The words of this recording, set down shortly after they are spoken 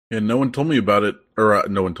And no one told me about it, or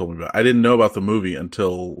no one told me about it. I didn't know about the movie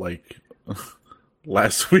until like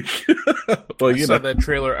last week. Well, I saw that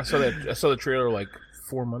trailer. I saw the trailer like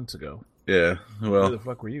 4 months ago. Yeah. Well, who the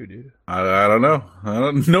fuck were you, dude? I don't know.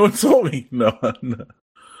 No one told me. No. Have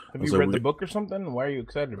you read the book or something? Why are you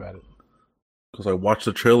excited about it? Because I watched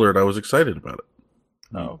the trailer and I was excited about it.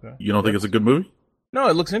 Oh, okay. You don't think it's a good movie? No,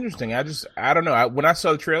 it looks interesting. I don't know. When I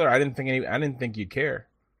saw the trailer, I didn't think you'd care.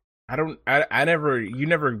 You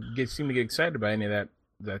never seem to get excited about any of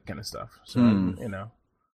that kind of stuff. So I didn't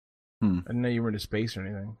know you were into space or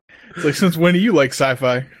anything. It's like, since when do you like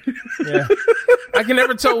sci-fi? Yeah, I can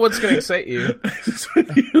never tell what's going to excite you. Since when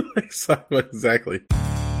do you like sci-fi? Exactly.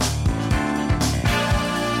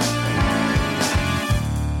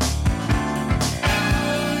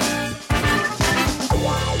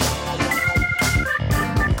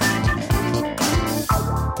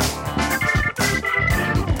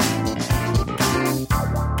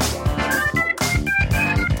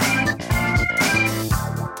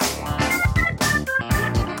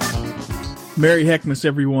 Merry Heckmas,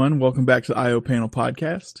 everyone. Welcome back to the IO Panel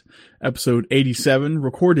Podcast, episode 87,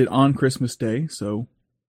 recorded on Christmas Day. So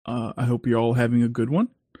I hope you're all having a good one.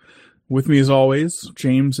 With me, as always,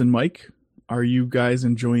 James and Mike. Are you guys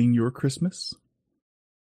enjoying your Christmas?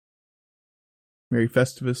 Merry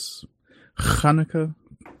Festivus, Hanukkah,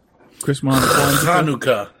 Christmas,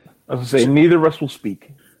 Hanukkah. I was going to say, neither of us will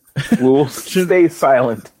speak. We'll stay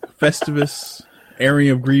silent. Festivus, airing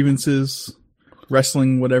of grievances,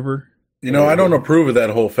 wrestling, whatever. You know, I don't approve of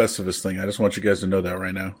that whole Festivus thing. I just want you guys to know that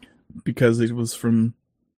right now. Because it was from...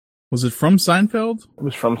 Was it from Seinfeld? It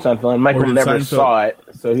was from Seinfeld, and Michael never saw it,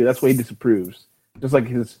 so that's why he disapproves. Just like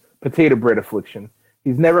his potato bread affliction.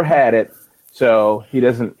 He's never had it, so he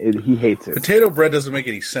hates it. Potato bread doesn't make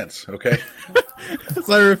any sense, okay?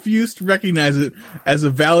 So I refuse to recognize it as a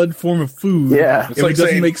valid form of food. Yeah. It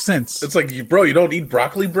doesn't make sense. It's like, bro, you don't eat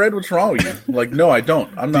broccoli bread? What's wrong with you? Like, no, I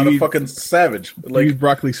don't. I'm not a fucking savage. Do you eat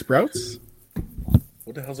broccoli sprouts?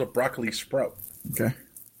 What the hell's a broccoli sprout? Okay.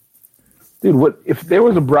 Dude, if there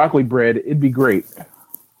was a broccoli bread, it'd be great.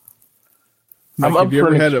 Mike, I'm up for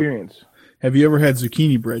an experience. Have you ever had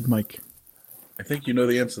zucchini bread, Mike? I think you know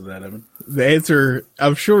the answer to that, Evan. The answer,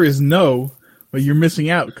 I'm sure, is no, but you're missing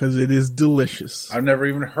out because it is delicious. I've never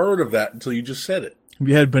even heard of that until you just said it. Have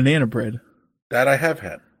you had banana bread? That I have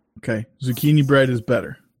had. Okay. Zucchini bread is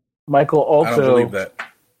better. I don't believe that.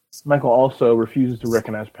 Michael also refuses to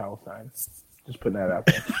recognize Palestine. Just putting that out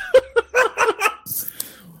there.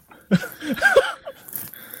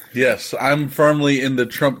 Yes, I'm firmly in the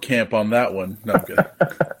Trump camp on that one. No, I'm good.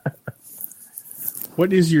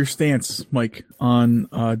 What is your stance, Mike, on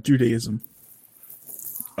Judaism?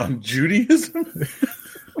 On Judaism?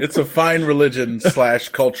 It's a fine religion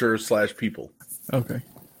 / culture / people. Okay.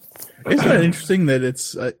 Isn't that interesting that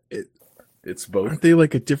it's both? Aren't they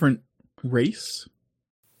like a different race?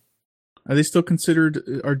 Are they still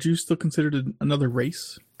considered? Are Jews still considered another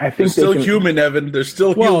race? I think they're still human, Evan. They're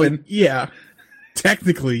still human. Yeah,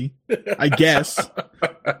 technically, I guess.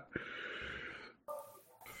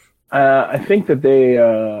 I think that they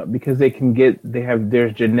because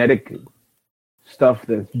there's genetic stuff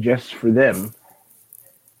that's just for them.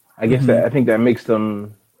 I guess I think that makes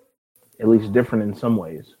them at least different in some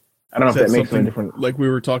ways. I don't know if that makes them different. Like we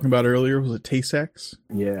were talking about earlier, was it Tay-Sachs?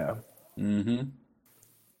 Yeah. Mm-hmm.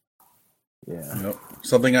 Yeah. Yep.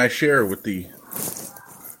 Something I share with the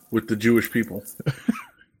Jewish people.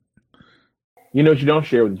 You know what you don't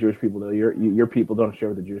share with the Jewish people, though? Your people don't share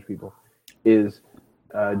with the Jewish people. Is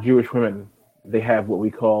Jewish women, they have what we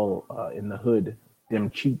call in the hood, them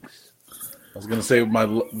cheeks. I was going to say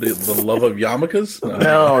the love of yarmulkes?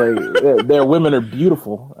 No, their women are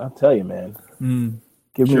beautiful. I'll tell you, man.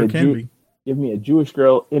 Give me a Jewish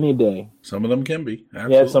girl any day. Some of them can be.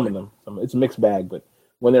 Absolutely. Yeah, some of them. It's a mixed bag, but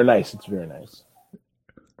when they're nice, it's very nice.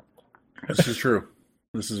 This is true.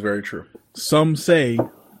 This is very true. Some say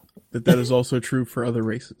that is also true for other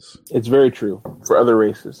races. It's very true for other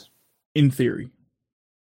races. In theory.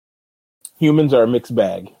 Humans are a mixed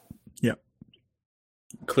bag. Yep.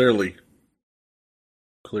 Clearly.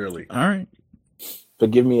 All right.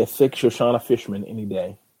 But give me a thick Shoshana Fishman any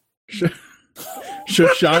day.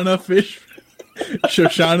 Shoshana Fish?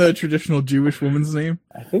 Shoshana, a traditional Jewish woman's name?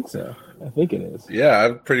 I think so. I think it is. Yeah,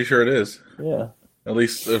 I'm pretty sure it is. Yeah. At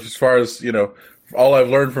least as far as, all I've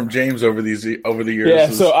learned from James over the years. Yeah,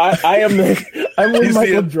 so I'm where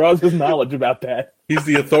Michael draws his knowledge about that. He's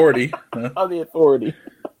the authority. I'm the authority.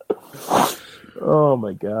 Oh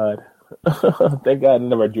my God. Thank God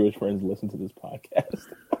none of our Jewish friends listen to this podcast.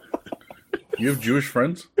 You have Jewish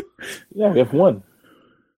friends? Yeah, we have one.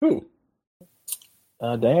 Who?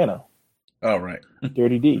 Diana. Oh, right.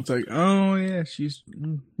 Dirty D. It's like, oh yeah, she's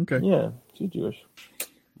okay. Yeah, she's Jewish.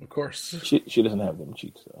 Of course. She doesn't have them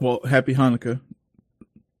cheeks though. Well, happy Hanukkah,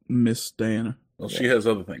 Miss Diana. Well, she has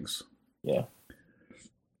other things. Yeah.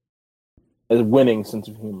 Has a winning sense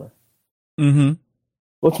of humor. Mm-hmm.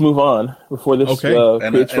 Let's move on before this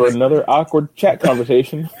creates for another awkward chat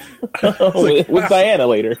conversation with Diana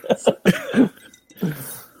later.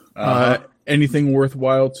 Anything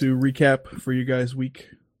worthwhile to recap for you guys' week?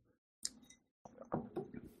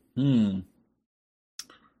 No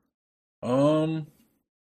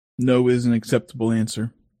is an acceptable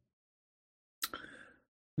answer.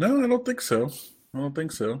 No, I don't think so.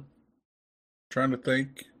 Trying to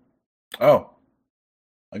think. Oh,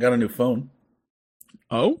 I got a new phone.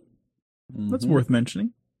 Oh, that's worth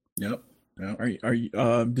mentioning. Yep. Are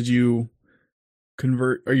you? Did you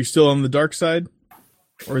convert? Are you still on the dark side,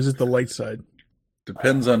 or is it the light side?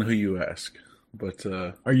 Depends on who you ask. But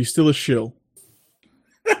are you still a shill?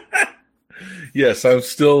 Yes, I'm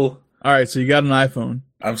still. All right, so you got an iPhone.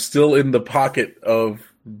 I'm still in the pocket of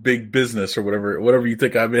big business or whatever you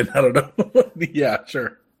think I'm in. I don't know. Yeah,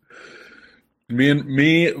 sure.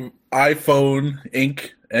 Me, iPhone Inc.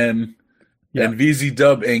 and VZ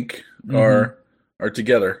Dub Inc. are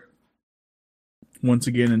together. Once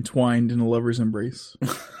again, entwined in a lover's embrace.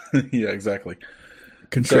 Yeah, exactly.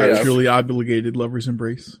 Contractually obligated lover's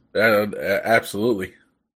embrace. Absolutely.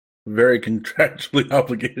 Very contractually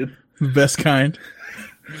obligated. Best kind.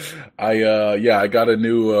 I got a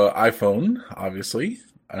new iPhone, obviously,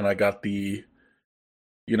 and I got the,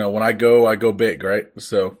 when I go big, right?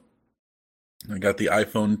 So I got the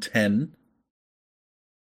iPhone 10,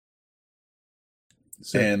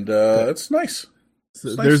 and it's nice.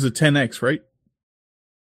 So there's a 10X, right?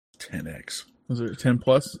 10X. Is there a 10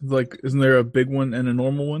 plus? Like, isn't there a big one and a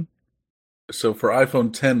normal one? So for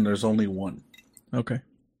iPhone 10, there's only one. Okay.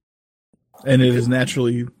 And it is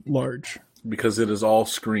naturally large. Because it is all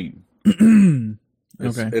screen.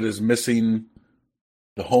 Okay. It is missing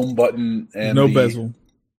the home button and no bezel.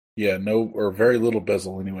 Yeah, or very little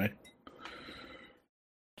bezel anyway.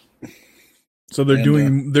 So they're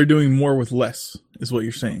doing more with less, is what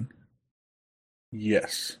you're saying.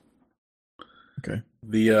 Yes. Okay.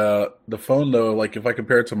 The phone though, like if I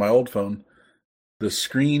compare it to my old phone, the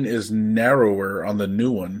screen is narrower on the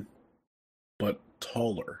new one, but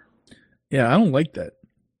taller. Yeah, I don't like that.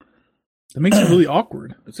 That makes it really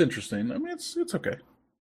awkward. It's interesting. I mean, it's okay.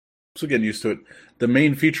 Still getting used to it. The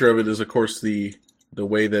main feature of it is, of course, the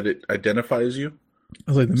way that it identifies you.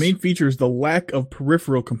 I was like, the main feature is the lack of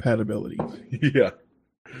peripheral compatibility. Yeah.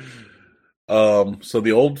 So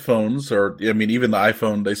the old phones, even the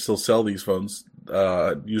iPhone, they still sell these phones.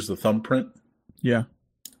 Use the thumbprint. Yeah.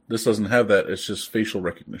 This doesn't have that. It's just facial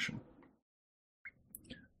recognition.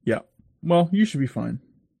 Yeah. Well, you should be fine.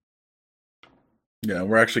 Yeah,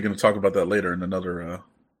 we're actually going to talk about that later in another...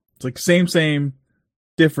 It's like same,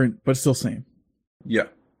 different, but still same. Yeah.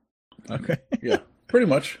 Okay. Yeah, pretty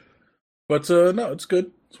much. But no, it's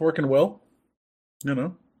good. It's working well.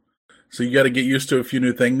 So you got to get used to a few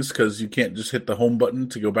new things because you can't just hit the home button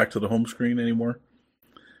to go back to the home screen anymore.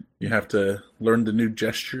 You have to learn the new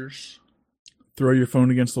gestures. Throw your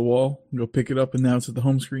phone against the wall, go pick it up, and now it's at the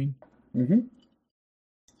home screen. Mm-hmm.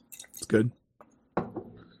 It's good.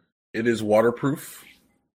 It is waterproof,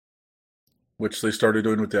 which they started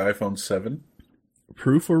doing with the iPhone 7.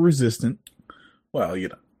 Proof or resistant? Well,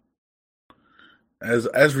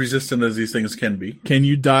 as resistant as these things can be. Can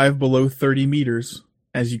you dive below 30 meters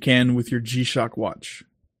as you can with your G-Shock watch?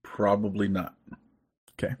 Probably not.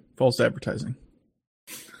 Okay, false advertising.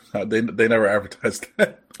 They never advertised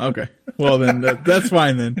that. Okay, well then that's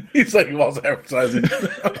fine then. He's like false advertising.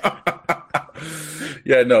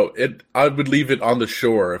 Yeah, no. I would leave it on the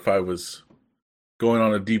shore if I was going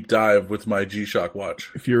on a deep dive with my G-Shock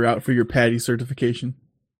watch. If you're out for your PADI certification.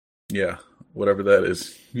 Yeah, whatever that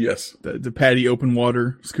is. Yes. The PADI open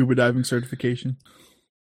water scuba diving certification.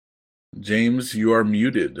 James, you are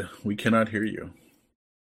muted. We cannot hear you.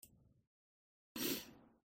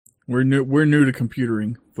 We're new to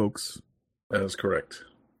computering, folks. That is correct.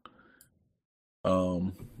 We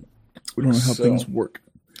don't know how things work.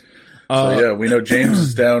 So we know James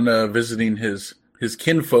is down visiting his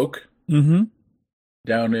kinfolk. Mm-hmm.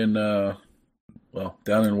 Down in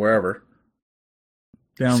wherever.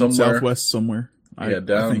 Down southwest somewhere. I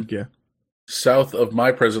think. South of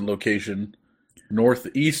my present location,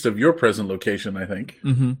 northeast of your present location, I think.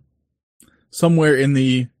 Mm-hmm. Somewhere in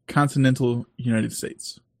the continental United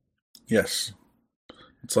States. Yes.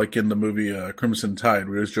 It's like in the movie Crimson Tide.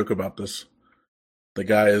 We always joke about this.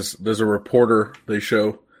 There's a reporter they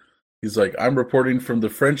show. He's like, I'm reporting from the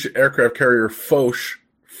French aircraft carrier Foch,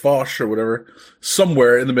 Foch or whatever,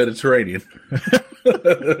 somewhere in the Mediterranean.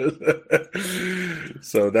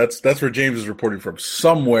 So that's where James is reporting from,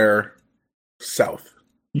 somewhere south.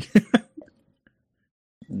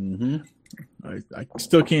 Mm-hmm. I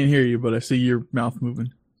still can't hear you, but I see your mouth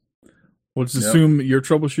moving. We'll just Yep. assume you're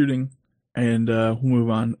troubleshooting, and we'll move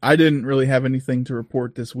on. I didn't really have anything to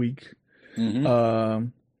report this week. Mm-hmm.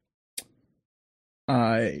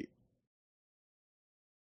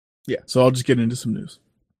 So I'll just get into some news.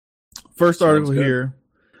 First Sounds article good. here: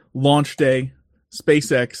 launch day,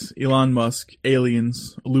 SpaceX, Elon Musk,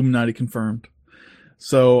 aliens, Illuminati confirmed.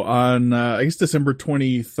 So on I guess December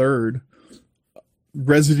 23rd,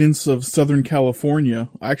 residents of Southern California,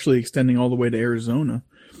 actually extending all the way to Arizona,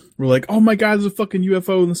 were like, "Oh my God, there's a fucking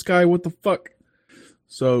UFO in the sky! What the fuck?"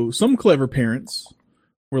 So some clever parents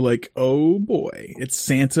were like, "Oh boy, it's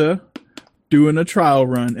Santa doing a trial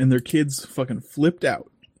run," and their kids fucking flipped out.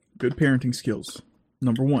 Good parenting skills.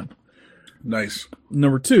 Number one. Nice.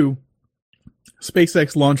 Number two,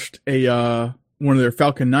 SpaceX launched a one of their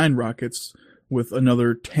Falcon 9 rockets with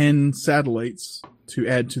another 10 satellites to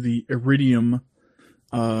add to the Iridium,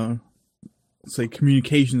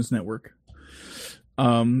 communications network.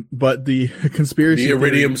 But the conspiracy The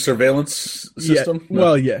Iridium theory, surveillance system? Yeah,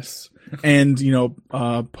 well, yes, and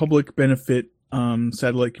public benefit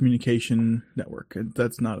satellite communication network.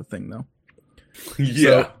 That's not a thing though.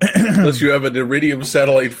 Yeah. Unless you have an Iridium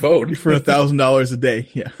satellite phone. For $1,000 a day,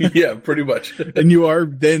 yeah. Yeah, pretty much. And you are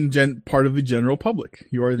then part of the general public.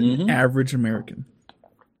 You are the Mhm. average American.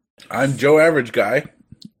 I'm Joe Average Guy.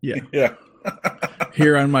 Yeah. Yeah.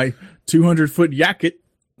 Here on my 200-foot yakut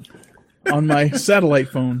on my satellite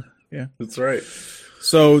phone. Yeah. That's right.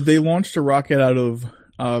 So they launched a rocket out of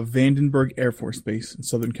Vandenberg Air Force Base in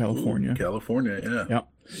Southern California. California, yeah.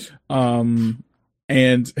 Yeah.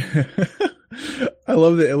 And I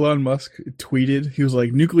love that Elon Musk tweeted. He was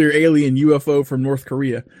like, "Nuclear alien UFO from North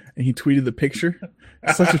Korea," and he tweeted the picture.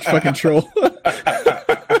 Such a fucking troll.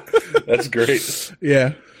 That's great.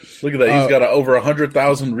 Yeah. Look at that. He's got over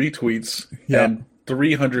 100,000 retweets Yeah. and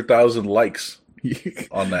 300,000 likes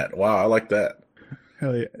on that. Wow, I like that.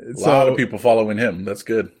 Hell yeah. A lot of people following him. That's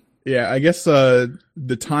good. Yeah, I guess the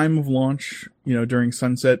time of launch, during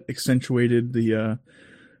sunset, accentuated the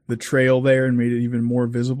trail there and made it even more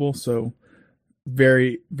visible. So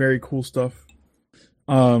very, very cool stuff.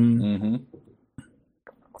 Mm-hmm.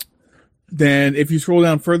 Then if you scroll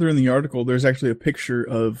down further in the article, there's actually a picture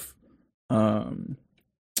of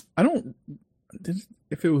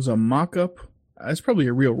if it was a mock-up, it's probably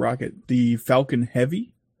a real rocket, the Falcon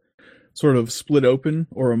Heavy, sort of split open,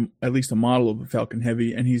 or at least a model of the Falcon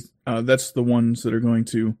Heavy, and that's the ones that are going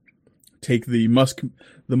to take the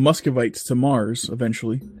Muscovites to Mars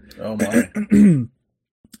eventually. Oh my.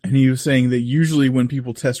 And he was saying that usually when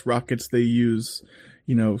people test rockets, they use,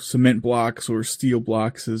 cement blocks or steel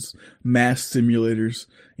blocks as mass simulators.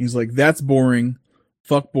 And he's like, "That's boring.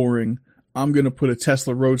 Fuck boring. I'm going to put a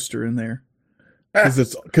Tesla Roadster in there.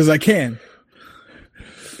 Because I can.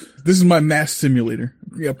 This is my mass simulator."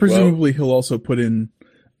 Yeah, presumably he'll also put in,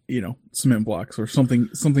 cement blocks or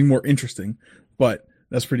something more interesting. But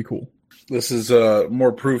that's pretty cool. This is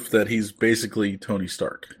more proof that he's basically Tony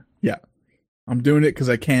Stark. Yeah. I'm doing it because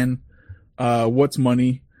I can. What's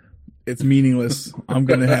money? It's meaningless. I'm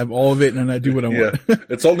going to have all of it, and I do what I want.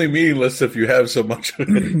 It's only meaningless if you have so much of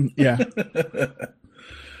it. Yeah.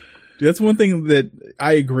 That's one thing that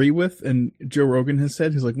I agree with, and Joe Rogan has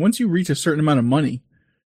said. He's like, once you reach a certain amount of money,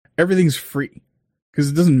 everything's free because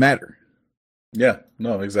it doesn't matter. Yeah,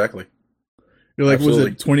 no, exactly. You're like, Absolutely.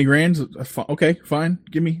 was it 20 grand? Okay, fine.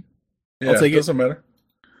 Give me. Yeah, I'll take it doesn't matter.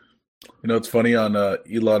 It's funny on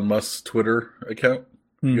Elon Musk's Twitter account.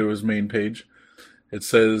 You go to his main page. It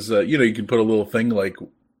says, you can put a little thing like,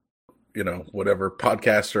 whatever,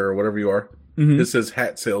 podcaster or whatever you are. Mhm. It says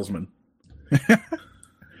hat salesman.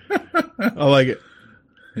 I like it.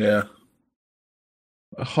 Yeah,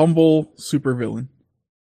 A humble supervillain.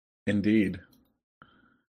 indeed.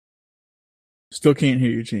 Still can't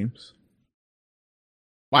hear you, James.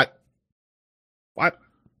 What?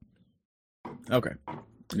 Okay.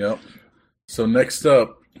 Yep. So next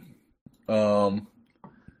up, I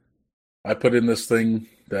put in this thing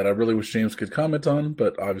that I really wish James could comment on,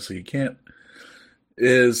 but obviously he can't,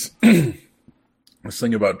 is this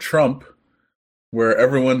thing about Trump, where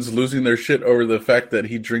everyone's losing their shit over the fact that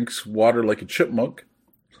he drinks water like a chipmunk.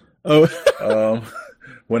 Oh.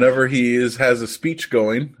 Whenever he has a speech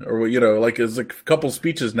going, or there's a couple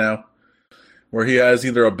speeches now where he has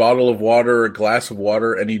either a bottle of water or a glass of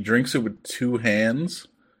water, and he drinks it with two hands,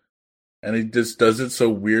 and he just does it so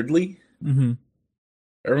weirdly. Mm-hmm.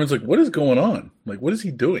 Everyone's like, "What is going on? Like, what is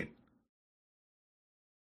he doing?"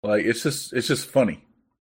 Like it's just funny,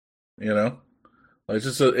 you know. Like it's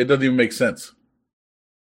just it doesn't even make sense.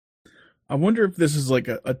 I wonder if this is like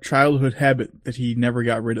a childhood habit that he never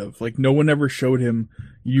got rid of. Like no one ever showed him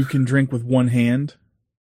you can drink with one hand.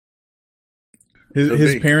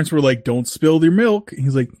 His parents were like, "Don't spill your milk."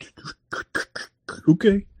 He's like,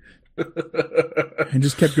 "Okay," and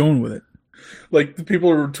just kept going with it. Like the people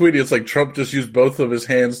were tweeting, it's like Trump just used both of his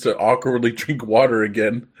hands to awkwardly drink water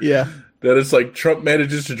again. Yeah, that it's like Trump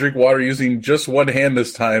manages to drink water using just one hand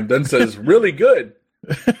this time, then says, "Really good."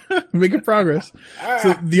 Making progress.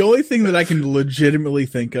 So the only thing that I can legitimately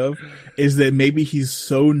think of is that maybe he's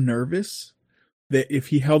so nervous that if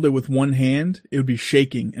he held it with one hand, it would be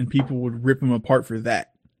shaking and people would rip him apart for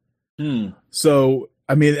that. So,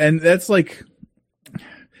 I mean, and that's like,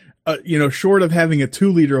 short of having a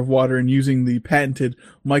 2-liter of water and using the patented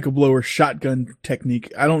Michael Blower shotgun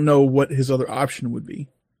technique, I don't know what his other option would be.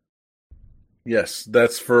 Yes,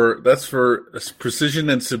 that's for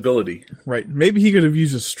precision and stability. Right. Maybe he could have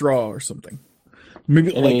used a straw or something.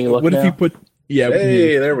 Maybe what if he put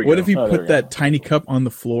there we go. What if he put that tiny cup on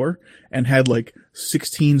the floor and had like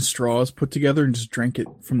 16 straws put together and just drank it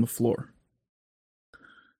from the floor?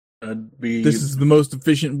 This is the most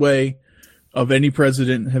efficient way of any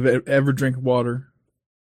president have ever drank water.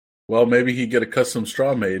 Well, maybe he'd get a custom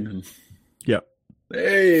straw made. Yep.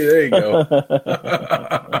 Hey, there you go.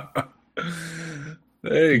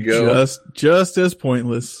 There you go. Just as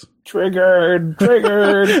pointless. Triggered.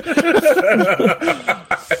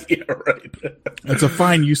 Yeah, right. That's a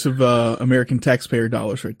fine use of American taxpayer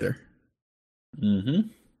dollars right there. Mm-hmm.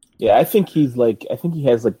 Yeah, I think he probably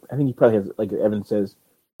has, like Evan says,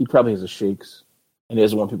 he probably has the shakes, and he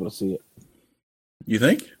doesn't want people to see it. You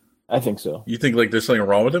think? I think so. You think like there's something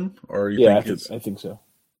wrong with him, or I think so.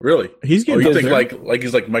 Really? He's getting. You think like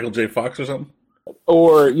he's like Michael J. Fox or something?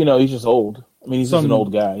 Or he's just old. I mean, he's just an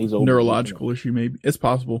old guy. He's old. Neurological issue, maybe. It's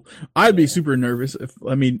possible. I'd be super nervous if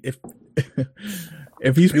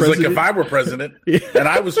he's president. Like, if I were president and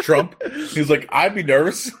I was Trump, he's like, I'd be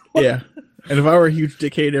nervous. Yeah. And if I were a huge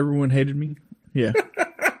dickhead, everyone hated me. Yeah.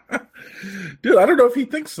 Dude, I don't know if he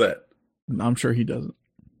thinks that. I'm sure he doesn't.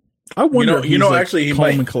 I wonder if he's actually he calm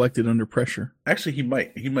might. And collected under pressure. Actually, he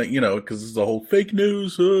might, because it's the whole fake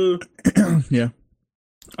news. Yeah.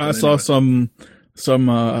 I saw some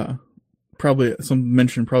mention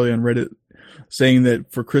probably on Reddit saying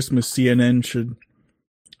that for Christmas CNN should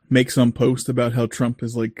make some post about how Trump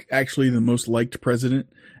is like actually the most liked president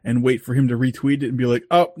and wait for him to retweet it and be like,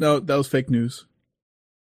 "Oh no, that was fake news."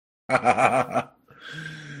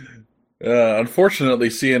 Unfortunately,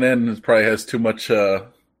 CNN probably has too much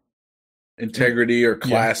integrity or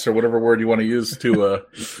class or whatever word you want to use to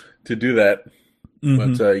do that.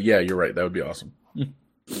 Mm-hmm. But yeah, you're right. That would be awesome.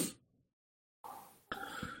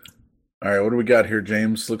 All right, what do we got here,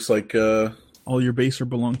 James? Looks like all your base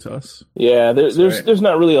belong to us. Yeah, there's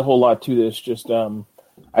not really a whole lot to this. Just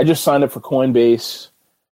I just signed up for Coinbase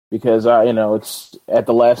because it's at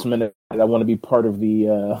the last minute. I want to be part of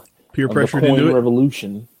the peer pressure coin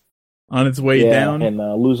revolution on its way down and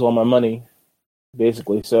lose all my money,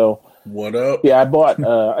 basically. So what up? Yeah,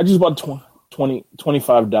 I just bought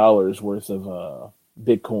 $25 worth of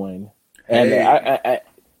Bitcoin, and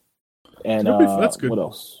that's good. What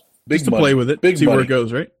else? Just to play with it, see where it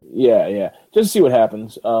goes, right? Yeah. Just to see what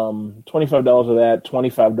happens. $25 of that,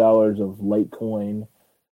 $25 of Litecoin,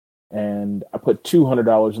 and I put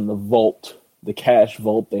 $200 in the vault, the cash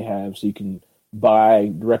vault they have, so you can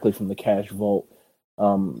buy directly from the cash vault.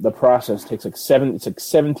 The process takes like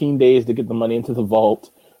 17 days to get the money into the vault,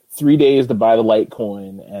 3 days to buy the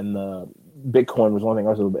Litecoin, and the Bitcoin was one thing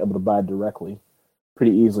I was able to buy directly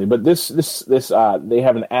pretty easily. But this they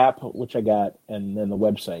have an app which I got, and then the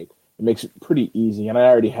website. It makes it pretty easy, and I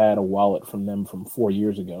already had a wallet from them from 4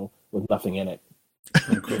 years ago with nothing in it.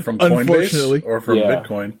 From Coinbase or from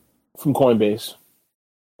Bitcoin? From Coinbase.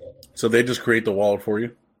 So they just create the wallet for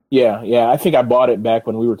you? Yeah. I think I bought it back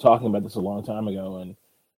when we were talking about this a long time ago, and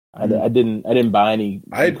I didn't buy any.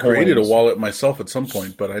 I had created a wallet myself at some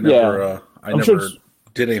point, but I never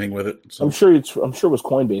did anything with it. So. I'm sure it was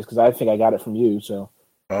Coinbase because I think I got it from you. So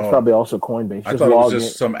it's probably also Coinbase. I thought it was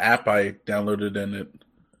just some app I downloaded and it.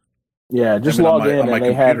 Yeah, just log in and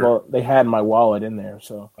they had my wallet in there.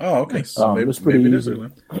 So okay, so it was pretty easy,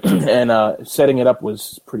 and setting it up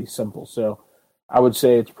was pretty simple. So I would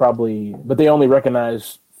say it's probably, but they only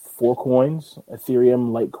recognize 4 coins: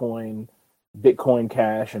 Ethereum, Litecoin, Bitcoin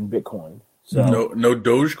Cash, and Bitcoin. So no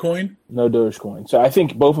Dogecoin? No Dogecoin. So I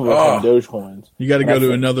think both of us have Dogecoins. You got to go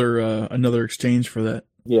to another exchange for that.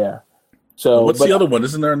 Yeah. So what's the other one?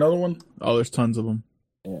 Isn't there another one? Oh, there's tons of them.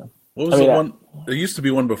 Yeah. What was the one? There used to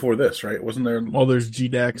be one before this, right? Wasn't there? Well, there's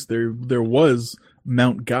GDAX. There was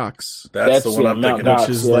Mount Gox. That's the one I'm thinking of. Which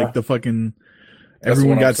is like the fucking...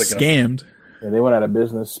 Everyone got scammed. Yeah, they went out of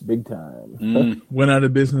business big time. Went out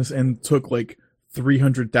of business and took like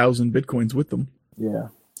 300,000 Bitcoins with them. Yeah.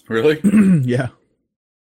 Really? Yeah.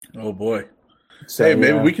 Oh, boy. So, hey,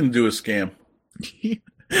 maybe we can do a scam.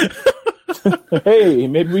 Hey,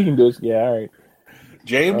 maybe we can do it. Yeah, all right.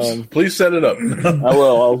 James, please set it up. I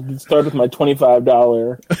will. I'll start with my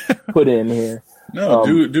 $25 put in here. No,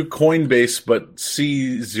 do Coinbase, but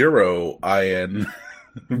C0IN.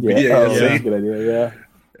 Yeah, that's a good idea. Yeah,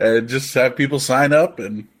 and just have people sign up,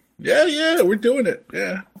 and yeah, we're doing it.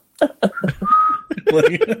 Yeah,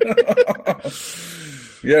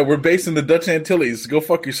 yeah, we're based in the Dutch Antilles. Go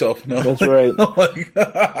fuck yourself. No, that's right.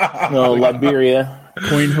 No, Liberia.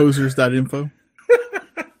 Coinhosers.info.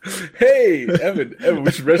 Hey, Evan,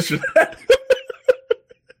 we should register that.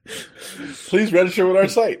 Please register with our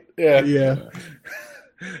site. Yeah.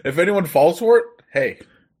 If anyone falls for it, hey,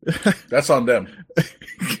 that's on them.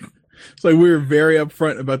 It's like we were very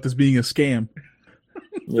upfront about this being a scam.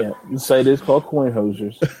 Yeah, the site is called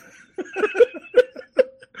Coinhosers.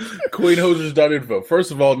 Coinhosers.info.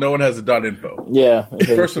 First of all, no one has a .info. Yeah.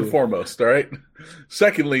 First and foremost, all right?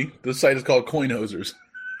 Secondly, the site is called Coinhosers.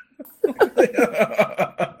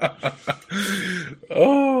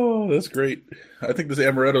 Oh, that's great. I think this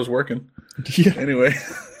amaretto's working. Yeah. Anyway.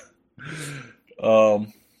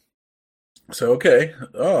 So, okay.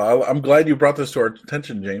 Oh, I'm glad you brought this to our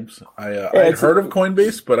attention, James. I'd heard of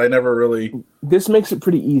Coinbase, but I never really... This makes it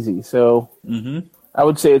pretty easy. So I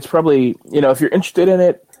would say it's probably, if you're interested in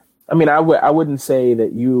it, I mean, I wouldn't say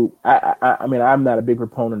that you... I mean, I'm not a big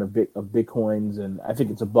proponent of Bitcoins, and I think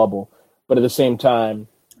it's a bubble. But at the same time...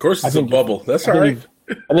 Of course it's a bubble. That's all right.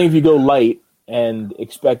 I think if you go light and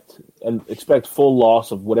expect full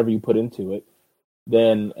loss of whatever you put into it,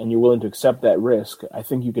 and you're willing to accept that risk, I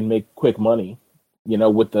think you can make quick money,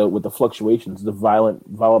 with the fluctuations, the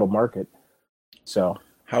volatile market. So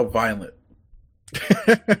how violent?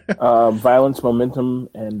 Violence, momentum,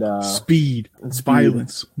 and speed.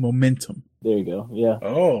 Violence, momentum. There you go. Yeah.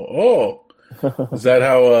 Oh. Is that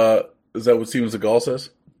what Steven Seagal says?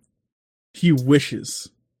 He wishes.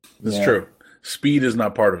 That's true. Speed is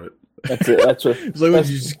not part of it. That's it. That's what. It's like when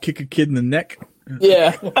you just kick a kid in the neck.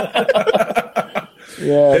 Yeah.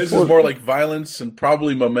 Yeah. This is more like violence and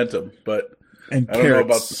probably momentum, but I don't know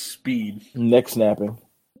about speed. Neck snapping.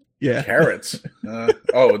 Yeah. Carrots.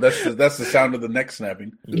 That's the sound of the neck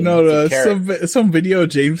snapping. No, some video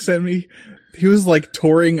James sent me. He was like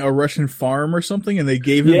touring a Russian farm or something, and they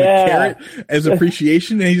gave him a carrot as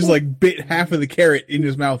appreciation, and he just like bit half of the carrot in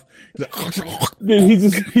his mouth. He's like,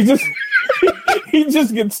 dude, he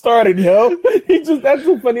just gets started, yo. That's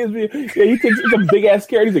the funniest video. Yeah, he takes a big ass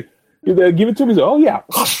carrot. He's like, give it to him. He's like, oh yeah.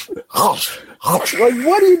 Like,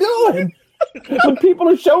 what are you doing? When people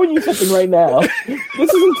are showing you something right now,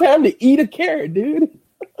 this isn't time to eat a carrot, dude.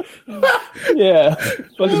 Yeah,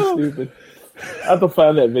 fucking stupid. I have to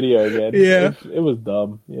find that video again. Yeah. It was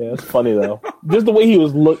dumb. Yeah, it's funny though. Just the way he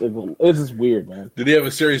was looking, it's just weird, man. Did he have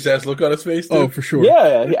a serious ass look on his face, dude? Oh, for sure.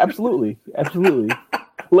 Yeah, absolutely.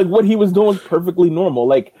 Like what he was doing was perfectly normal.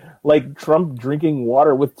 Like Trump drinking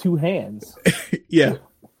water with two hands. Yeah.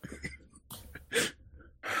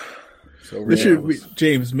 So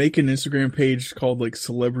James, make an Instagram page called like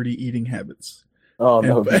Celebrity Eating Habits. Oh,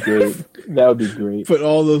 that would be great. That would be great. Put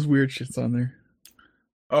all those weird shits on there.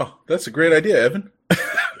 Oh, that's a great idea, Evan.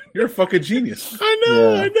 You're a fucking genius. I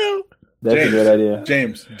know. That's a good idea.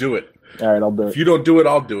 James, do it. All right, I'll do it. If you don't do it,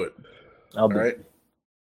 I'll do it. I'll do it.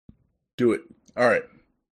 Do it. All right.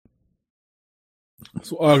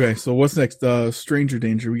 So what's next? Stranger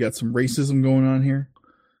danger. We got some racism going on here.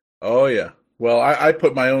 Oh, yeah. Well, I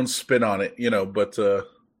put my own spin on it, but...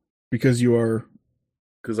 because you are...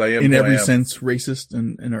 Because I am... in every sense racist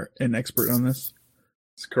and are an expert on this?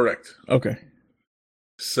 It's correct. Okay.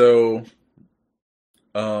 So,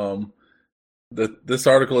 this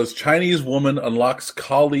article is Chinese woman unlocks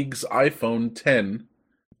colleague's iPhone 10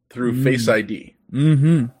 through Face ID.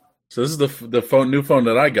 Mm-hmm. So this is the new phone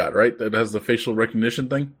that I got, right? That has the facial recognition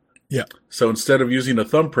thing. Yeah. So instead of using a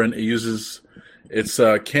thumbprint, it uses its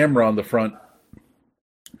camera on the front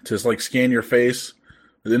to just like scan your face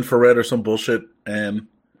with infrared or some bullshit, and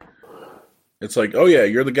it's like, oh yeah,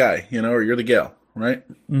 you're the guy, or you're the gal, right?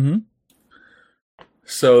 Mm-hmm.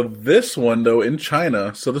 So this one, though, in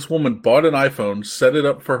China, so this woman bought an iPhone, set it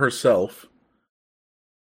up for herself,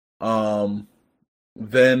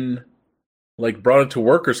 then, like, brought it to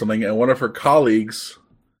work or something, and one of her colleagues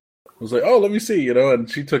was like, oh, let me see,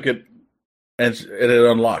 and she took it, and it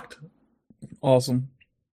unlocked. Awesome.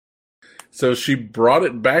 So she brought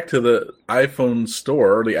it back to the iPhone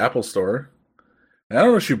store, or the Apple store. And I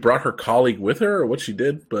don't know if she brought her colleague with her or what she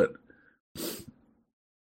did, but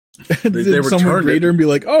Did someone read her and be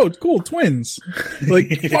like, "Oh, it's cool, twins."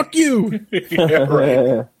 Like, fuck you. Yeah,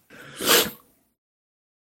 right.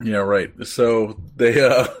 Yeah, right. So they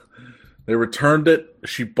returned it.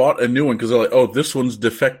 She bought a new one because they're like, "Oh, this one's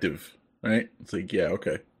defective." Right? It's like, yeah,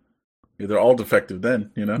 okay. Yeah, they're all defective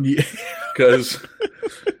then, you know? Yeah. Because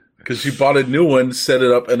she bought a new one, set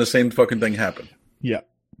it up, and the same fucking thing happened. Yeah.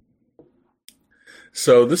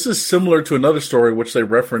 So this is similar to another story which they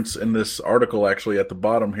reference in this article actually at the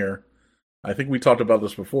bottom here. I think we talked about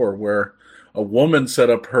this before, where a woman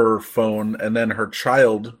set up her phone and then her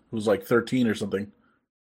child, who's like 13 or something,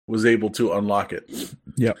 was able to unlock it.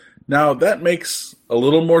 Yeah. Now that makes a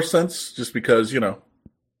little more sense just because,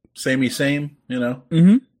 samey same,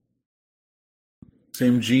 Mm-hmm.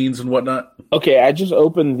 Same genes and whatnot. Okay, I just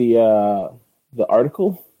opened the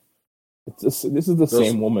article. This is the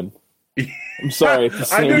same woman. I'm sorry. It's the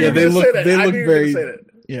same. I knew Yeah, they look very. say that.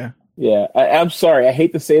 Yeah. Yeah, I'm sorry. I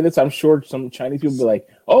hate to say this. I'm sure some Chinese people be like,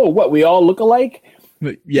 "Oh, what? We all look alike?"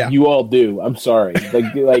 But yeah, You all do. I'm sorry.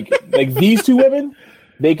 Like these two women,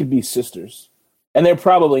 they could be sisters, and they're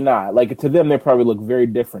probably not. Like to them, they probably look very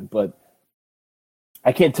different. But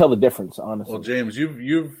I can't tell the difference, honestly. Well, James,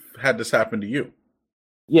 you've had this happen to you.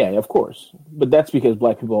 Yeah, of course. But that's because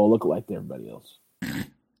black people all look alike to everybody else.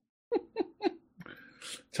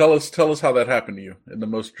 Tell us how that happened to you in the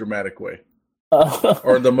most dramatic way.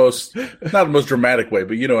 Or the most, not the most dramatic way,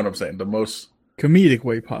 but you know what I'm saying, the most comedic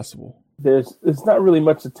way possible. There's not really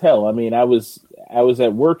much to tell. I mean, I was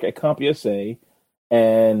at work at CompUSA,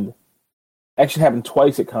 and actually happened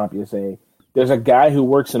twice at CompUSA. There's a guy who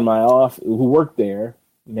works in my office, who worked there,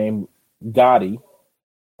 named Gotti,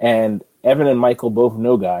 and Evan and Michael both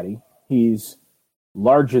know Gotti. He's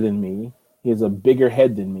larger than me. He has a bigger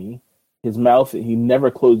head than me. His mouth, he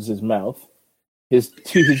never closes his mouth. His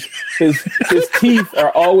teeth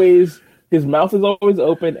are always, his mouth is always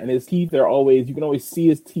open, and his teeth are always, you can always see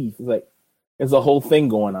his teeth. It's like, there's a whole thing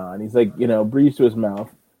going on. He's like, breathes to his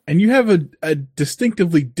mouth. And you have a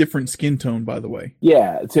distinctively different skin tone, by the way.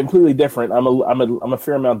 Yeah, it's completely different. I'm a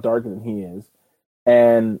fair amount darker than he is.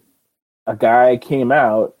 And a guy came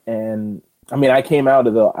out, and I came out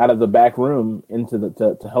of the back room into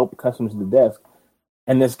to help customers at the desk,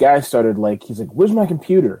 and this guy started he's like, "Where's my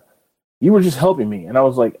computer? You were just helping me." And I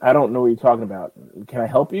was like, "I don't know what you're talking about. Can I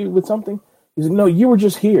help you with something?" He's like, "No, you were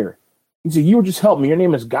just here." He said, "You were just helping me. Your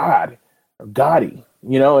name is God or Gotti."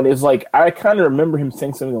 And it's like, I kind of remember him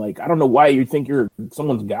saying something like, "I don't know why you think you're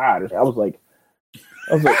someone's God." I was like,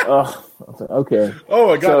 oh, okay. Oh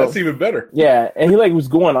my God, that's even better. Yeah. And he was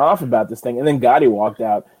going off about this thing. And then Gotti walked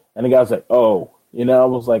out, and the guy was like, "Oh," I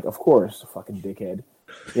was like, of course, fucking dickhead.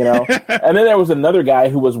 And then there was another guy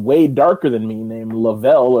who was way darker than me named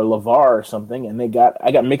Lavelle or Lavar or something. And I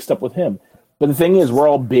got mixed up with him. But the thing is, we're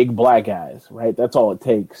all big black guys, right? That's all it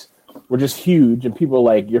takes. We're just huge, and people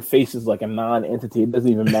are like, your face is like a non-entity. It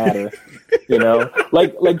doesn't even matter,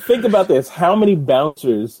 Like think about this: how many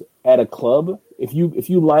bouncers at a club? If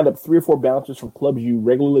you lined up 3 or 4 bouncers from clubs you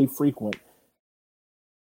regularly frequent,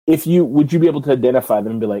 would you be able to identify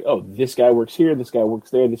them and be like, "Oh, this guy works here, this guy works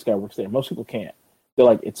there, this guy works there"? Most people can't. They're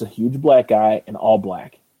like, it's a huge black guy and all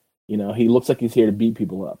black. He looks like he's here to beat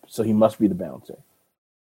people up, so he must be the bouncer.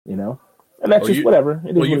 And that's whatever.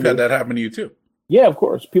 You've had that happen to you too. Yeah, of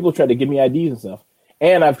course. People try to give me IDs and stuff.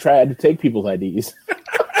 And I've tried to take people's IDs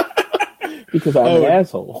because I'm an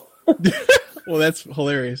asshole. Well, that's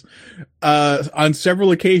hilarious. On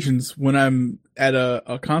several occasions when I'm at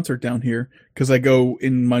a concert down here, because I go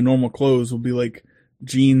in my normal clothes, will be like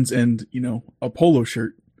jeans and, a polo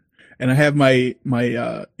shirt. And I have my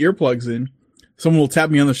earplugs in. Someone will tap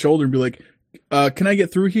me on the shoulder and be like, "Can I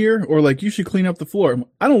get through here?" Or like, "You should clean up the floor."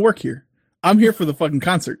 I don't work here. I'm here for the fucking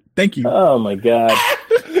concert. Thank you. Oh my God.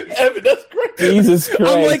 Evan, that's great. Jesus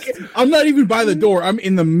Christ. I'm not even by the door. I'm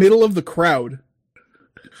in the middle of the crowd.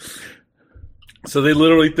 So they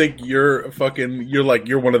literally think you're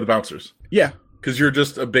one of the bouncers. Yeah. Because you're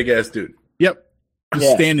just a big ass dude. Yep.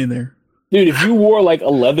 Just standing there. Dude, if you wore a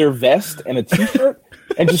leather vest and a t-shirt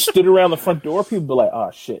and just stood around the front door, people would be like, "Oh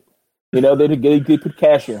shit." They put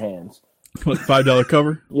cash in your hands. What, $5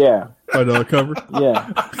 cover? Yeah. $5 cover?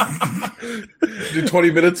 Yeah. Do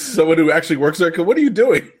 20 minutes, someone who actually works there, what are you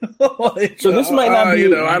doing? So this might not be,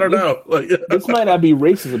 I don't know. This might not be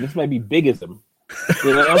racism. This might be bigism.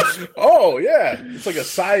 Oh, yeah. It's like a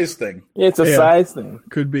size thing. Yeah, it's a size thing.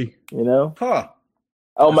 Could be. Huh.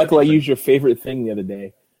 Oh, Michael, I used your favorite thing the other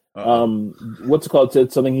day. What's it called?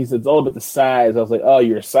 Said something. He said, "It's all about the size." I was like, "Oh,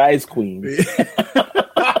 you're a size queen."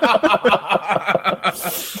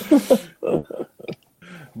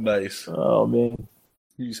 Nice. Oh man.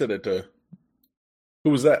 You said it. Who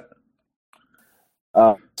was that?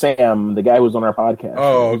 Sam, the guy who was on our podcast.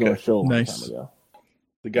 Oh, He was on okay. a show a long Nice. time ago.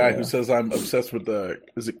 The guy Yeah. who says I'm obsessed with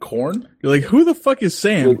is it corn? You're like, who the fuck is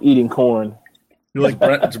Sam? With eating corn. You're like,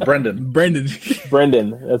 It's Brendan. Brendan.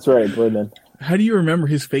 Brendan. That's right, Brendan. How do you remember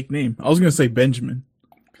his fake name? I was going to say Benjamin.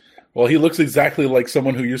 Well, he looks exactly like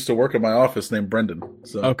someone who used to work in my office named Brendan.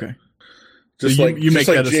 So Okay. just So like you make just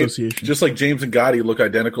like that James, association. just like James and Gotti look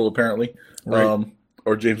identical, apparently, Right.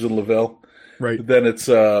 Or James and Lavelle. Right. Then it's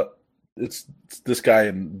this guy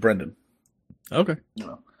and Brendan. Okay.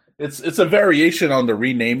 It's a variation on the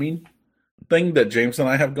renaming thing that James and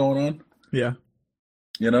I have going on. Yeah.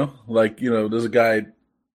 There's a guy.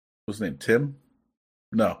 What's his name? Tim?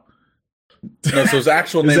 No. So his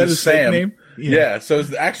actual name that is his fake Sam. name? Yeah. So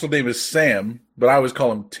his actual name is Sam, but I always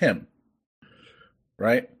call him Tim.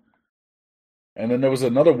 Right. And then there was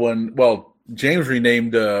another one. Well, James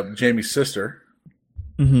renamed Jamie's sister.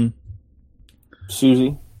 Mm-hmm.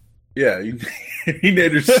 Susie. Yeah, he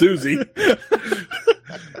named her Susie,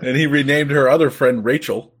 and he renamed her other friend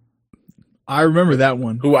Rachel, I remember that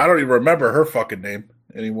one. who I don't even remember her fucking name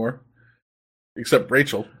anymore, except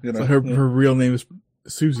Rachel. So her real name is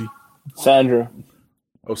Susie. Sandra.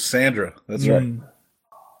 Oh, Sandra. That's right. Mm.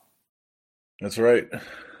 That's right.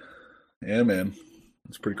 Yeah, man,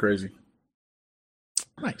 it's pretty crazy.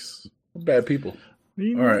 Nice. Bad people.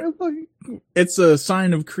 You All right. know, it's a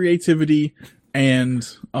sign of creativity and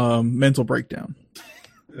mental breakdown.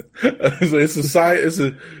 It's a sign.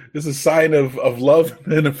 It's a sign of love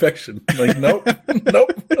and affection. Like nope,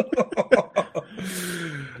 nope.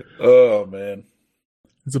 Oh man.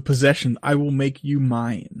 It's a possession. I will make you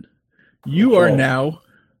mine. You are Oh. now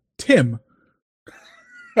Tim.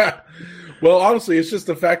 Well, honestly, it's just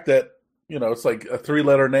the fact that it's like a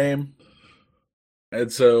 3-letter name, and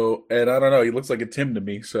I don't know. He looks like a Tim to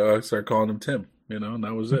me, so I started calling him Tim. And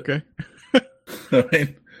that was it. Okay. I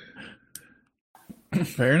mean,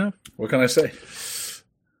 Fair enough. what can I say?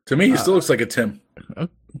 To me, he still looks like a Tim,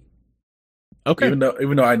 Okay. even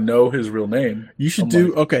though I know his real name. You should I'm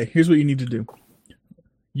do. Okay. Here's what you need to do.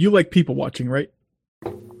 You like people watching, right?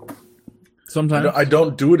 Sometimes. I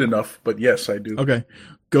don't do it enough, but yes, I do. Okay.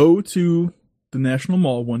 Go to the National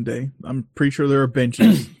Mall one day. I'm pretty sure there are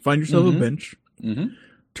benches. Find yourself a bench. Mm-hmm.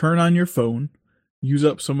 Turn on your phone. Use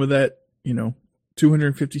up some of that,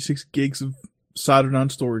 256 gigs of soldered on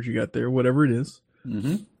storage you got there, whatever it is.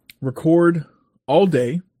 Mm-hmm. Record all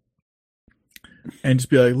day. And just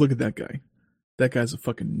be like, look at that guy. That guy's a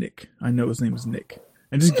fucking Nick. I know his name is Nick.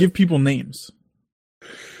 And just give people names.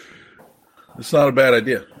 It's not a bad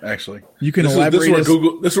idea, actually. You can This elaborate.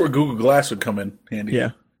 is where Google Glass would come in handy.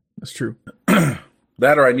 Yeah, that's true.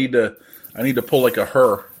 That or I need to pull like a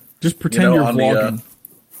her. Just pretend you're on the, vlogging.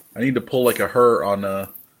 I need to pull like a her on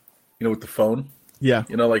with the phone. Yeah,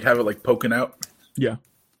 Like have it like poking out. yeah.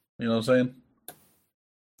 You know what I'm saying?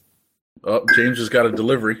 Oh, James just got a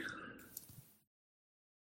delivery.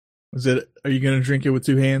 Are you gonna drink it with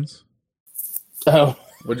two hands? Oh,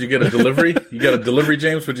 What'd you get? A delivery? You got a delivery,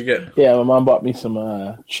 James? What'd you get? yeah. My mom bought me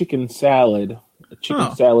some chicken salad,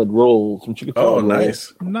 Oh. salad rolls, some chicken salad Oh, rolls,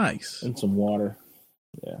 nice. Nice. and some water.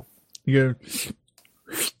 You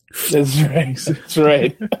That's right. That's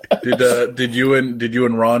right. Did you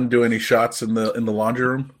and Ron do any shots in the laundry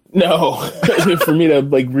room? No, for me to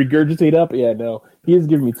like regurgitate up. Yeah, no. He has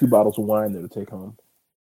given me 2 bottles of wine there to take home.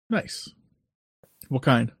 nice. What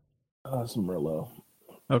kind? Some Merlot.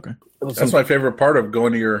 Okay. That's my favorite part of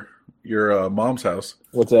going to your mom's house.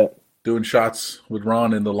 What's that? Doing shots with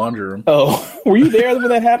Ron in the laundry room. Oh, were you there when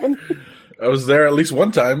that happened? I was there at least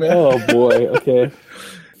one time, man. Oh boy. Okay.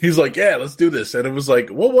 He's like, yeah, let's do this. And it was like,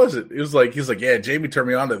 what was it? It was like, he's like, yeah, Jamie turned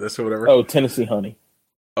me on to this or whatever. Oh, Tennessee honey.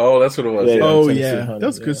 Oh, that's what it was. Yeah. Yeah. Oh Tennessee yeah, honey, that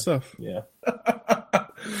was good yeah. stuff. Yeah.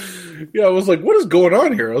 Yeah, I was like, what is going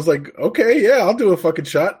on here? I was like, okay, yeah, I'll do a fucking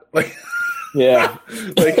shot. Like, Yeah.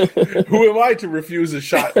 like who am I to refuse a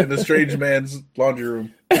shot in a strange man's laundry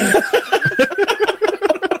room?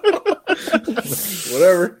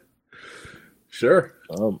 Whatever. Sure.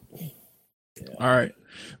 All right.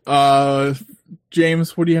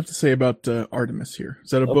 James, what do you have to say about Artemis here? Is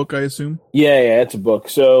that a book, I assume? Yeah, it's a book.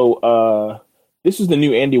 So this is the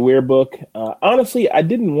new Andy Weir book. Honestly, I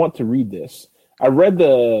didn't want to read this. I read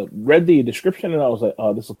the description and I was like,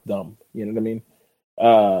 oh, this looks dumb. You know what I mean?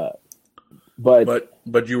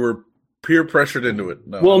 But you were peer pressured into it.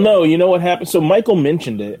 No, you know what happened? So Michael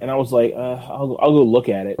mentioned it, and I was like, I'll go look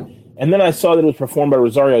at it. And then I saw that it was performed by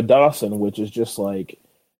Rosario Dawson, which is just like,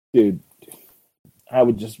 dude, I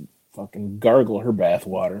would just fucking gargle her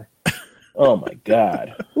bathwater. Oh my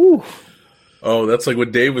god. Oof. Oh, that's like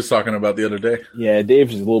what Dave was talking about the other day. Yeah,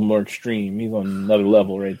 Dave's is a little more extreme. He's on another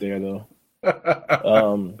level right there, though. Yeah,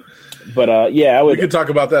 I would. We could talk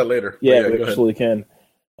about that later. Yeah, we absolutely can.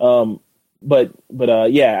 Yeah,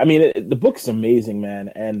 I mean, the book is amazing, man,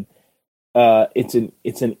 and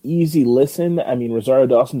it's an easy listen. I mean, Rosario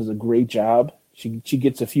Dawson does a great job. She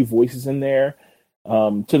gets a few voices in there,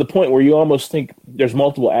 to the point where you almost think there's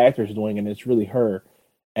multiple actors doing it, and it's really her.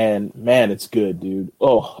 And man, it's good, dude.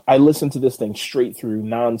 Oh, I listened to this thing straight through,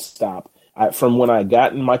 nonstop. From when I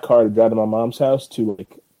got in my car to drive to my mom's house to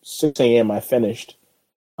like 6 a.m. I finished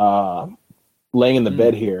laying in the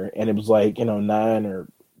bed here, and it was like 9 or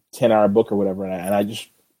 10-hour book or whatever, and I just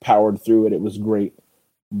powered through it. It was great,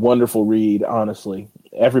 wonderful read. Honestly,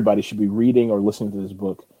 everybody should be reading or listening to this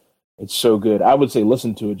book. It's so good. I would say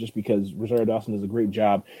listen to it just because Rosario Dawson does a great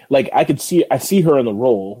job. Like I see her in the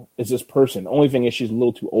role as this person. Only thing is she's a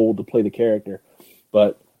little too old to play the character,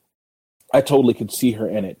 but I totally could see her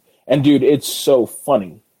in it. And dude, it's so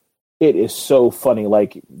funny. It is so funny.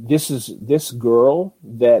 Like this girl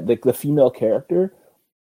that the female character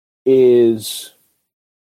is,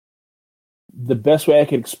 the best way I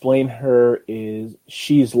could explain her is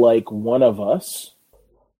she's like one of us,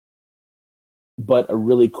 but a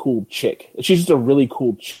really cool chick. She's just a really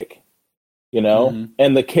cool chick, Mm-hmm.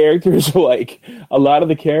 And the characters are like, a lot of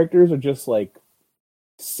the characters are just like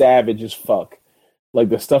savage as fuck. Like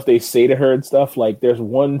the stuff they say to her and stuff. Like there's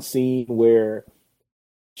one scene where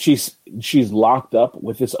she's locked up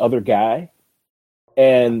with this other guy,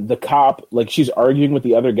 and the cop, like she's arguing with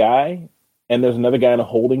the other guy, and there's another guy in a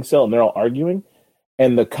holding cell, and they're all arguing,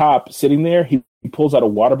 and the cop sitting there, he pulls out a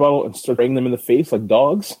water bottle and starts spraying them in the face like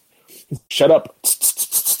dogs. Shut up,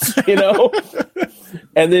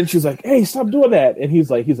 And then she's like, "Hey, stop doing that." And he's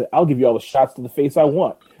like, "I'll give you all the shots to the face I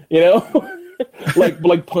want,"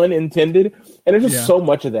 like pun intended. And there's just so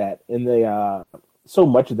much of that in the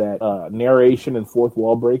narration and fourth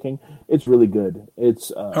wall breaking. It's really good.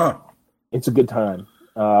 It's a good time.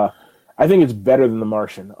 I think it's better than The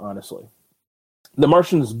Martian, honestly. The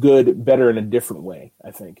Martian's good, better in a different way,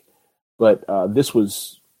 I think. But this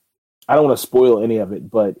was, I don't want to spoil any of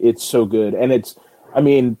it, but it's so good. And it's, I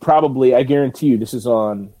mean, probably, I guarantee you, this is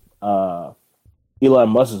on Elon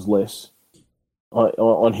Musk's list,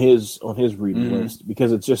 on his reading list,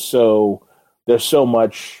 because it's just so, there's so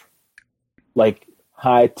much like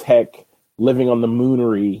high tech living on the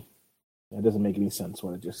moonery. That doesn't make any sense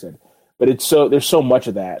what I just said, but it's so, there's so much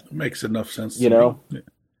of that. It makes enough sense,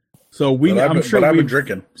 So I'm sure I've been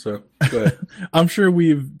drinking. So go ahead. I'm sure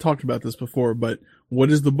we've talked about this before, but what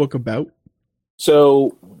is the book about?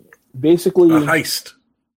 So basically, a heist.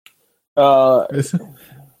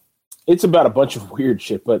 It's about a bunch of weird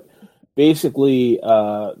shit, but basically,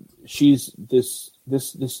 she's this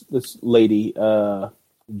lady,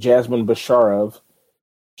 Jasmine Basharov.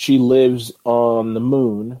 She lives on the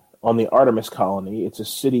moon, on the Artemis colony. It's a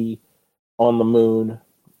city on the moon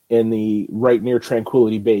right near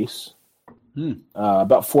Tranquility Base,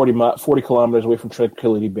 about 40 kilometers away from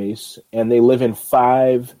Tranquility Base, and they live in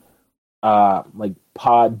 5 like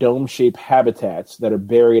pod dome-shaped habitats that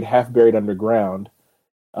are half buried underground,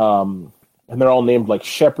 and they're all named like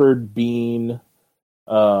Shepard, Bean,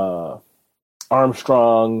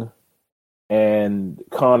 Armstrong, and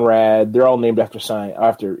Conrad. They're all named after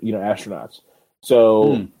astronauts.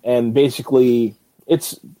 So and basically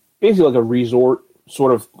it's like a resort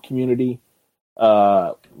sort of community.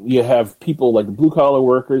 You have people like the blue collar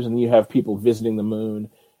workers, and you have people visiting the moon.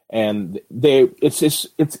 And it's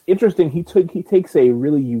interesting. He takes a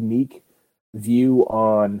really unique view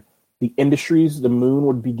on the industries the moon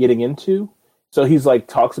would be getting into. So he's like,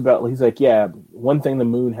 yeah, one thing the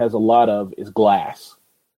moon has a lot of is glass,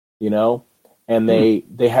 and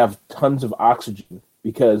they have tons of oxygen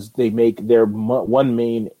because they make the one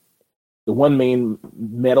main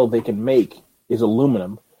metal they can make is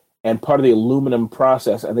aluminum, and part of the aluminum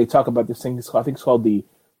process, and they talk about this thing, I think it's called the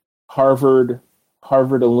Harvard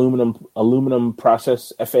aluminum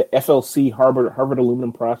process, FLC, Harvard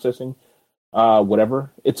aluminum processing,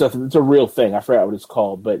 whatever. It's a real thing. I forgot what it's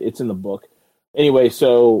called, but it's in the book. Anyway,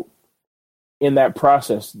 so in that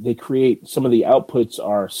process, they create, some of the outputs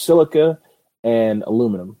are silica and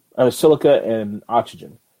silica and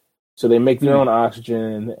oxygen. So they make their own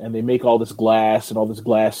oxygen, and they make all this glass and all this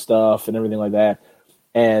glass stuff and everything like that.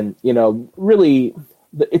 And, really,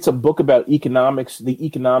 it's a book about the economics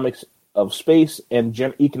of space and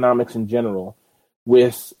economics in general.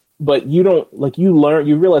 But you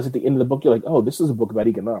realize at the end of the book, you're like, oh, this is a book about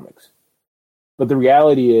economics. But the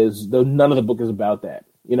reality is, though, none of the book is about that.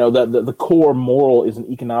 The core moral is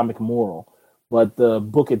an economic moral, but the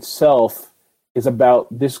book itself is about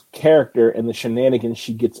this character and the shenanigans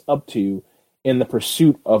she gets up to in the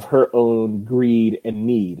pursuit of her own greed and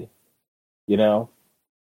need, you know?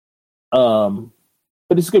 But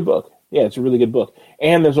it's a good book. Yeah, it's a really good book.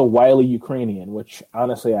 And there's a wily Ukrainian, which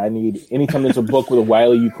honestly I need. Anytime there's a book with a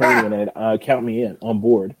wily Ukrainian in it, count me in, on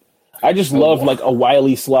board. I just love like a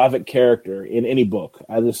wily Slavic character in any book.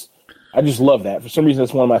 I just love that. For some reason,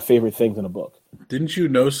 that's one of my favorite things in a book. Didn't you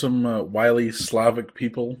know some wily Slavic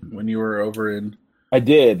people when you were over in? I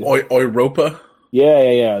did. Europa.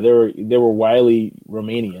 Yeah. There were wily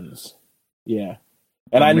Romanians. Yeah,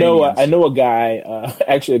 and Romanians. I know a guy.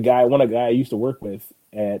 Actually, a guy I used to work with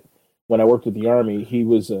when I worked at the Army.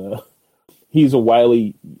 He's a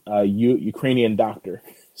wily Ukrainian doctor.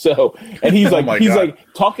 So, and he's like like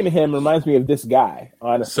talking to him reminds me of this guy.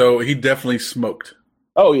 Honestly. So he definitely smoked.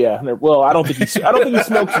 Oh yeah. Well, I don't think he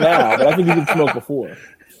smokes now, but I think he did smoke before.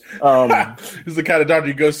 He's the kind of doctor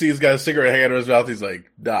you go see. He's got a cigarette hanging out of his mouth. He's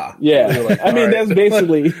like, "Nah." Yeah. Like, I mean, that's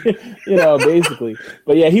basically, basically.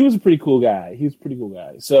 But yeah, he was a pretty cool guy.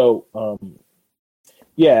 So,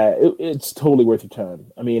 yeah, it's totally worth your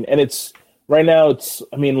time. I mean, and it's right now.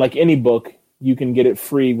 I mean, like any book, you can get it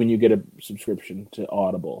free when you get a subscription to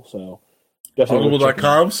Audible. So.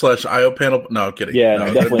 Audible.com/IOPanel. No, I'm kidding. Yeah,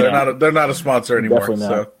 no, definitely they're not a sponsor anymore. Definitely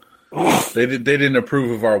not. So they didn't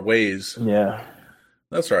approve of our ways. Yeah,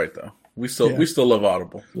 that's all right though. We still love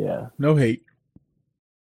Audible. Yeah, no hate.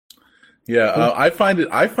 Yeah, I find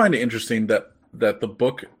it interesting that the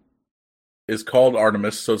book is called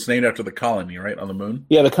Artemis, so it's named after the colony, right, on the moon.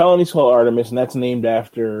 Yeah, the colony's called Artemis, and that's named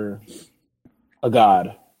after a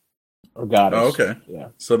god or goddess. Oh, okay. Yeah.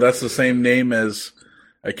 So that's the same name as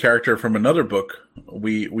a character from another book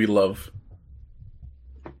we love.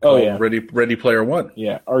 Oh yeah, Ready Player One.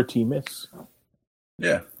 Yeah, Artemis.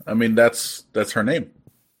 Yeah, I mean that's her name,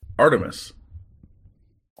 Artemis.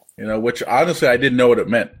 Which honestly I didn't know what it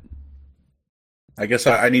meant. I guess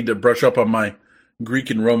I need to brush up on my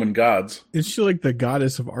Greek and Roman gods. Is she like the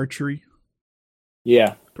goddess of archery?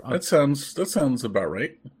 Yeah, that sounds about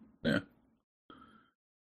right. Yeah.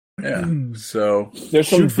 Yeah. So there's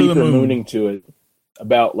some deeper mooning to it.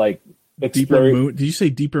 About like deeper moon. Did you say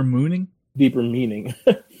deeper mooning? Deeper meaning.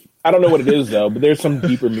 I don't know what it is though, but there's some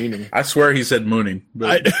deeper meaning. I swear he said mooning.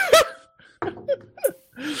 But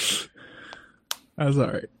that's all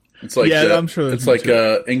right. It's like I'm sure it's like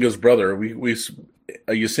Inga's brother. We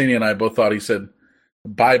Yesenia and I both thought he said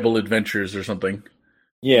Bible adventures or something.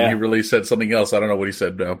 Yeah, and he really said something else. I don't know what he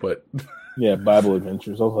said now, but yeah, Bible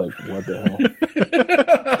adventures. I was like, what the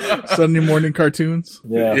hell? Sunday morning cartoons.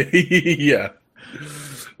 Yeah, yeah.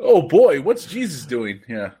 Oh boy, what's Jesus doing?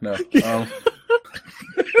 Yeah, no.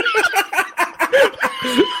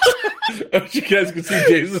 You guys can see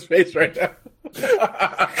James' face right now.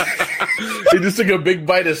 He just took a big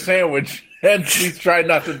bite of sandwich and he's trying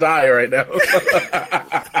not to die right now.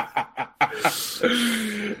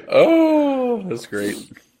 Oh, that's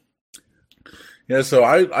great. Yeah, so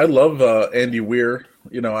I love Andy Weir.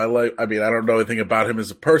 I don't know anything about him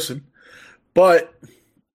as a person, but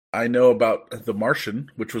I know about The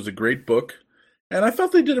Martian, which was a great book, and I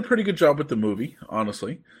thought they did a pretty good job with the movie,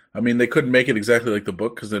 honestly. I mean, they couldn't make it exactly like the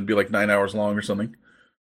book because it'd be like 9 hours long or something.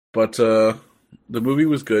 But the movie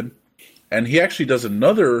was good. And he actually does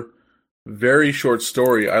another very short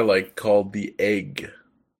story I like called The Egg.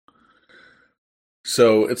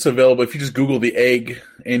 So it's available. If you just Google The Egg,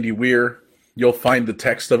 Andy Weir, you'll find the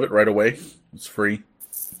text of it right away. It's free.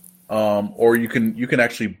 Or you can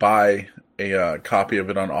actually buy a copy of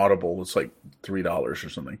it on Audible. It's like $3 or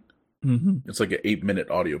something. Mm-hmm. It's like an 8-minute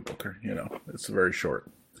audiobook. It's very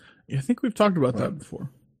short. Yeah, I think we've talked about that before,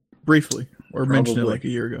 briefly, or mentioned it like a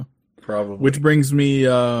year ago. Probably. Which brings me,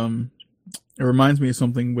 it reminds me of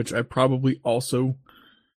something which I probably also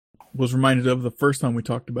was reminded of the first time we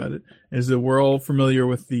talked about it, is that we're all familiar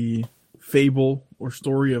with the fable or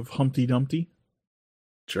story of Humpty Dumpty.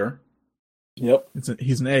 Sure. Yep.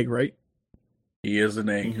 He's an egg, right? He is an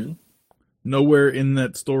egg. Mm-hmm. Nowhere in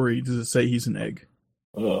that story does it say he's an egg.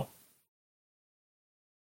 Oh.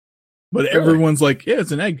 But really? Everyone's like, yeah,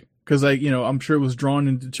 it's an egg. Because I'm sure it was drawn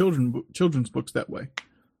into children's books that way.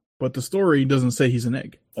 But the story doesn't say he's an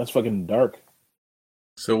egg. That's fucking dark.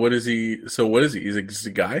 So what is he? He's just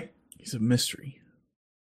a guy? He's a mystery.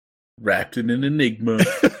 Wrapped in an enigma.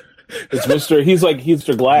 It's Mr. He's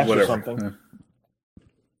Mr. Glass or something.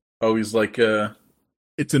 Oh, he's like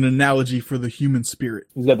It's an analogy for the human spirit.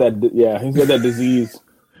 He's got that disease.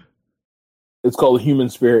 It's called human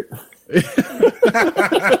spirit.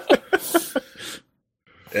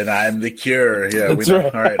 And I'm the cure. Yeah, that's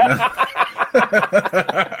right. All right.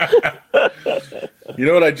 You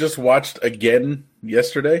know what I just watched again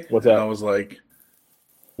yesterday? What's that? And I was like,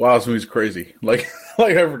 wow, this movie's crazy. Like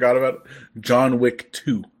I forgot about it. John Wick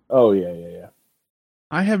 2. Oh, yeah.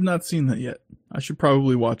 I have not seen that yet. I should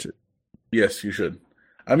probably watch it. Yes, you should.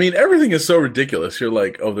 I mean, everything is so ridiculous. You're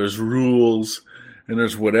like, oh, there's rules and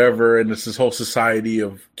there's whatever, and it's this whole society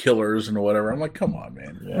of killers and whatever. I'm like, come on,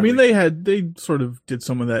 man. Yeah. I mean, they sort of did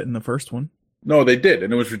some of that in the first one. No, they did,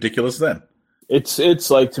 and it was ridiculous then. It's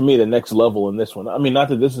like, to me, the next level in this one. I mean, not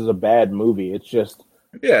that this is a bad movie. It's just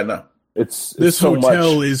Yeah, no. it's This so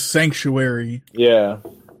hotel much. is sanctuary. Yeah.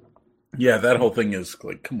 Yeah, that whole thing is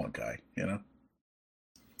like, come on, guy, you know?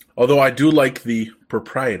 Although I do like the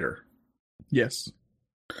proprietor. Yes.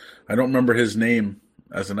 I don't remember his name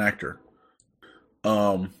as an actor.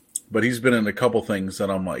 But he's been in a couple things that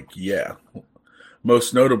I'm like, yeah.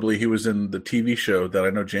 Most notably, he was in the TV show that I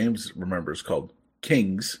know James remembers called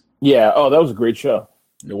Kings. Yeah. Oh, that was a great show.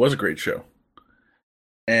 It was a great show.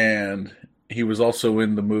 And he was also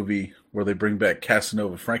in the movie where they bring back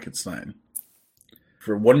Casanova Frankenstein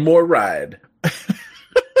for one more ride.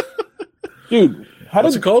 Dude,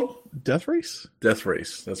 What's it called? Death Race? Death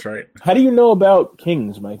Race. That's right. how do you know about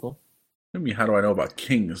Kings, Michael? I mean, how do I know about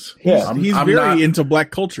Kings? Yeah. He's I'm very not- into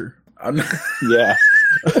black culture. I'm not, Yeah.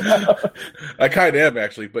 I kind of am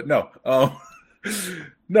actually, but no.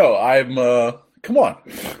 No, I'm. Come on,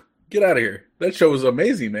 get out of here. That show was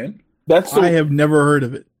amazing, man. That's I the, have never heard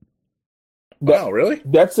of it. Wow, really?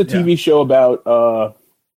 that's the TV show about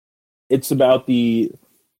it's about the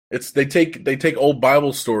It's they take old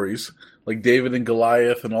Bible stories like David and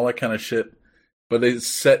Goliath and all that kind of shit, but it's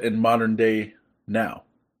set in modern day now.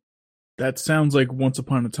 That sounds like Once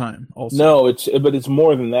Upon a Time. Also, No, it's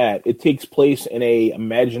more than that. It takes place in a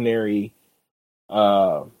imaginary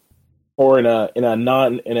or in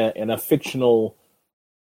a fictional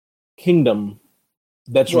kingdom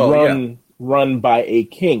that's Well, run by a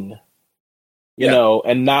king. You Yeah. know,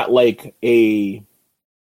 and not like Queen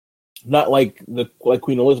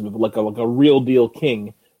Elizabeth, but like a real deal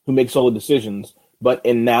king who makes all the decisions, but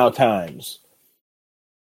in now times.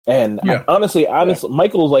 And Yeah. honestly,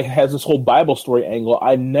 Michael's like has this whole Bible story angle.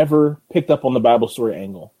 I never picked up on the Bible story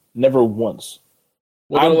angle, never once.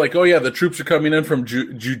 Well, they're like, oh yeah, the troops are coming in from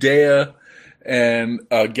Judea and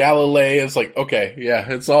Galilee. It's like, okay,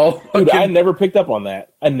 yeah, it's all. Dude, I fucking- never picked up on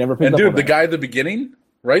that. I never picked and up dude, on the that. guy at the beginning,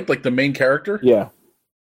 right? Like the main character. Yeah,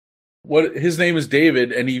 What his name is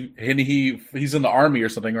David, and he's in the army or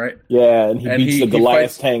something, right? yeah, and he And beats he the Goliath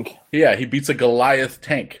fights- tank. Yeah, he beats a Goliath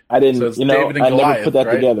tank. I didn't, So it's you know, David and I never Goliath, put that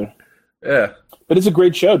right? together. Yeah, But it's a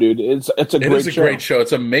great show, dude. It's a it great is a show. great show.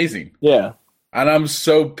 It's amazing, Yeah, and I'm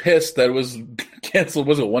so pissed that it was canceled.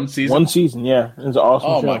 Was it one season? one season. Yeah, it's an awesome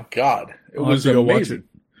Oh show. my god, it I'll was have to go watch amazing. it.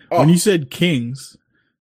 Oh, When you said Kings,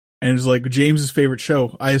 and it's like James's favorite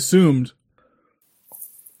show, I assumed,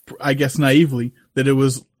 I guess naively, that it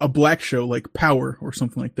was a black show like Power or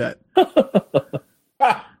something like that.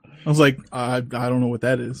 I was like, I don't know what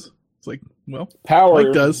that is. It's like, well, Power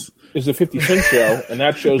Mike does. is a 50 Cent show, and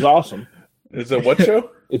that show's awesome. is it what show?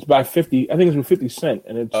 It's by 50. I think it's with 50 Cent,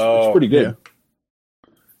 and it's Oh, pretty good.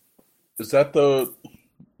 Is that the?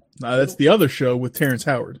 That's the other show with Terrence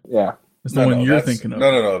Howard. Yeah, That's the one you're that's- thinking of.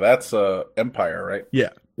 No, that's Empire, right? Yeah.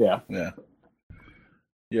 yeah.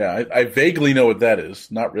 Yeah. I vaguely know what that is.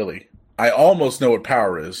 Not really. I almost know what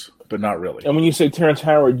Power is, but not really. And when you say Terrence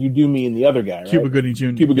Howard, you do mean the other guy, right? Cuba Gooding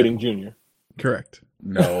Jr. Cuba Gooding Jr. Correct.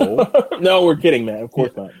 No. No, we're kidding, man. Of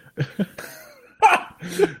course not.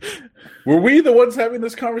 Were we the ones having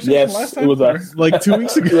this conversation Yes, last time? it was us. Like 2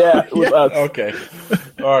 weeks ago. Yeah, it was us. Okay.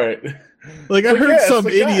 All right. Like I Like, heard yeah, it's some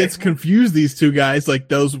the guy. idiots confuse these two guys. Like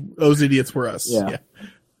those idiots were us. Yeah.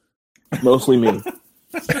 Mostly me.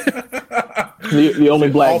 The only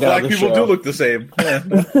black All guy black on the people show. do look the same. Yeah.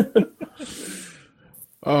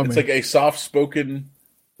 Oh It's man. like a soft-spoken,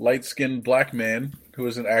 light-skinned black man who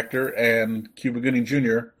is an actor, and Cuba Gooding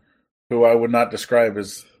Jr., who I would not describe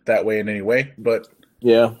as that way in any way, but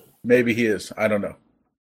Yeah. maybe he is. I don't know.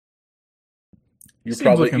 You Seems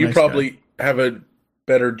probably like a you nice probably have a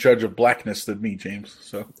better judge of blackness than me, James.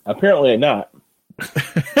 So, Apparently not.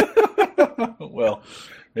 well,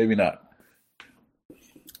 maybe not.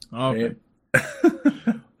 Okay.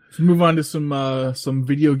 Let's move on to some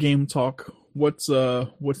video game talk. What's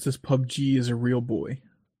this PUBG is a real boy?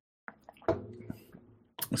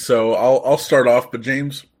 So I'll start off, but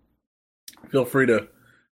James, feel free to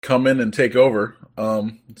come in and take over,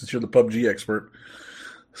 since you're the PUBG expert.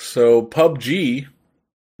 So PUBG,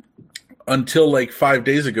 until like 5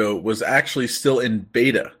 days ago, was actually still in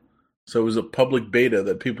beta. So it was a public beta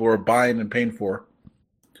that people were buying and paying for.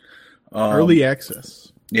 Early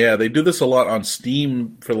access. Yeah, they do this a lot on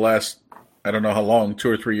Steam for the last I don't know how long, 2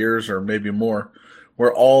 or 3 years or maybe more,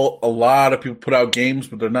 where a lot of people put out games,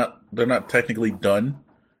 but they're not technically done.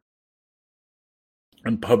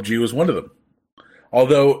 And PUBG was one of them.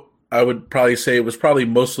 Although I would probably say it was probably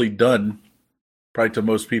mostly done, probably to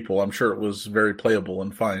most people. I'm sure it was very playable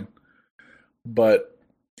and fine. But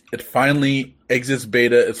it finally exits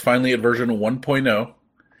beta. It's finally at version 1.0.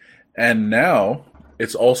 And now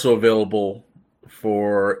it's also available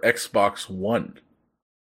for Xbox One,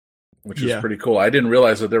 which is pretty cool. I didn't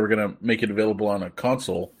realize that they were going to make it available on a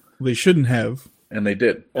console. They shouldn't have. And they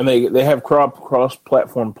did. And they have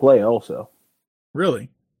cross-platform play also. Really?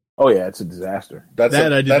 Oh yeah, it's a disaster. I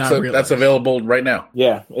did not realize. That's available right now.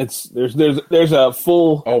 Yeah, there's a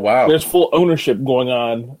full there's full ownership going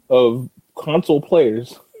on of console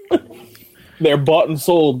players. They're bought and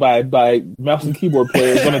sold by mouse and keyboard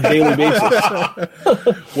players on a daily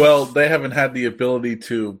basis. Well, they haven't had the ability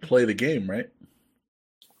to play the game, right?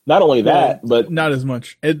 Not only that, but not as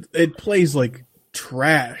much. It plays like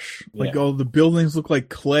trash. Like all the buildings look like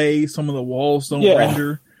clay. Some of the walls don't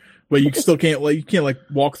render. But you still can't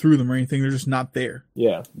walk through them or anything. They're just not there.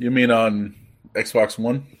 Yeah. You mean on Xbox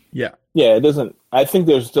One? Yeah. Yeah, it doesn't. I think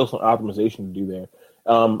there's still some optimization to do there.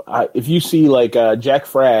 If you see like Jack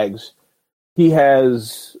Frags, he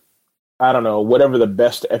has, I don't know, whatever the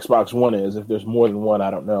best Xbox One is. If there's more than one, I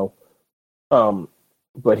don't know.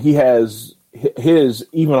 But he has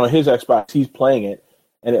even on his Xbox, he's playing it,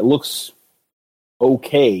 and it looks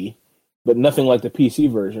okay, but nothing like the PC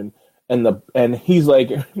version. And he's like,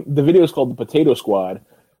 the video is called the Potato Squad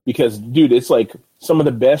because, dude, it's like some of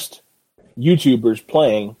the best YouTubers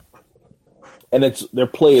playing, and their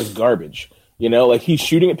play is garbage. You know, like he's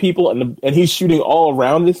shooting at people and he's shooting all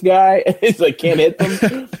around this guy, and it's like can't hit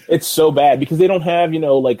them. It's so bad because they don't have,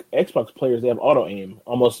 like Xbox players, they have auto aim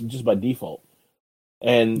almost just by default.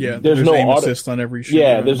 And there's no aim assist on every shooter.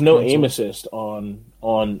 Yeah, there's no aim assist on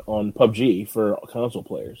PUBG for console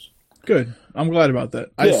players. Good. I'm glad about that.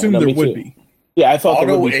 I assumed there would be. Yeah, I thought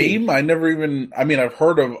auto aim. I never even. I mean, I've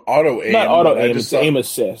heard of auto aim. Not auto aim. It's aim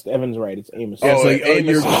assist. Evan's right. It's aim assist. Yeah,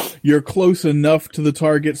 it's like you're close enough to the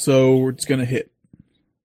target, so it's gonna hit.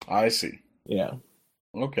 I see. Yeah.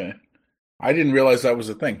 Okay. I didn't realize that was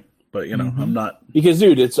a thing, but I'm not because,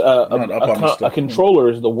 dude, it's a controller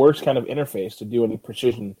is the worst kind of interface to do any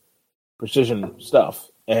precision stuff.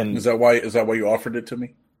 And is that why you offered it to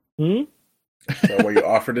me? Is that why you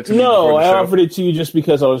offered it to me? No, I offered it to you just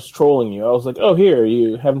because I was trolling you. I was like, "Oh, here,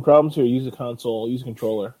 you having problems here? Use a console, use a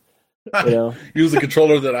controller." Use the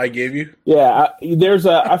controller that I gave you. Yeah,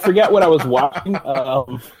 I forget what I was watching. I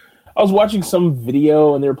was watching some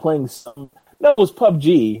video and they were playing it was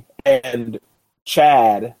PUBG, and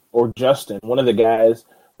Chad or Justin, one of the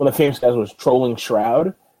famous guys, was trolling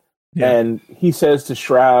Shroud, and he says to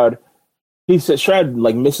Shroud, Shroud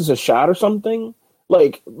like misses a shot or something.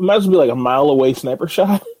 Like, might as well be like a mile away sniper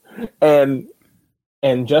shot. And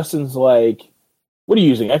Justin's like, what are you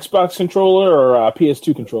using, Xbox controller or a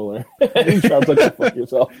PS2 controller? And Shroud's like, go fuck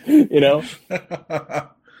yourself,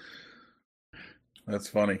 That's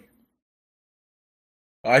funny.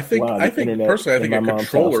 I think personally, I think a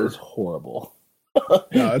controller is horrible.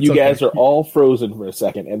 No, you guys are all frozen for a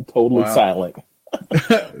second and totally silent.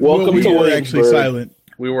 Welcome we to were actually silent.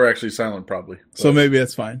 We were actually silent, probably. So maybe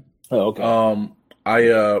that's fine. Oh, okay.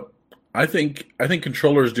 I think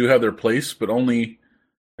controllers do have their place, but only.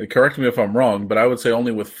 Correct me if I'm wrong, but I would say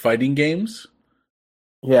only with fighting games.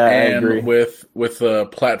 Yeah, and I agree. with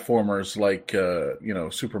platformers like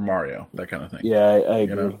Super Mario, that kind of thing. Yeah, I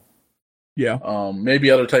agree. Yeah.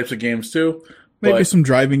 Maybe other types of games too. Maybe some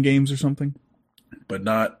driving games or something. But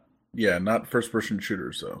not first person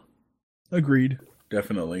shooters though. Agreed.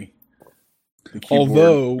 Definitely. The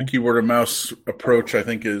keyboard and mouse approach, I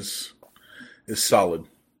think, is solid.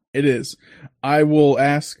 It is. I will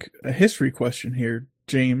ask a history question here,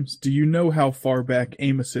 James. Do you know how far back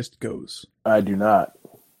aim assist goes? I do not.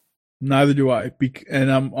 Neither do I. And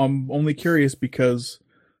I'm only curious because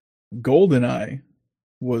GoldenEye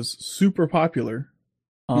was super popular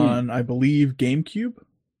on, I believe, GameCube?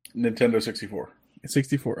 Nintendo 64.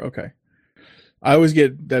 64, okay. I always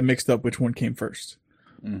get that mixed up which one came first.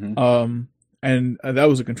 Mm-hmm. And that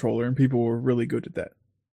was a controller, and people were really good at that.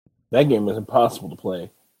 That game was impossible to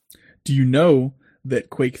play. Do you know that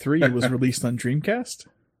Quake 3 was released on Dreamcast?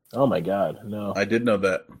 Oh my god, no. I did know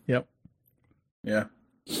that. Yep. Yeah.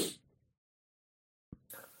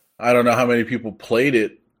 I don't know how many people played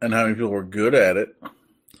it and how many people were good at it.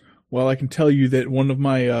 Well, I can tell you that one of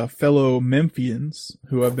my fellow Memphians,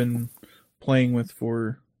 who I've been playing with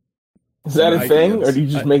for... Is that a thing, or do you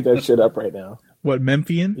just make that shit up right now? What,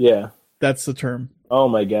 Memphian? Yeah. That's the term. Oh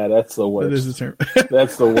my god, that's the worst. That is the term.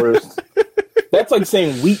 That's the worst. That's like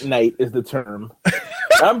saying weeknight is the term.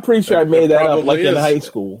 I'm pretty sure I made that up like in high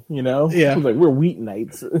school, you know? Yeah. I was like, we're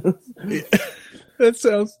weeknights. That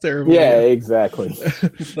sounds terrible. Yeah, exactly.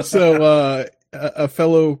 So, a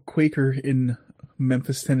fellow Quaker in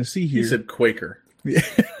Memphis, Tennessee here. He said Quaker.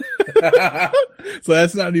 Yeah. So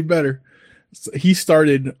that's not any better. So he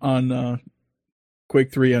started on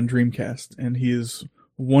Quake 3 on Dreamcast, and he is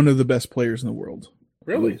one of the best players in the world.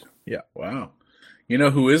 Really? Yeah. Wow. You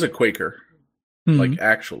know who is a Quaker? Mhm. Like,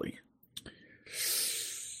 actually.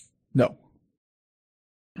 No.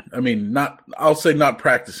 I mean, I'll say not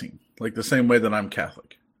practicing. Like the same way that I'm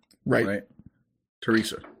Catholic. Right.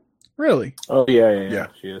 Teresa. Really? Oh, yeah. Yeah.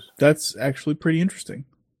 She is. That's actually pretty interesting.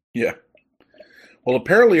 Yeah. Well,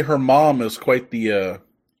 apparently her mom is quite the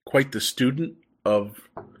student of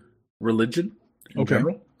religion in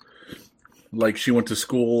general. Like she went to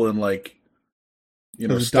school and Has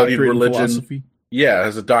a studied doctorate in religion. philosophy. Yeah,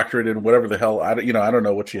 has a doctorate in whatever the hell. I don't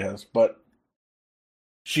know what she has, but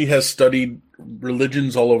she has studied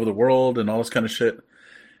religions all over the world and all this kind of shit.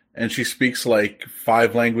 And she speaks like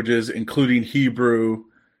 5 languages, including Hebrew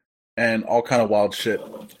and all kind of wild shit.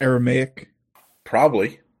 Aramaic.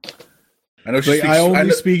 Probably. I know she Like, speaks. I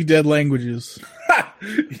only speak dead languages.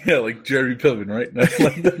 Yeah, like Jeremy Piven, right?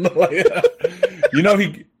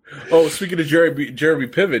 He. Oh, speaking of Jeremy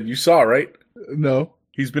Piven, you saw, right? No.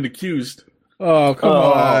 He's been accused. Oh, come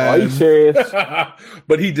on. Are you serious?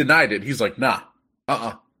 But he denied it. He's like, nah.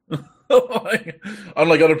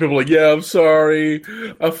 Unlike other people, like, yeah, I'm sorry,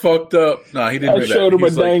 I fucked up. Nah, he didn't do that. I showed him a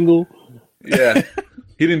dangle. Yeah,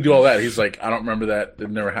 he didn't do all that. He's like, I don't remember that. It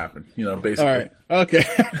never happened. Basically. All right. Okay.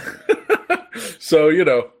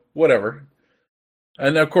 So, whatever.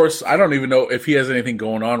 And of course, I don't even know if he has anything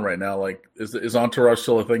going on right now. Like, is Entourage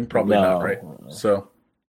still a thing? Probably No. not, right?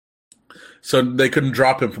 So they couldn't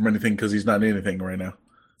drop him from anything because he's not in anything right now.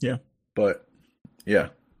 Yeah. But, yeah.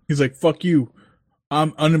 He's like, fuck you.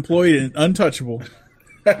 I'm unemployed and untouchable.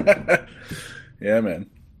 Yeah, man.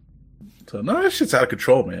 So, no, that shit's out of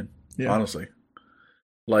control, man. Yeah. Honestly.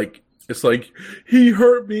 Like, it's like, he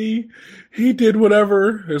hurt me. He did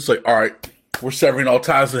whatever. It's like, all right, we're severing all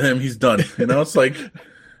ties with him. He's done. It's like,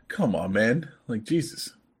 come on, man. Like,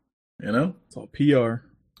 Jesus. It's all PR.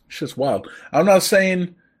 It's just wild. I'm not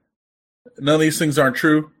saying none of these things aren't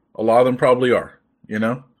true. A lot of them probably are,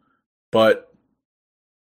 But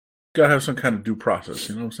gotta have some kind of due process,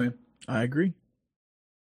 you know what I'm saying? I agree.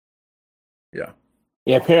 Yeah.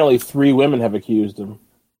 Yeah, apparently 3 women have accused him.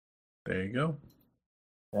 There you go.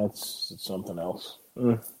 That's something else.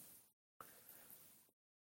 What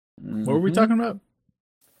were we talking about?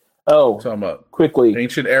 Oh, Talking about quickly.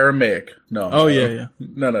 ancient Aramaic. No. Oh, yeah.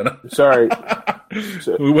 No. Sorry.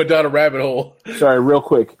 We went down a rabbit hole. Sorry, real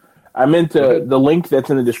quick. I meant the link that's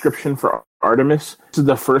in the description for Artemis. This is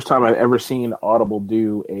the first time I've ever seen Audible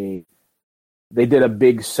do they did a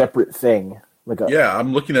big separate thing. Yeah,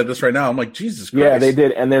 I'm looking at this right now. I'm like, Jesus Christ. Yeah, they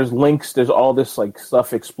did. And there's links. There's all this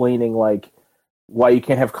stuff explaining why you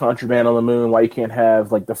can't have contraband on the moon, why you can't have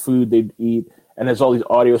the food they eat. And there's all these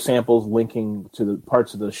audio samples linking to the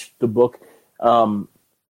parts of the book.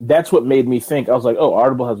 That's what made me think. I was like, oh,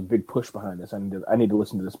 Audible has a big push behind this. I need to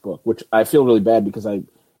listen to this book, which I feel really bad because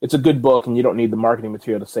it's a good book and you don't need the marketing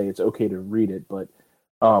material to say it's okay to read it. But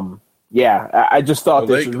yeah, I just thought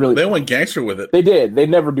this was really. They went gangster with it. They did. They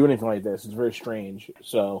never do anything like this. It's very strange.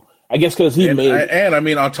 So I guess because he made. And I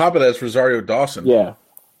mean, on top of that, it's Rosario Dawson. Yeah.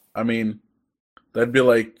 I mean, that'd be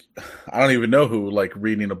like, I don't even know who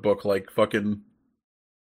reading a book fucking.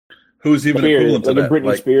 Who's even equivalent to that?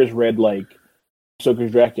 Britney Spears read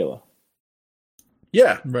Stoker's Dracula.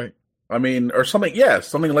 Yeah. Right. I mean, or something. Yeah,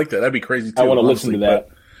 something like that. That'd be crazy too. I want to listen to that.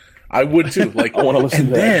 I would too. I want to listen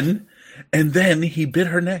to that. And then he bit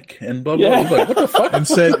her neck and blah, blah, blah. Like, what the fuck? And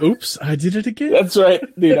said, oops, I did it again. That's right.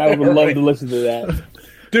 Dude, I would love to listen to that.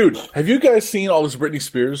 Dude, have you guys seen all this Britney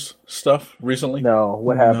Spears stuff recently? No.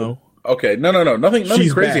 What happened? No. Okay. No. Nothing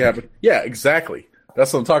She's crazy back. happened. Yeah, exactly.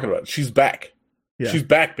 That's what I'm talking about. She's back. Yeah. She's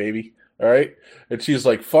back, baby. All right? And she's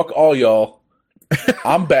like, fuck all y'all.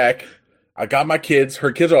 I'm back. I got my kids.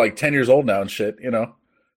 Her kids are 10 years old now and shit,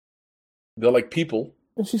 They're like people.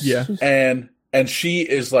 And she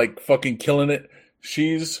is fucking killing it.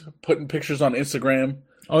 She's putting pictures on Instagram.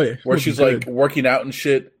 Oh, yeah. Where she's working out and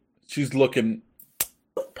shit. She's looking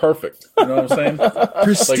perfect. You know what I'm saying?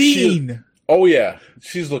 Pristine. Oh, yeah.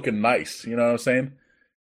 She's looking nice. You know what I'm saying?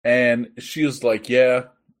 And she was like, yeah,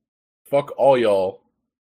 fuck all y'all.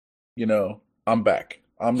 I'm back.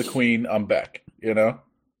 I'm the queen. I'm back. This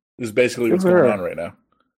is basically what's going on right now.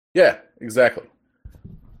 Yeah, exactly.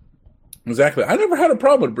 Exactly. I never had a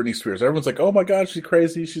problem with Britney Spears. Everyone's like, oh my God, she's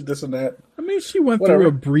crazy. She's this and that. I mean, she went Whatever. through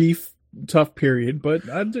a brief tough period, but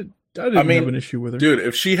I didn't have an issue with her. Dude,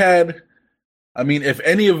 if she had, if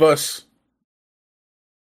any of us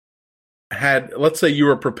had, let's say you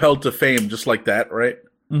were propelled to fame just like that, right?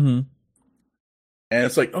 Mm-hmm. And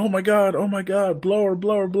it's like, oh my god, blower,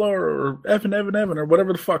 or Evan, or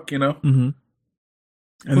whatever the fuck, Mm-hmm.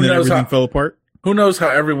 And then everything fell apart. Who knows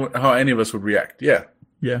how any of us would react? Yeah,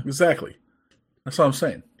 exactly. That's what I'm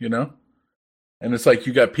saying, And it's like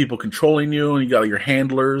you got people controlling you, and you got your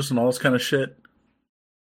handlers and all this kind of shit.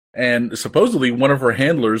 And supposedly one of her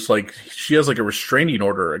handlers, like, she has like a restraining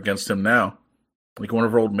order against him now, like one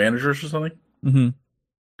of her old managers or something. Mm-hmm.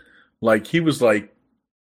 Like he was like,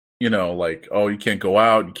 like, oh, you can't go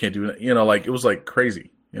out, you can't do it, like it was like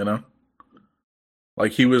crazy,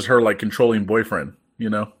 like he was her like controlling boyfriend,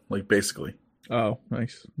 like basically. Oh,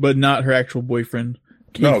 nice, but not her actual boyfriend,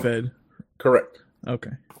 K-Fed. No, correct.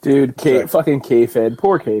 Okay, dude, fucking K-Fed,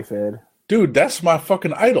 poor K-Fed. Dude, that's my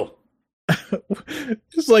fucking idol.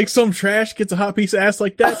 Just like some trash gets a hot piece of ass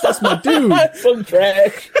like that. That's my dude. Some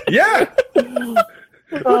trash. Yeah.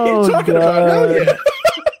 What are you talking about? Hell yeah.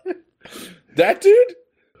 That dude?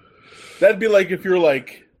 That'd be like if you're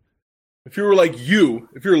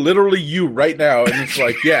literally you right now, and it's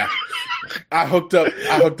like, yeah, I hooked up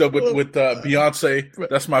with Beyonce.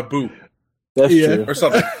 That's my boo. That's true. Or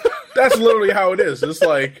something. That's literally how it is. It's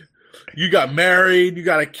like you got married, you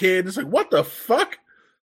got a kid. It's like, what the fuck?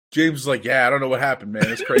 James is like, yeah, I don't know what happened, man.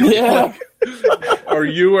 It's crazy. Yeah. Or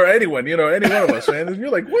you or anyone, any one of us, man. And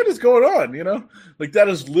you're like, what is going on? Like that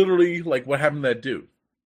is literally like what happened to that dude.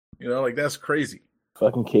 Like that's crazy.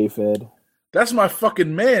 Fucking K-Fed. That's my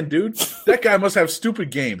fucking man, dude. That guy must have stupid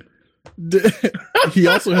game. He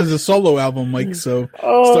also has a solo album, Mike, so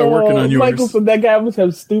start working on yours. Michael said that guy must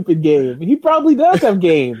have stupid game. He probably does have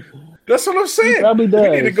game. That's what I'm saying. He probably does.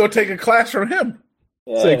 We need to go take a class from him.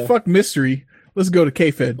 Yeah. It's like, fuck mystery. Let's go to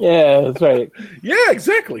K-Fed. Yeah, that's right. Yeah,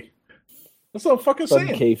 exactly. That's what I'm fucking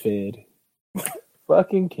saying. K-Fed.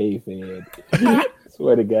 Fucking K-Fed.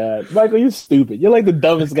 Swear to God. Michael, you're stupid. You're like the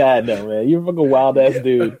dumbest guy I know, man. You're a fucking wild-ass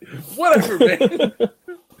dude. Whatever, man.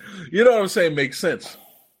 You know what I'm saying? Makes sense.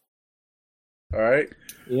 All right?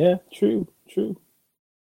 Yeah, true.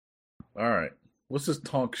 All right. What's this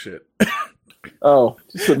tonk shit? Oh.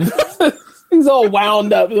 He's all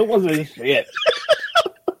wound up. It wasn't shit.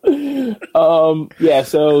 Yeah,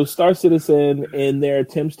 so Star Citizen, in their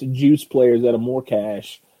attempts to juice players out of more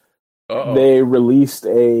cash, they released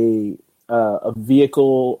a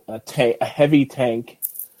vehicle, a heavy tank.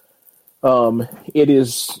 It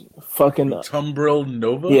is fucking Tumbril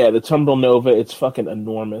Nova? Yeah, the Tumbril Nova. It's fucking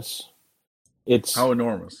enormous. It's how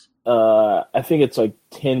enormous? I think it's like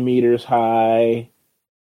 10 meters high,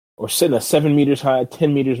 or 7 meters high,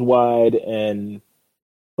 10 meters wide, and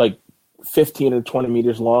like 15 or 20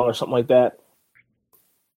 meters long, or something like that.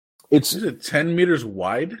 Is it 10 meters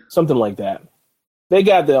wide? Something like that. They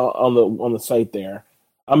got that on the site there.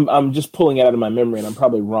 I'm just pulling it out of my memory, and I'm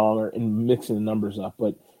probably wrong or mixing the numbers up,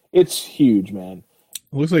 but it's huge, man.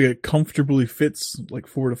 It looks like it comfortably fits like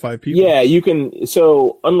 4 to 5 people. Yeah, you can.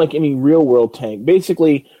 So unlike any real world tank,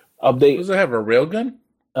 basically, does it have a railgun?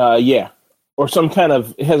 Yeah, or some kind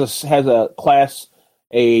of. It has a class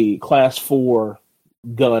 4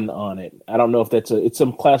 gun on it. I don't know if it's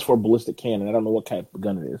some class 4 ballistic cannon. I don't know what kind of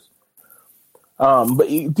gun it is. But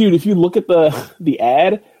dude, if you look at the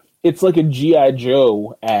ad, it's like a G.I.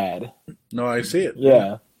 Joe ad. No, I see it.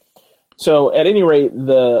 Yeah. So at any rate,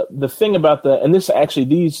 the thing about and this actually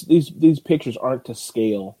these pictures aren't to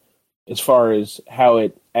scale as far as how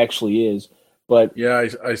it actually is, but yeah,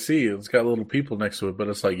 I see it's got little people next to it, but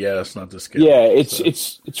it's like, yeah, it's not to scale. Yeah, it's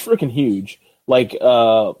freaking huge. Like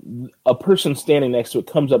a person standing next to it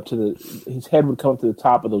comes up to his head would come up to the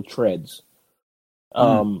top of those treads.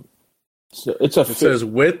 So it says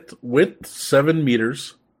width 7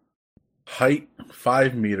 meters, height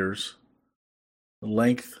 5 meters.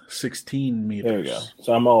 Length 16 meters. There you go.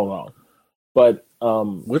 So I'm all wrong. But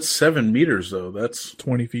what's 7 meters though? That's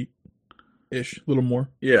 20 feet ish, a little more.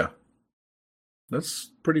 Yeah.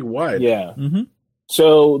 That's pretty wide. Yeah. Mm-hmm.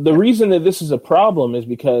 So the reason that this is a problem is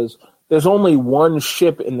because there's only one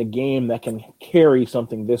ship in the game that can carry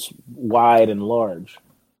something this wide and large.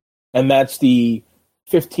 And that's the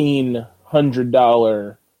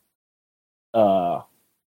 $1,500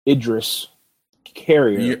 Idris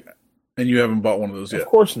carrier. And you haven't bought one of those yet? Of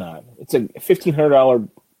course not. It's a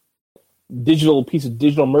 $1,500 piece of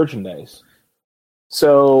digital merchandise.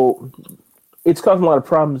 So it's causing a lot of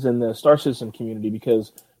problems in the Star Citizen community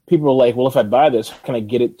because people are like, well, if I buy this, how can I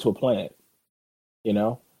get it to a planet?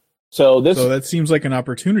 So that seems like an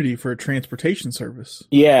opportunity for a transportation service.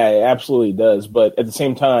 Yeah, it absolutely does. But at the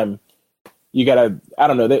same time, you gotta, I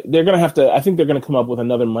don't know, they're gonna have to, I think they're gonna come up with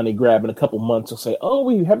another money grab in a couple months. They'll say, oh,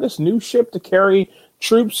 we have this new ship to carry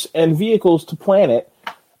troops and vehicles to planet,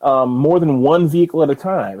 more than one vehicle at a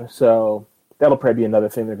time. So that'll probably be another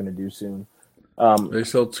thing they're gonna do soon. They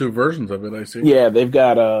sell 2 versions of it, I see. Yeah, they've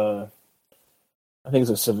got I think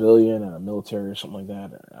it's a civilian and a military or something like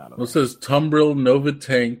that. I don't know. It says Tumbril Nova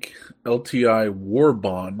Tank LTI War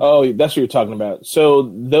Bond. Oh, that's what you're talking about. So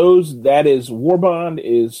that is War Bond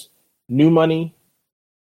is new money,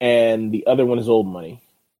 and the other one is old money.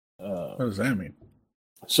 What does that mean?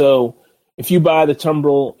 So if you buy the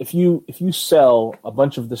Tumbril, if you sell a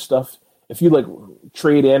bunch of the stuff, if you like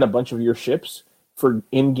trade in a bunch of your ships for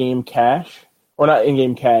in-game cash, or not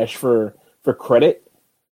in-game cash for credit,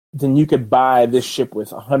 then you could buy this ship with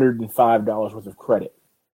 $105 worth of credit.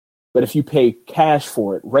 But if you pay cash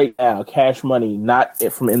for it right now, cash money, not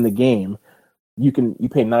from in the game, you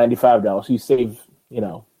pay $95. So you save,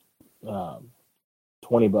 $20 or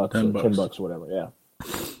 $10 or whatever. Yeah.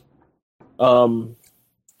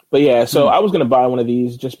 But yeah, so I was gonna buy one of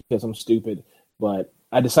these just because I'm stupid, but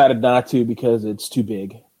I decided not to because it's too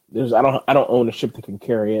big. I don't own a ship that can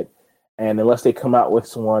carry it. And unless they come out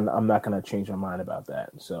with one, I'm not going to change my mind about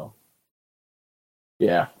that. So,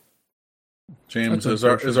 yeah. James, is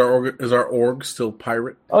our org still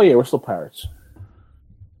pirate? Oh yeah, we're still pirates.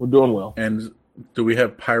 We're doing well. And do we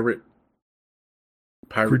have pirate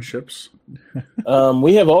ships?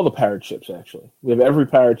 We have all the pirate ships. Actually, we have every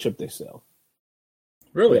pirate ship they sell.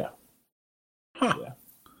 Really? Yeah. Huh. Yeah.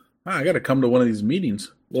 I got to come to one of these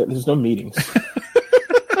meetings. Yeah, there's no meetings.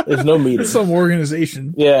 There's no meeting. It's some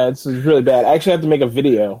organization. Yeah, it's really bad. I actually have to make a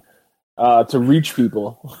video to reach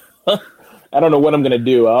people. I don't know what I'm going to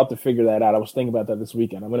do. I'll have to figure that out. I was thinking about that this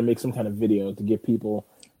weekend. I'm going to make some kind of video to get people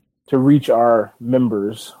to reach our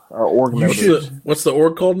members, our org members. What's the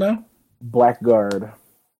org called now? Blackguard.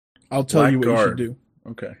 I'll tell you what you should do.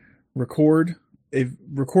 Okay. Record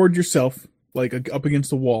yourself like up against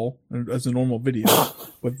the wall as a normal video,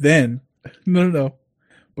 but then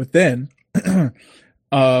But then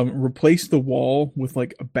replace the wall with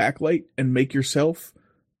like a backlight and make yourself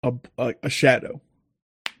a shadow.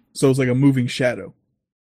 So it's like a moving shadow.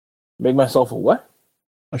 Make myself a what?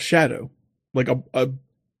 A shadow. Like a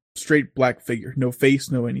straight black figure. No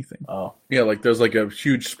face, no anything. Oh. Yeah, like there's like a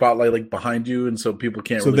huge spotlight like behind you, and so people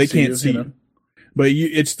can't so really they can't see you. But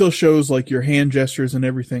it still shows like your hand gestures and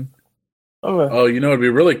everything. Okay. Oh, it'd be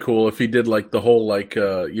really cool if he did like the whole like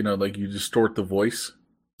like you distort the voice.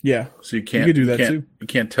 Yeah. So you can't could do that too. You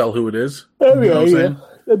can't tell who it is. That'd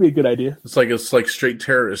be a good idea. It's like straight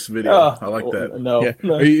terrorist video. I like that. No. Yeah.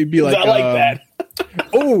 No. It'd be like I like that.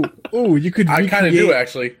 you could I kind of do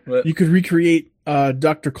actually. But... You could recreate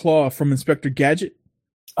Dr. Claw from Inspector Gadget.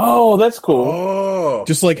 Oh, that's cool. Oh.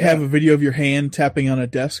 Just like have a video of your hand tapping on a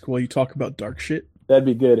desk while you talk about dark shit. That'd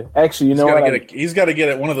be good. Actually, you know what? He's got to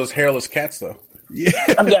get one of those hairless cats, though. Yeah.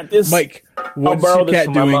 I've got this. Mike, what's your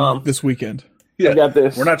cat doing this weekend? Yeah. I got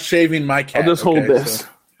this. We're not shaving my cat. I'll just hold this. So.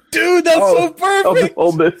 Dude, that's so perfect. I'll just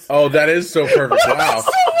hold this. Oh, that is so perfect. Wow.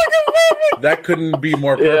 That couldn't be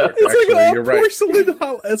more perfect. It's actually. like You're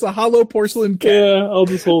right. It's a hollow porcelain cat. Yeah, I'll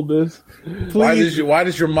just hold this. Please. Why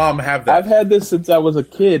does your mom have that? I've had this since I was a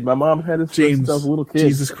kid. My mom had this since I was a little kid.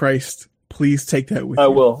 Jesus Christ. Please take that with you. I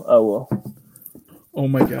will. Oh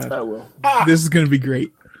my God. I will. This is going to be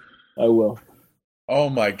great. I will. Oh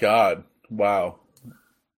my God. Wow.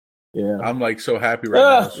 Yeah. I'm like so happy right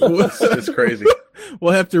now. It's crazy.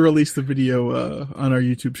 We'll have to release the video on our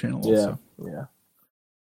YouTube channel also. Yeah.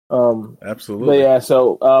 Absolutely. But yeah,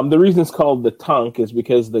 so the reason it's called the Tonk is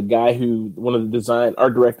because the guy one of the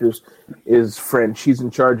art directors is French. He's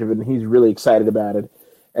in charge of it, and he's really excited about it.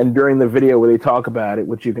 And during the video where they talk about it,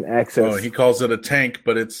 which you can access. Oh, he calls it a tank,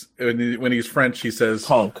 but it's when he's French, he says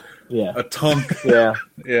Tonk. Yeah. A tonk. Yeah.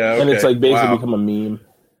 Yeah. Okay. And it's like basically become a meme.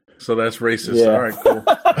 So that's racist. Yeah. All right, cool.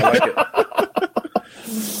 I like it.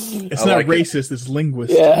 It's not racist, it's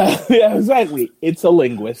linguist. Yeah, exactly. It's a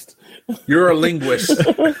linguist. You're a linguist.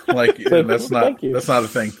 That's not a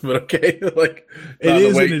thing. But okay. Like it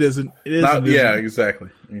is and it isn't. It is. Yeah, exactly.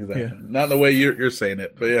 Yeah. Not the way you're saying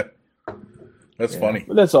it, but yeah. That's funny.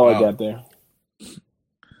 But that's all I got there.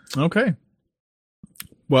 Okay.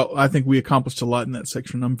 Well, I think we accomplished a lot in that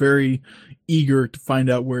section. I'm very eager to find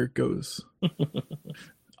out where it goes.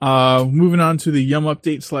 Moving on to the Yum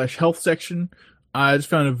Update / health section. I just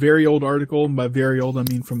found a very old article, and by very old I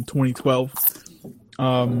mean from 2012,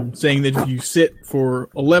 saying that if you sit for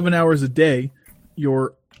 11 hours a day,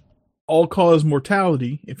 your all-cause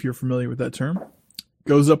mortality, if you're familiar with that term,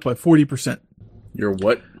 goes up by 40%. Your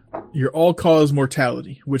what? Your all-cause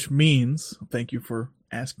mortality, which means, thank you for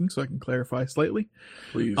asking, so I can clarify slightly.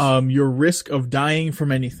 Please. Your risk of dying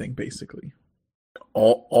from anything, basically.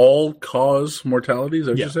 All cause mortality, is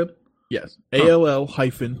that what Yeah. you said? Yes.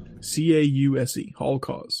 ALL-CAUSE, all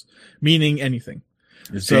cause, meaning anything.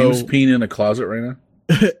 Is So- James peeing in a closet right now?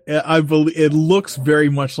 I believe it looks very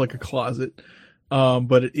much like a closet,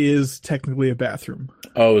 but it is technically a bathroom.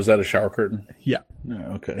 Oh, is that a shower curtain? Yeah.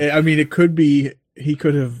 Okay. I mean, it could be, he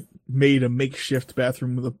could have made a makeshift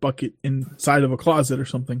bathroom with a bucket inside of a closet or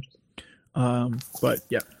something. But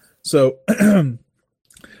yeah. So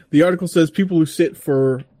the article says people who sit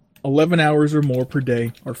for 11 hours or more per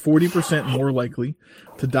day are 40% more likely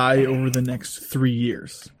to die over the next 3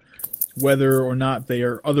 years, whether or not they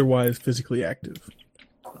are otherwise physically active.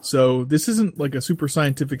 So this isn't like a super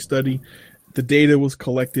scientific study. The data was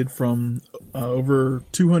collected from over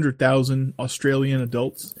 200,000 Australian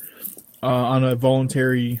adults on a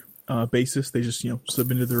voluntary basis. They just,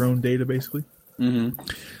 submitted their own data basically. Mm-hmm.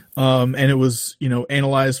 And it was,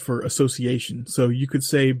 analyzed for association. So you could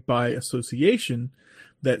say by association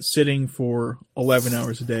that sitting for 11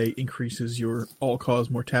 hours a day increases your all-cause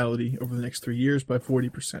mortality over the next 3 years by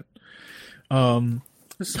 40%.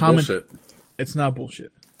 This is Common- bullshit. It's not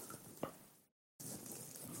bullshit.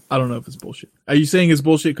 I don't know if it's bullshit. Are you saying it's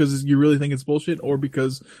bullshit because you really think it's bullshit, or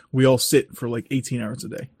because we all sit for like 18 hours a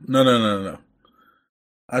day? No.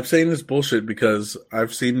 I'm saying this bullshit because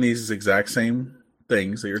I've seen these exact same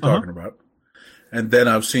things that you're talking about. And then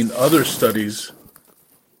I've seen other studies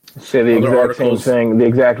Say the Other exact same articles thing, the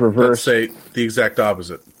exact that reverse. say the exact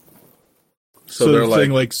opposite. So So they're they're saying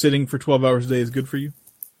like, like sitting for 12 hours a day is good for you?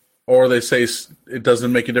 or they say it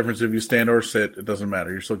doesn't make a difference if you stand or sit. It doesn't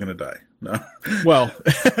matter. You're still going to die. No, Well,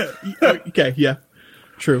 okay, yeah,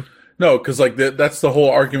 true. no, because like that's the whole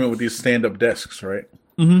argument with these stand-up desks, right?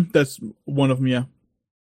 That's one of them, yeah.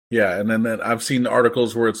 Yeah, and then I've seen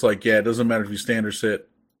articles where it's like, yeah, it doesn't matter if you stand or sit.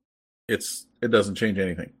 It doesn't change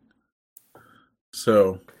anything.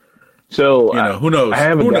 So So who knows? I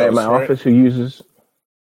have a Who guy knows, in my right? office who uses.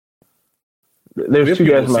 We There's have two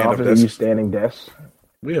people guys in my with stand-up office who use desks. standing desks.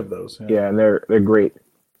 We have those. Yeah, and they're great.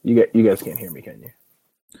 You guys can't hear me, can you?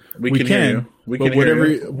 We can hear you. We but can hear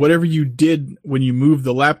you. whatever you did when you moved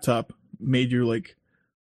the laptop made the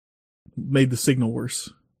signal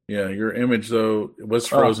worse. Yeah, your image though was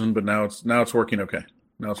frozen, but now it's working okay.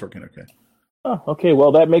 Now it's working okay. Oh, okay.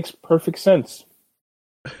 Well, that makes perfect sense.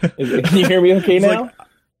 Can you hear me okay It's now? like-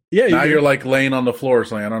 Yeah, Now you're like laying on the floor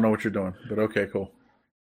saying, I don't know what you're doing, but okay, cool.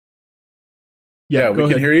 Yeah, we go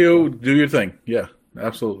can ahead. hear you. Do your thing. Yeah,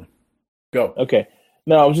 absolutely. Go. Okay.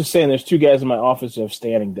 No, I was just saying there's two guys in my office who have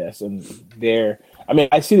standing desks, and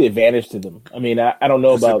I see the advantage to them. I mean, I don't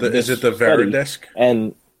know about Is it the study, Veridesk?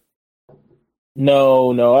 And no,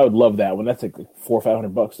 I would love that one. That's like $400 or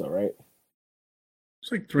 $500 though, right?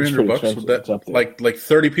 It's like It's pretty $300 expensive. with that. It's up there. Like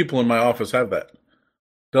 30 people in my office have that.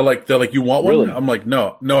 They're like, you want one? Really? I'm like,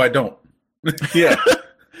 no, I don't. Yeah.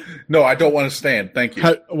 No, I don't want to stand. Thank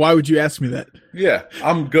you. Why would you ask me that? Yeah,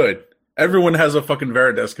 I'm good. Everyone has a fucking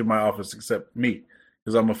Veridesk in my office except me.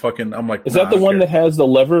 Because I'm like, Is that the one that has the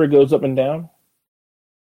lever? It goes up and down.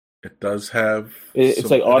 It does have. It's it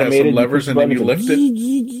like has automated. some levers, and then you lift it.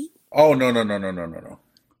 it. Oh no! No,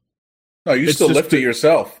 you It's still just lift it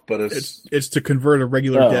yourself, but It's to convert a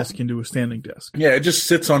regular Oh. desk into a standing desk. yeah, it just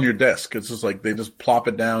sits on your desk. It's just like they just plop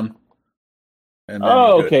it down. And then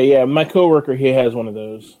Oh, you're good. okay. Yeah, my coworker he has one of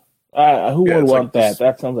those. Who Yeah, would it's want like that? this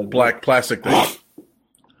That sounds like Black plastic thing.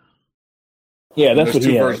 Yeah, that's There's what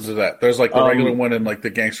two he versions has. of that. There's like the Um, regular one and like the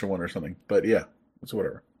gangster one or something. But yeah, it's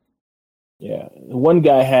whatever. Yeah, one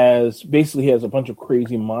guy has a bunch of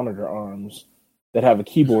crazy monitor arms that have a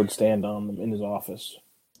keyboard stand on them in his office,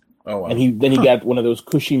 Oh wow. and he got one of those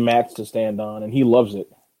cushy mats to stand on, and he loves it.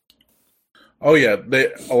 Oh yeah,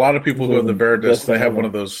 a lot of people who have the Veridesk, Best they thing have ever. one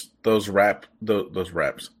of those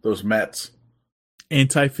mats.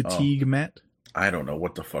 Anti-fatigue mat. I don't know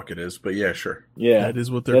what the fuck it is, but yeah, sure. Yeah, That is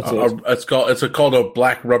what they're That's called. it. It's called a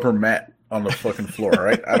black rubber mat on the fucking floor,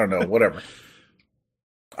 right? I don't know, whatever.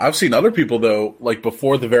 I've seen other people though, like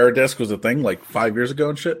before the Veridesk was a thing, like 5 years ago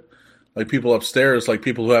and shit. Like people upstairs, like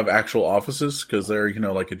people who have actual offices because they're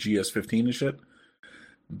like a GS15 and shit.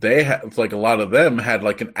 They have like a lot of them had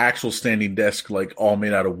like an actual standing desk, like all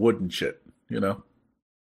made out of wood and shit.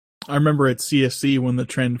 I remember at CSC when the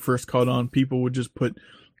trend first caught on, people would just put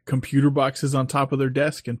computer boxes on top of their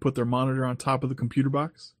desk and put their monitor on top of the computer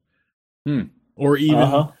box. Or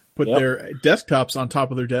even put Yep. their desktops on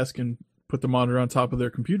top of their desk and put the monitor on top of their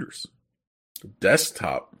computers.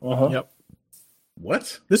 Desktop. Yep.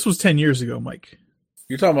 What? This was 10 years ago, Mike.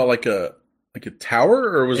 You're talking about like a tower,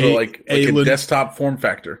 or was it like a Lin- desktop form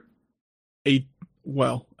factor? A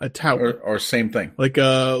Well, a tower. Or same thing. Like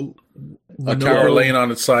a tower laying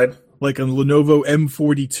on its side? Like a Lenovo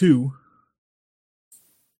M42.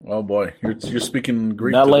 Oh boy, you're speaking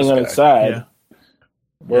Greek. Not laying on its side. Yeah.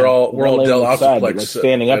 We're all Dell Optiplex like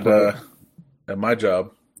standing upright at my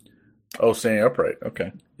job. Oh, standing upright.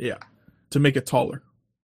 Okay. Yeah, to make it taller.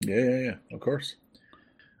 Yeah. Of course.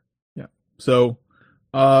 Yeah. So,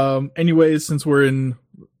 anyways, since we're in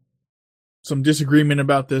some disagreement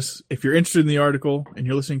about this, if you're interested in the article and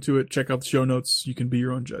you're listening to it, check out the show notes. You can be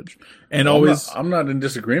your own judge. And I'm not in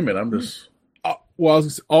disagreement. I'm just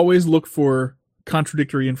always look for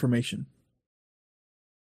contradictory information.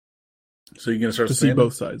 So you're gonna start to see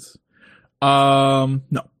both sides. No.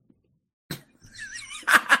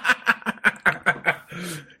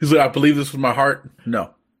 He's like, I believe this with my heart.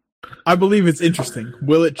 No. I believe it's interesting.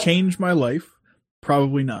 Will it change my life?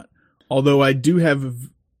 Probably not. Although I do have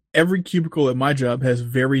every cubicle at my job has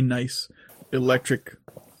very nice electric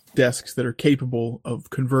desks that are capable of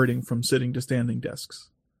converting from sitting to standing desks.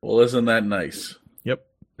 Well, isn't that nice? Yep.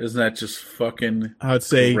 Isn't that just fucking I would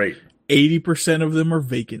say great? 80% of them are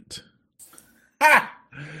vacant.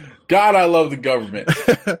 God, I love the government.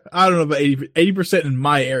 I don't know about 80% in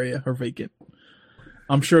my area are vacant.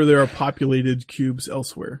 I'm sure there are populated cubes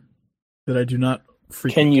elsewhere that I do not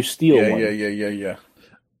frequent. Can you steal one? Yeah.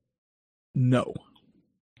 No.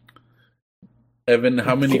 Evan,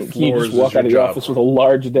 how many floors Can you just walk out of the office with a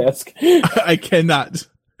large desk? I cannot.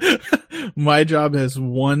 My job has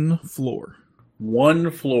one floor. One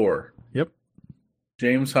floor. Yep.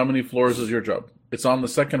 James, how many floors is your job? It's on the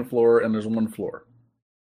second floor, and there's one floor.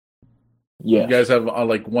 Yeah. You guys have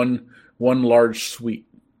like one large suite,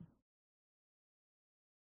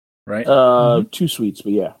 right? 2 suites,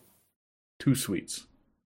 but yeah. 2 suites.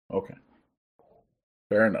 Okay.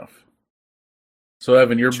 Fair enough. So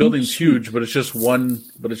Evan, your building's huge, but it's just one.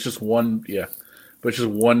 But it's just one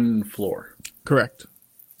floor. Correct.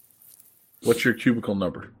 What's your cubicle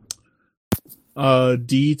number?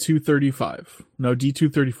 D235. No,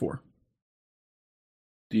 D234.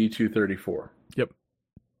 D234. Yep.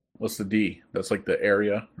 What's the D? That's like the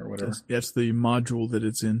area or whatever. That's the module that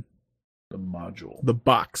it's in. The module. The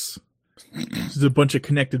box. There's a bunch of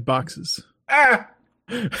connected boxes. Ah!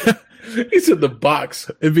 He said the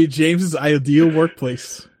box. It'd be James's ideal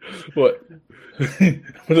workplace. What?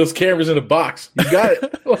 With those cameras in a box. You got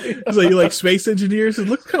it. So you like space engineers? It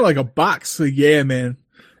looks kind of like a box. So yeah, man.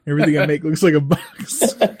 Everything I make looks like a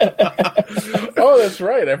box. Oh, that's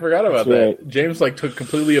right. I forgot about that. Right. James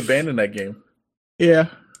completely abandoned that game. Yeah.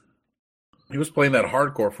 He was playing that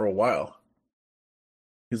hardcore for a while.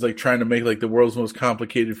 He's like trying to make like the world's most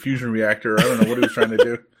complicated fusion reactor. I don't know what he was trying to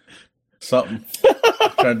do. Something.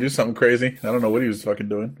 Trying to do something crazy. I don't know what he was fucking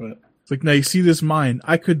doing. But It's like, now you see this mine.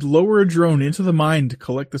 I could lower a drone into the mine to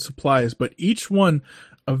collect the supplies, but each one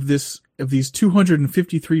of these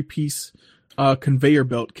 253 piece conveyor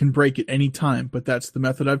belt can break at any time. But that's the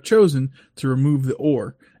method I've chosen to remove the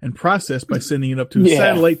ore and process by sending it up to a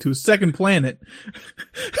satellite to a second planet.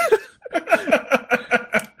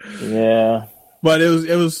 Yeah. But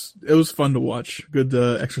it was fun to watch. Good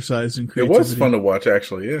exercise in creativity. it was fun to watch,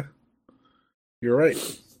 actually. Yeah, you're right.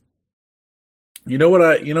 You know what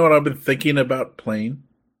I've been thinking about playing?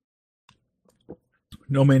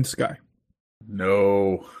 No Man's Sky.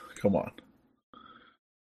 No, come on.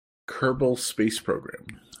 Kerbal Space Program.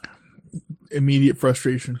 Immediate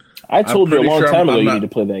frustration. I told you a long time ago you not- need to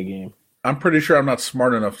play that game. I'm pretty sure I'm not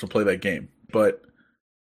smart enough to play that game, but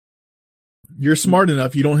You're smart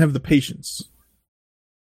enough. You don't have the patience.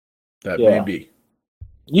 that Yeah. may be.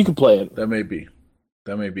 You can play it. That may be.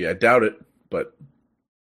 I doubt it, but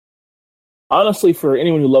Honestly, for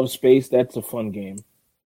anyone who loves space, that's a fun game.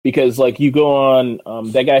 Because, like, you go on,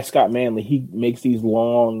 that guy, Scott Manley, he makes these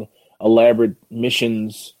long, elaborate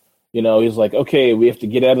missions. You know, he's like, okay, we have to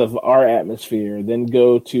get out of our atmosphere, then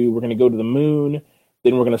we're going to go to the moon,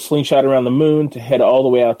 then we're going to slingshot around the moon to head all the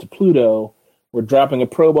way out to Pluto. We're dropping a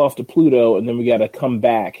probe off to Pluto, and then we got to come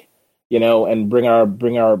back, you know, and bring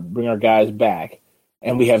our guys back.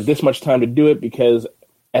 And we have this much time to do it because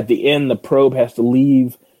at the end, the probe has to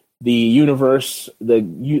leave the universe,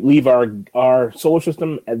 leave our solar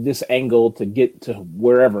system at this angle to get to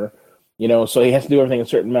wherever, you know. So he has to do everything in a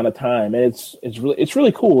certain amount of time, and it's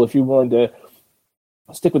really cool if you're willing to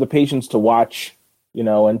stick with the patience to watch, you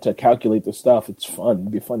know, and to calculate the stuff. It's fun.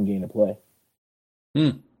 It'd be a fun game to play.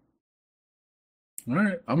 all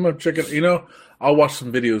right. I'm gonna check it. You know, I'll watch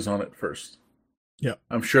some videos on it first. Yeah,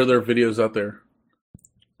 I'm sure there are videos out there.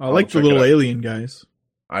 I like the check little it out. alien guys.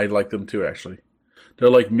 I like them too, actually. They're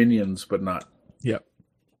like Minions, but not. Yep.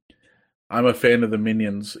 I'm a fan of the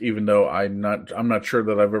Minions, even though I'm not sure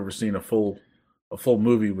that I've ever seen a full a full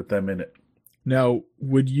movie with them in it. Now,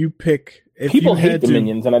 would you pick if People you hate had the to?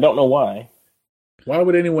 Minions, and I don't know why. Why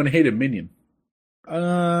would anyone hate a minion? It's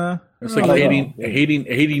I like don't know.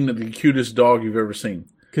 hating the cutest dog you've ever seen.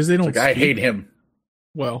 Because they don't. It's like I speak. hate him.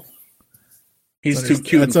 Well, He's too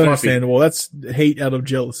cute. That's and fluffy. understandable. That's hate out of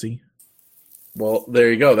jealousy. Well,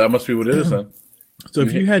 there you go. That must be what it is then. So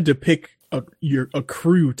if you had to pick a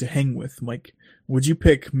crew to hang with, Mike, would you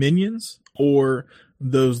pick Minions or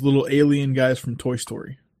those little alien guys from Toy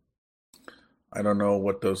Story? I don't know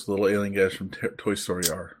what those little alien guys from Toy Story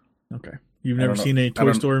are. Okay, you've I never don't know. seen a I Toy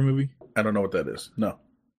don't- Story movie? I don't know what that is. No,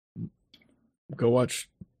 Go watch.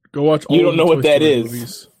 All You don't the know what Toy that Story is.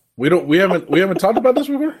 movies. we haven't talked about this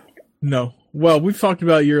before. No. Well, we've talked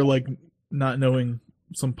about your not knowing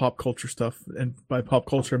some pop culture stuff, and by pop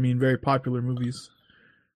culture I mean very popular movies.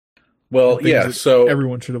 Well, Things yeah. that So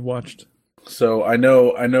everyone should have watched. So I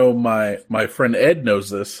know my friend Ed knows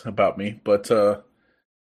this about me, but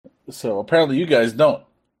so apparently you guys don't.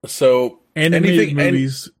 So Animated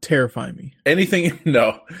movies terrify me. anything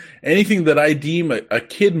that I deem a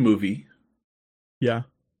kid movie Yeah.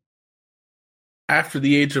 after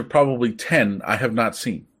the age of probably 10, I have not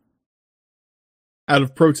seen. Out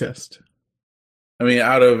of protest. I mean,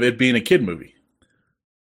 out of it being a kid movie.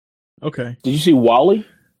 Okay. Did you see Wally?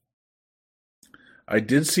 I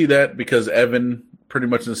did see that because Evan pretty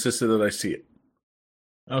much insisted that I see it.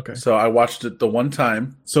 Okay. So I watched it the one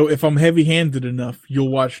time. So if I'm heavy-handed enough,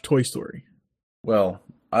 you'll watch Toy Story. Well,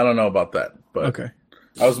 I don't know about that, but Okay.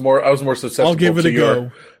 I was more susceptible I'll give it to a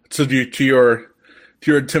go. to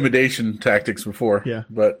your intimidation tactics before. Yeah.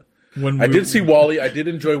 But I did see Wally. I did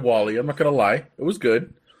enjoy Wally. I'm not gonna lie, it was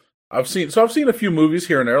good. I've seen a few movies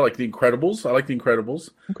here and there, like The Incredibles. I like The Incredibles.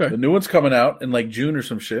 Okay. The new one's coming out in like June or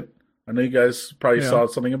some shit. I know you guys probably saw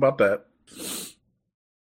something about that.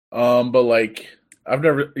 But like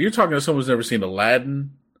you're talking to someone who's never seen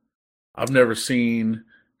Aladdin. I've never seen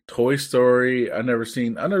Toy Story. I've never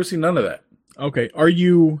seen none of that. Okay.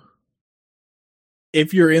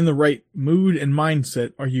 If you're in the right mood and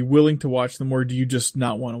mindset, are you willing to watch them, or do you just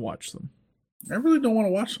not want to watch them? I really don't want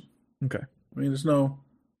to watch them. Okay. I mean, it's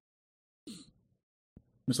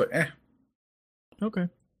like, Okay.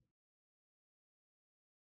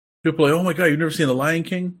 People are like, oh my god, you've never seen The Lion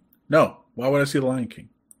King? No. Why would I see The Lion King?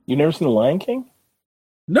 You never seen The Lion King?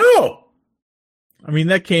 No. I mean,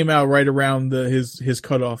 that came out right around his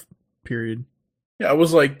cutoff period. Yeah, I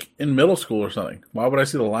was like in middle school or something. Why would I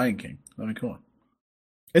see The Lion King? I mean, come on.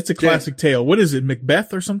 It's a classic tale. What is it,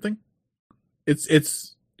 Macbeth or something? It's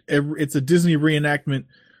a Disney reenactment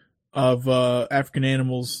of African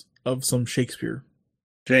animals of some Shakespeare.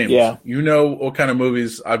 James, Yeah. you know what kind of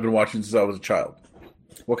movies I've been watching since I was a child.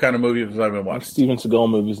 What kind of movies have I been watching? Steven Seagal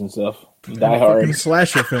movies and stuff. Die Fucking Hard.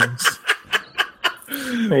 slasher films.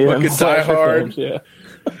 Yeah, Fucking Die slasher Hard. films, yeah.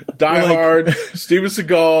 Die Like- Hard, Steven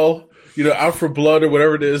Seagal, Out for Blood or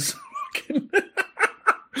whatever it is.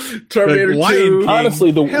 Terminator Like Lion 2. King.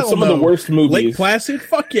 Honestly, Hell some no. of the worst Lake movies. Placid?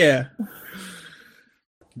 Fuck yeah.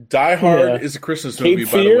 Die Hard Yeah. is a Christmas Cape movie,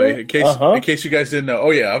 by the Fear? way. In case you guys didn't know.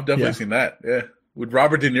 Oh yeah, I've definitely Yeah. seen that. Yeah, with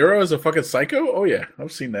Robert De Niro as a fucking psycho. Oh yeah,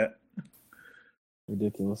 I've seen that.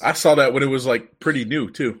 Ridiculous. I saw that when it was like pretty new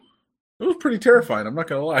too. It was pretty terrifying. I'm not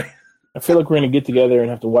gonna lie. I feel like we're going to get together and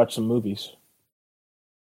have to watch some movies.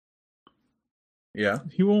 Yeah,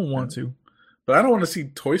 He won't want to. but I don't want to see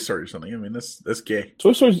Toy Story or something. I mean, that's gay.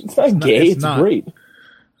 Toy Story, it's not gay. it's It's not. great.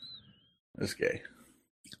 That's gay.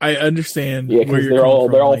 I understand Yeah, where because you're they're coming all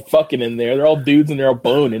from, they're all Mike. fucking in there. They're all dudes and they're all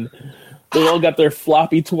boning. They all got their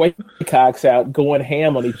floppy toy cocks out, going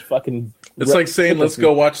ham on each fucking. It's like saying, let's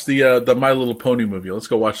go watch the My Little Pony movie. Let's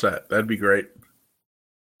go watch that. That'd be great.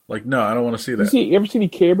 Like, no, I don't want to see that. You ever see the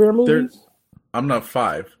Care Bear movies? I'm not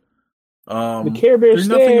 5. The Care Bear's there's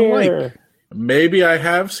nothing there. alike. Maybe I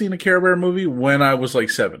have seen a Care Bear movie when I was like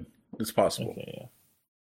 7. It's possible. Okay, yeah.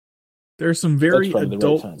 There are some very That's probably the right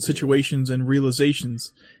adult time to do it. situations and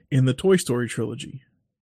realizations in the Toy Story trilogy.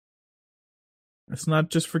 It's not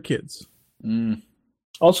just for kids. Mm.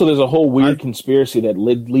 Also, there's a whole weird conspiracy that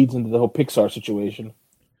leads into the whole Pixar situation.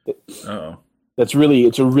 Oh. It's a really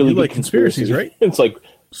You good like conspiracies, conspiracy. right? It's like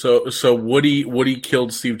So Woody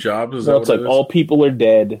killed Steve Jobs? Is that it's what like it is? all people are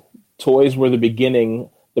dead. Toys were the beginning,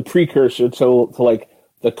 the precursor to like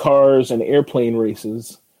the cars and airplane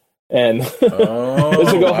races, and Oh,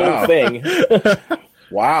 it's like a wow. whole thing.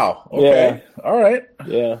 Wow. Okay. All right.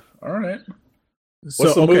 Yeah, All right. So,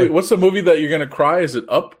 What's the okay. movie? What's the movie that you're gonna cry? Is it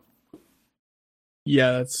Up?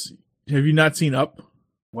 Yeah, that's. Have you not seen Up?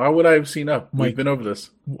 Why would I have seen Up? Mike. We've been over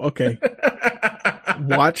this. Okay,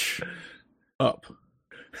 watch Up.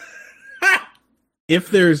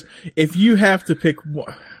 If you have to pick,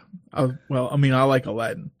 Well, I mean, I like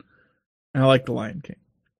Aladdin. And I like The Lion King.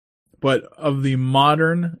 But of the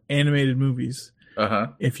modern animated movies,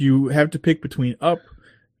 if you have to pick between Up,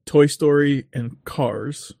 Toy Story, and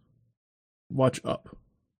Cars, watch Up.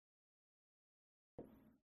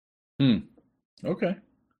 Okay.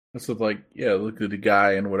 That's with look at the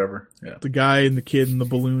guy and whatever. Yeah. The guy and the kid and the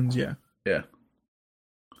balloons, yeah. Yeah.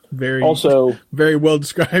 Very well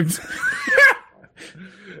described.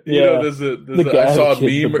 I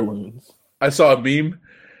saw a meme,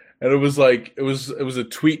 and it was like it was a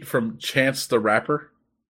tweet from Chance the Rapper,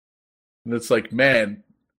 and it's like, man,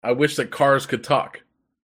 I wish that cars could talk.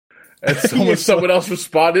 And someone else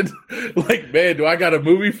responded, like, man, do I got a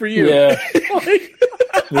movie for you? Yeah.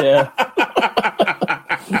 Yeah.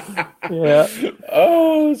 Yeah.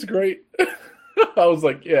 Oh, it's great. I was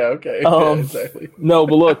like, yeah, okay. Yeah, exactly. No,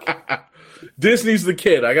 but look. Disney's the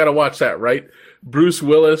kid. I got to watch that, right? Bruce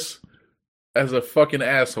Willis as a fucking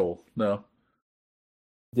asshole. No.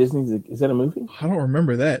 Is that a movie? I don't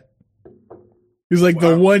remember that. It's like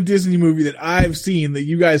the one Disney movie that I've seen that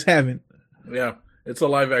you guys haven't. Yeah, it's a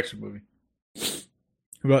live action movie.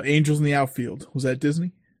 About Angels in the Outfield. Was that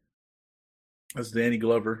Disney? That's Danny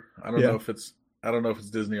Glover. I don't know if it's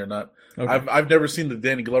Disney or not. Okay. I've never seen the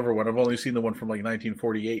Danny Glover one. I've only seen the one from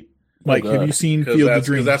 1948. Mike, have you seen Field of Dreams?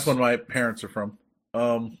 Because that's when my parents are from.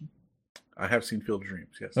 I have seen Field of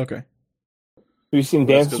Dreams. Yes. Okay. Have you seen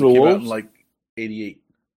Dance with the Wolves? Out in 88.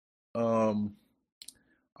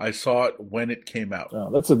 I saw it when it came out. Oh,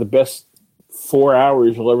 that's the best 4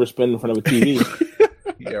 hours you'll ever spend in front of a TV.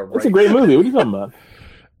 Yeah, right. That's a great movie. What are you talking about?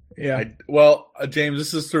 Yeah. James,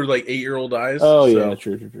 this is through 8-year-old eyes. Oh, yeah,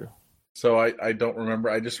 true. So I don't remember.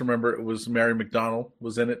 I just remember it was Mary McDonnell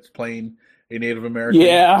was in it playing a Native American.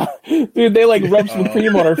 Yeah. Dude, they rubbed some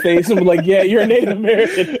cream on her face and were like, yeah, you're a Native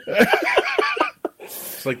American.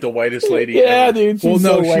 It's like the whitest lady yeah, ever. dude. Well,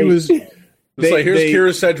 no, she was... It's here's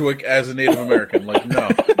Kira Sedgwick as a Native American. No.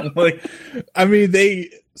 I mean,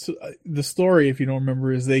 the story, if you don't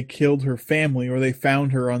remember, is they killed her family, or they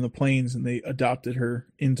found her on the plains and they adopted her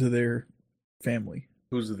into their family.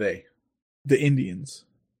 Who's they? The Indians.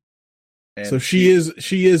 And so she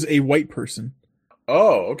is a white person.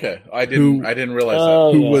 Oh, okay. I didn't realize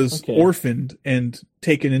that. Who was orphaned and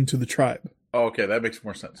taken into the tribe. Oh, okay. That makes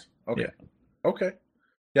more sense. Okay. Yeah. Okay.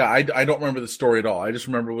 Yeah, I don't remember the story at all. I just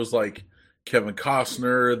remember it was Kevin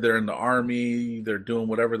Costner, they're in the army, they're doing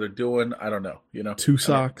whatever they're doing. I don't know, Two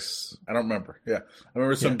socks. I don't remember. Yeah. I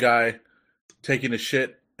remember some guy taking a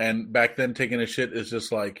shit, and back then taking a shit is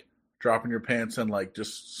just dropping your pants and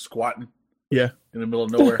just squatting. Yeah. In the middle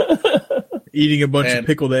of nowhere. Eating a bunch of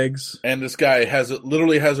pickled eggs. And this guy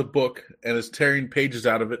literally has a book and is tearing pages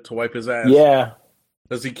out of it to wipe his ass. Yeah.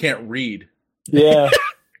 Because he can't read. Yeah.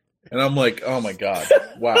 And I'm like, oh my God.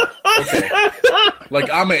 Wow. Okay.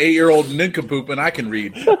 I'm an 8-year-old nincompoop and I can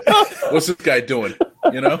read. What's this guy doing?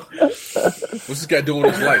 What's this guy doing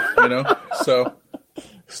with his life? So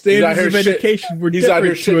standards of education were he's out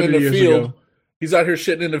here shitting in the field. Ago. He's out here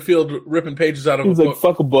shitting in the field, ripping pages out of a book. He's like,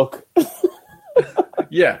 fuck a book.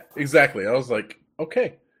 Yeah, exactly. I was like,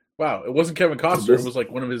 okay. Wow. It wasn't Kevin Costner. It was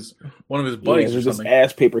one of his buddies or something. This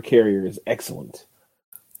ass paper carrier is excellent.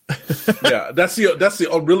 Yeah, that's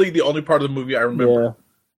really the only part of the movie I remember. Yeah.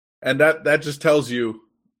 And that just tells you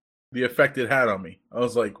the effect it had on me. I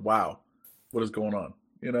was like, wow, what is going on?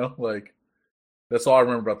 That's all I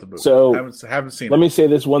remember about the movie. So haven't seen it. Let me say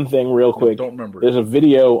this one thing real quick. Don't remember. There's a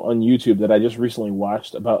video on YouTube that I just recently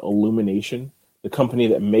watched about Illumination, the company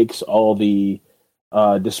that makes all the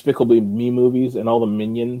Despicable Me movies and all the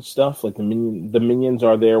Minion stuff. The Minions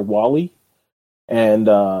are their Wall-E. And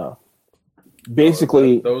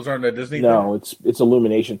basically... those aren't a Disney No, thing? it's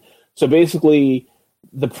Illumination. So basically...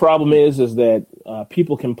 The problem is that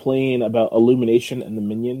people complain about Illumination and the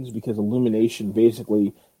Minions because Illumination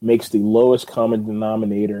basically makes the lowest common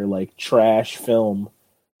denominator, trash film,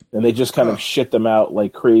 and they just kind of shit them out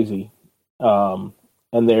like crazy. And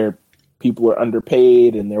their people are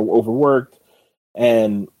underpaid and they're overworked,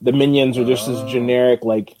 and the Minions are just this generic,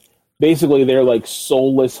 basically they're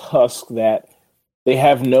soulless husk that they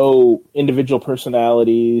have no individual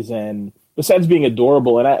personalities, and besides being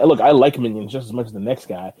adorable, and I like Minions just as much as the next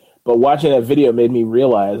guy, but watching that video made me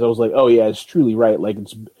realize, I was like, oh yeah, it's truly right.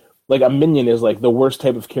 It's a Minion is the worst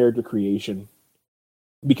type of character creation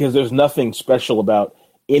because there's nothing special about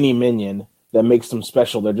any Minion that makes them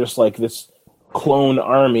special. They're just this clone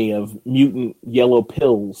army of mutant yellow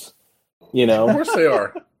pills, Of course they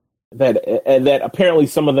are. that apparently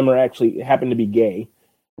some of them are actually happen to be gay,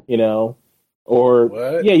 or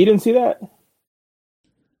what? Yeah, you didn't see that?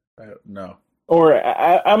 No. Or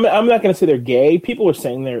I'm not going to say they're gay. People are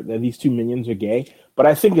saying that these two minions are gay, but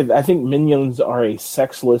I think minions are a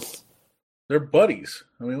sexless. They're buddies.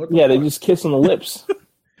 I mean, what? They just kiss on the lips.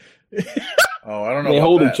 Oh, I don't know. They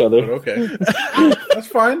hold each other. Okay, that's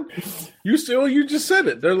fine. You just said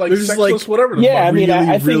it. They're like They're just sexless, like- whatever. the Yeah, fuck. I mean, really,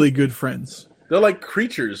 I think- really good friends. They're like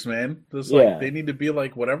creatures, man. There's Yeah. like they need to be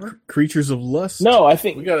like whatever. Creatures of lust. No, I We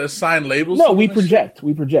think gotta assign labels. no. to We them and shit. project.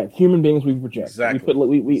 We project. Human beings. We project. Exactly.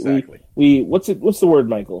 We put. We. What's it? What's the word,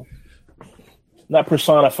 Michael? Not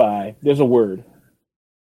personify. There's a word.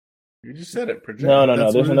 You just said it. Project. No.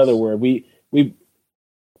 That's There's what it another is. word. We.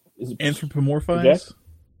 Is it Anthropomorphize? Project?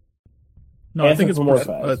 No, I think it's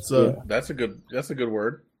Anthropomorphize, that's yeah. That's a good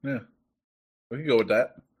word. Yeah, we can go with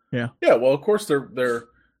that. Yeah. Yeah. Well, of course they're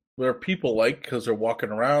people like because they're walking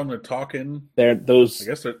around, they're talking. They're those. I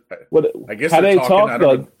guess they're. What? I guess how they're they talking. talk? I don't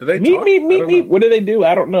Like, know. Do they meet, talk? meet, I meet, don't meet. know. What do they do?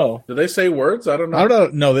 I don't know. Do they say words? I don't know. I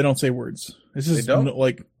don't know. No, they don't say words. It's just They don't?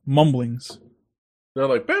 like mumblings. They're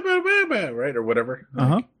like bah, bah, bah, bah, right or whatever.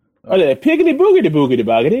 Uh-huh. Are they piggity boogity boogity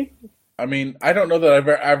boogity? I mean, I don't know that I've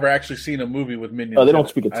ever actually seen a movie with minions. Oh, they in don't it.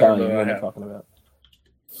 speak I don't Italian. know What that I am I have. talking about?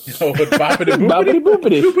 You know, with boppity Boppity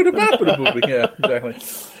boopity. boopity boppity boopity. Yeah, exactly.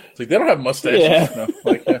 It's like they don't have mustaches. Yeah. No,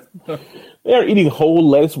 like, yeah. They are eating whole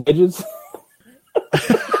lettuce wedges.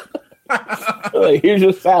 Like, here's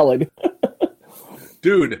your salad.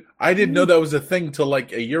 Dude, I didn't know that was a thing till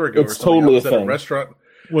like a year ago. It's or something. totally I was a at a thing. restaurant.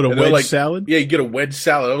 What, a And they're wedge like- salad? Yeah, you get a wedge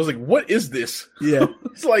salad. I was like, what is this? Yeah.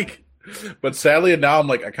 It's like, but sadly, now I'm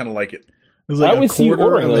like, I kind of like it. It was I like always a see you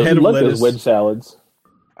quarter ordering of a those. head You of love lettuce. those wedge salads.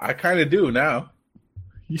 I kind of do now,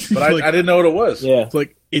 It's but like, I didn't know what it was. Yeah. it's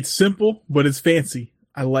like, it's simple, but it's fancy.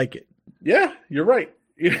 I like it. Yeah, you're right.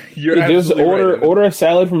 You're Dude, just absolutely right. order a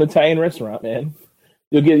salad from an Italian restaurant, man.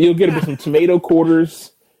 You'll get it with some tomato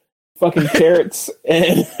quarters, fucking carrots,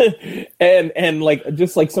 and like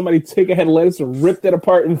just like somebody took a head of lettuce and ripped it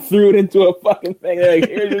apart and threw it into a fucking thing. They're like,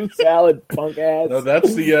 here's your salad, punk ass. No,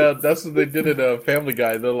 that's what they did in Family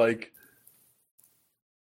Guy. They're like,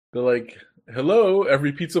 hello,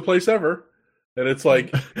 every pizza place ever, and it's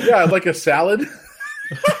like, yeah, I'd like a salad.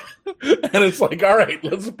 And it's like, all right,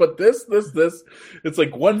 let's put this. It's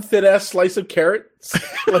like one thin ass slice of carrots.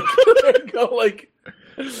 Like, there you go. Like,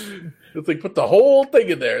 it's like put the whole thing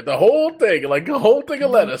in there, the whole thing, like a whole thing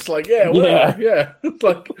of lettuce. Like, yeah, whatever. Yeah. It's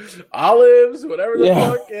like olives, whatever the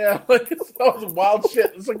Yeah. fuck. Yeah, like it's all some wild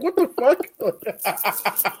shit. It's like, what the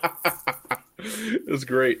fuck? It's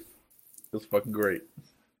great. It's fucking great.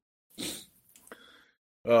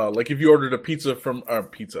 Like if you ordered a pizza from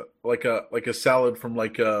like a salad from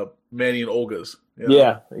like Manny and Olga's. You know?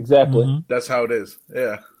 Yeah, exactly. Mhm. That's how it is.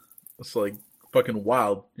 Yeah. It's like fucking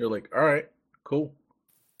wild. You're like, all right, cool.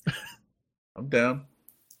 I'm down.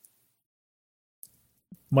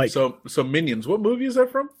 Mike, So Minions, what movie is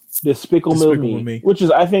that from? Despicable Despicable Me, Me. which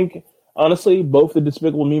is, I think, honestly, both the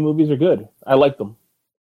Despicable Me movies are good. I like them.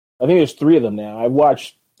 I think there's 3 of them now. I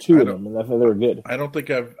watched 2 I of don't- them, and I thought they were good.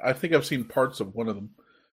 I think I've seen parts of one of them.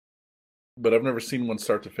 But I've never seen one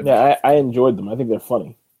start to finish. Yeah, I enjoyed them. I think they're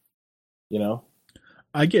funny. You know?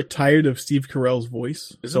 I get tired of Steve Carell's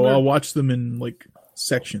voice, Isn't so there- I'll watch them in like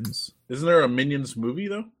sections. Isn't there a Minions movie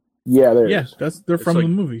though? Yeah, there Yeah, is. they're from like- the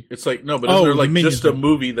movie. It's like no, but Oh, isn't there the like Minions just a movie.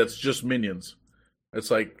 movie that's just Minions?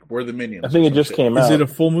 It's like we're the Minions. I think or it some just shit. came Is out. it a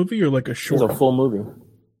full movie or like a It's short? a full movie.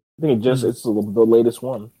 I think it's the latest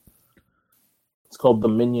one. It's called The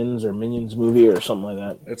Minions or Minions Movie or something like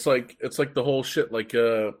that. It's like the whole shit like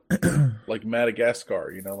like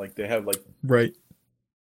Madagascar, you know, like they have Right.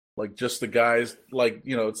 like just the guys, like,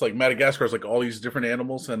 you know, it's like Madagascar is like all these different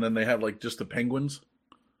animals, and then they have like just the penguins.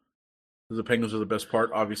 'Cause the penguins are the best part,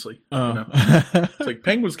 obviously. You know? It's like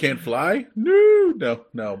penguins can't fly. No,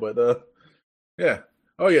 but yeah.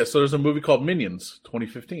 Oh yeah, so there's a movie called Minions,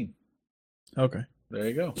 2015. Okay. There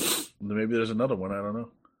you go. Maybe there's another one. I don't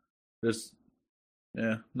know.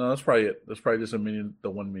 No, that's probably it. That's probably just the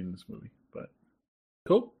one Minions movie. But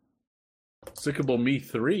cool. Despicable Me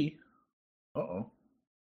 3. Uh-oh.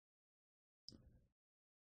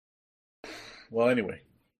 Well, anyway.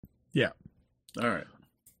 Yeah. All right.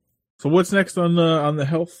 So what's next on the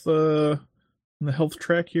health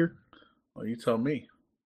track here? Well, you tell me.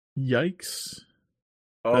 Yikes!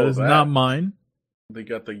 Oh, That is not mine. They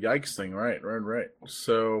got the yikes thing, right.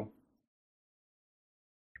 So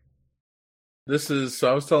I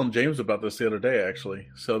was telling James about this the other day, actually.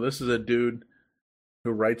 So this is a dude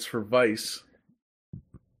who writes for Vice.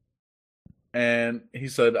 And he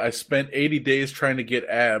said, I spent 80 days trying to get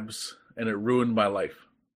abs, and it ruined my life.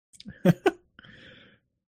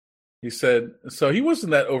 He said, so he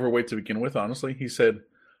wasn't that overweight to begin with, honestly. He said,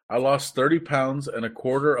 I lost 30 pounds and a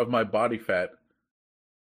quarter of my body fat.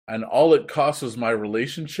 And all it cost was my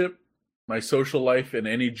relationship, my social life, and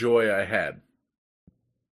any joy I had.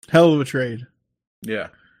 Hell of a trade. Yeah.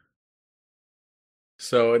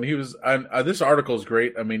 So, and he was, this article is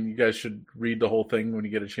great. I mean, you guys should read the whole thing when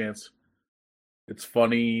you get a chance. It's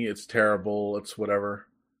funny, it's terrible, it's whatever.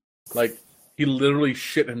 Like, he literally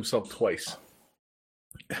shit himself twice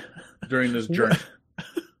during this journey.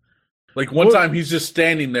 Like, one time he's just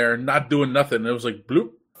standing there, not doing nothing. And it was like,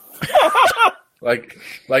 bloop. like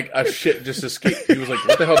a shit just escaped. He was like,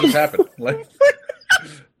 what the hell just happened?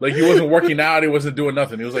 Like he wasn't working out, he wasn't doing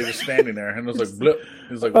nothing. He was like just standing there, and it was like, bloop.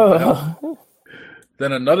 He was like, what the hell?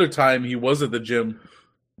 Then another time he was at the gym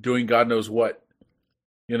doing God knows what.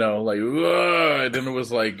 You know, like, and then it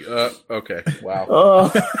was like, okay, wow.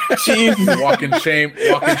 Oh, jeez. Walking shame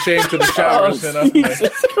to the showers. Oh,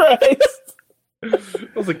 Jesus Christ. I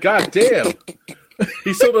was like, God damn.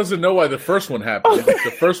 He still doesn't know why the first one happened. Like,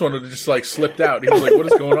 the first one just like slipped out. He was like, what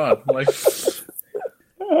is going on? Like,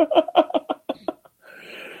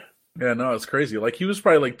 yeah, no, it's crazy. Like, he was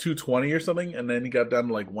probably like 220 or something, and then he got down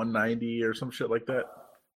to like 190 or some shit like that.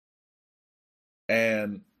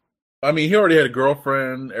 And I mean, he already had a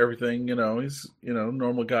girlfriend, everything, you know, he's, you know,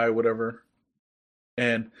 normal guy, whatever.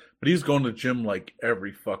 But he's going to the gym like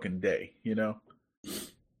every fucking day, you know?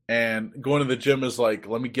 And going to the gym is like,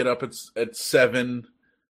 let me get up at 7,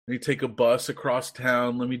 let me take a bus across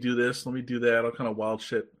town, let me do this, let me do that, all kind of wild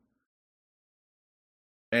shit.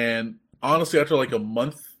 And honestly, after like a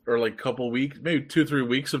month or like a couple weeks, maybe 2-3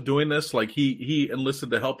 weeks of doing this, like he enlisted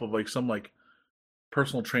the help of like some like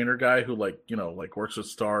personal trainer guy who like, you know, like works with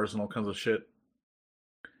stars and all kinds of shit.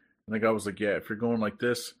 And the guy was like, yeah, if you're going like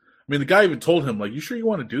this, I mean, the guy even told him like, you sure you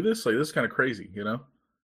want to do this? Like, this is kind of crazy, you know?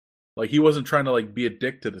 Like, he wasn't trying to like be a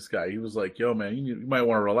dick to this guy. He was like, yo, man, you might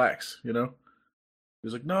want to relax, you know? He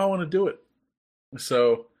was like, no, I want to do it.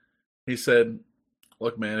 So he said,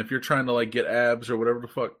 look, man, if you're trying to like get abs or whatever the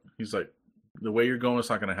fuck, he's like, the way you're going, it's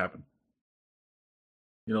not going to happen.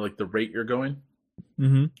 You know, like the rate you're going.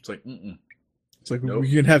 Mm-hmm. It's like, mm-mm. It's like, Nope.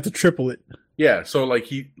 you're gonna have to triple it. Yeah, so like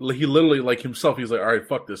he literally like himself, he's like, all right,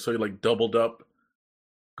 fuck this. So he like doubled up,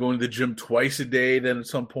 going to the gym twice a day. Then at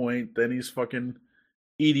some point, then he's fucking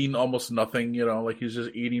eating almost nothing. You know, like he's just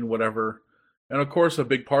eating whatever. And of course, a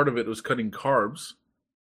big part of it was cutting carbs,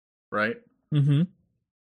 right? Mm-hmm.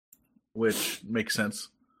 Which makes sense.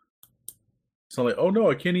 So like, oh no,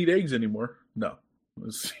 I can't eat eggs anymore. No,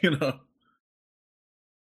 it's, you know.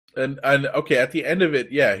 And okay, at the end of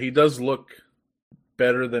it, yeah, he does look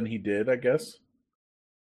better than he did, I guess.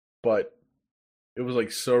 But it was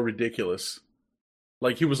like so ridiculous.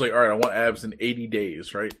 Like, he was like, all right, I want abs in 80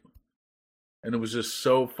 days, right? And it was just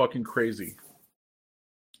so fucking crazy.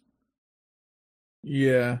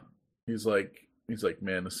 Yeah. He's like,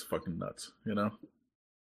 man, this is fucking nuts, you know?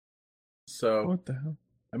 So, What the hell?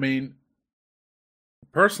 I mean,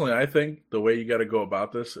 personally, I think the way you got to go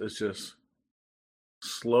about this is just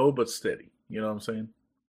slow but steady. You know what I'm saying?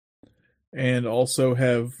 And also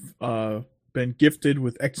have been gifted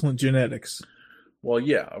with excellent genetics. Well,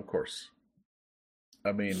 yeah, of course.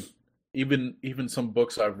 I mean, even some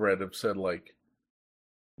books I've read have said, like,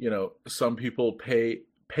 you know, some people pay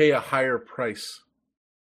a higher price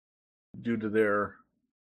due to their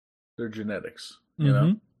genetics, you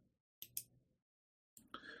know?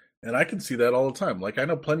 And I can see that all the time. Like, I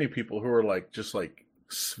know plenty of people who are like just like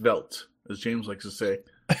svelte, as James likes to say.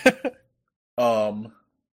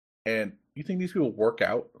 And you think these people work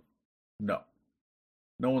out? No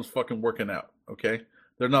one's fucking working out. Okay,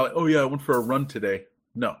 they're not like, oh yeah, I went for a run today.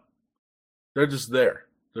 No, they're just there.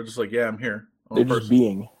 They're just like, yeah, I'm here. They're just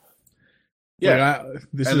being. Yeah, like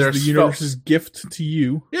this is the universe's gift to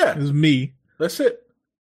you. Yeah, this is me. That's it.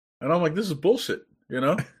 And I'm like, this is bullshit. You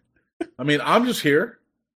know, I mean, I'm just here,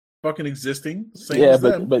 fucking existing. Same as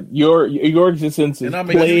them. but your existence is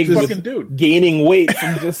plagued with gaining weight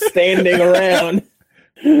from just standing around.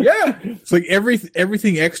 Yeah, it's like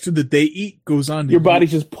everything extra that they eat goes on to your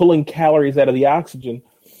body's just pulling calories out of the oxygen.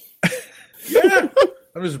 Yeah,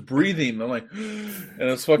 I'm just breathing. I'm like, and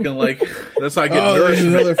it's fucking like that's how I get nourished.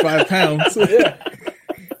 Another 5 pounds. Yeah,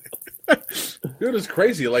 dude, it's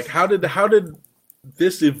crazy. Like, how did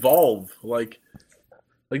this evolve? Like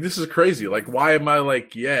this is crazy. Like, why am I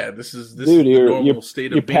like, yeah, this is the normal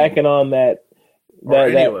state of you're being. You're packing on that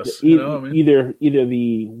you know what I mean? either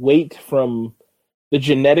the weight from the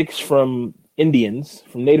genetics from Indians,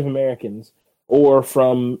 from Native Americans, or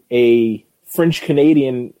from a French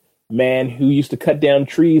Canadian man who used to cut down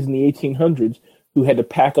trees in the 1800s, who had to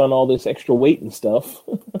pack on all this extra weight and stuff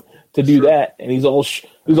to do that. And he's all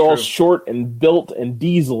short and built and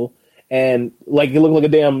diesel, and like he looked like a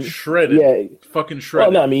damn shredded. Yeah, fucking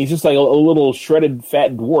shredded. Well, no, I mean he's just like a little shredded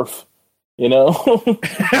fat dwarf, you know.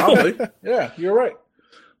 Probably. Yeah, you're right.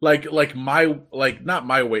 Like my not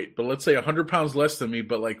my weight, but let's say 100 pounds less than me,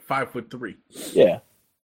 but like 5'3". Yeah.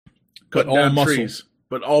 Cut all down muscle. trees,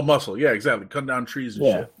 but all muscle. Yeah, exactly. Cut down trees and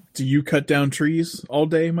shit. Do you cut down trees all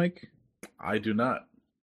day, Mike? I do not.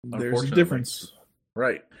 There's a Unfortunately. difference.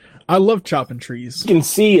 Right. I love chopping trees. You can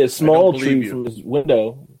see a small believe tree you. from his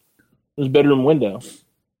window, his bedroom window.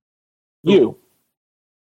 You.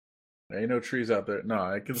 There ain't no trees out there. No,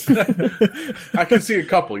 I can. I can see a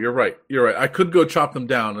couple. You're right. You're right. I could go chop them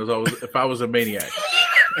down if I was a maniac.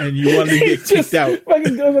 And you wanted to get He kicked out.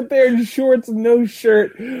 Fucking goes up there in shorts and no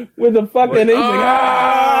shirt with a fucking he's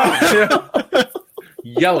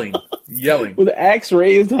Yeah. Yelling with an axe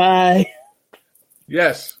raised high.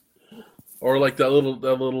 Yes. Or like that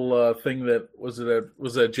little thing that was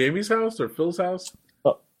that Jamie's house or Phil's house?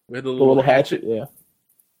 Oh, we had the The little hatchet, yeah.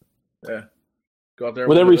 Yeah. Go out there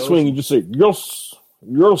With one every of those. swing, you just say yes,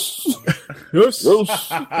 yes, Yes.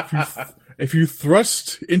 yes. If you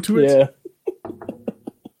thrust into it, Yeah.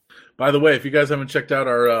 By the way, if you guys haven't checked out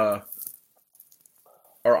our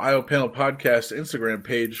IO Panel Podcast Instagram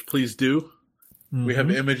page, please do. We have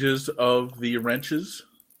images of the wrenches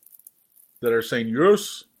that are saying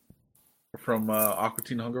yes from Aqua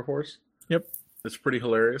Teen Hunger Force. Yep. It's pretty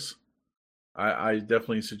hilarious. I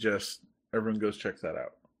definitely suggest everyone goes check that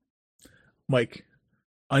out. Mike,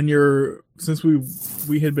 on since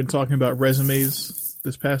we had been talking about resumes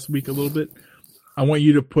this past week a little bit, I want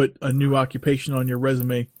you to put a new occupation on your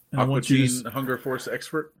resume. And I Aqua want you Teen to Hunger Force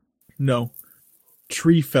expert? no,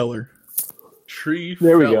 tree feller. Tree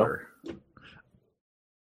There we feller.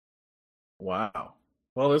 Wow.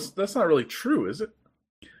 Well, that's not really true, is it?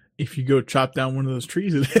 If you go chop down one of those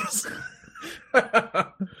trees, it is.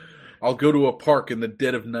 I'll go to a park in the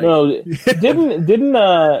dead of night. No, didn't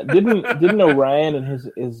Orion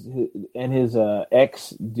and his ex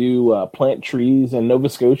do plant trees in Nova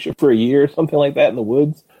Scotia for a year or something like that in the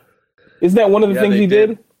woods? Isn't that one of the things they he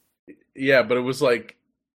did? Yeah, but it was like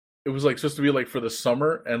supposed to be like for the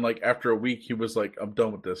summer, and like after a week he was like, I'm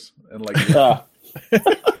done with this. And like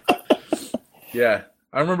yeah.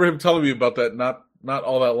 I remember him telling me about that not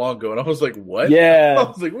all that long ago, and I was like, what? Yeah. I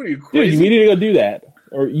was like, what are you Dude, crazy? you need to go do that.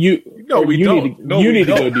 Or you No, or we you don't. Need to, No, you we need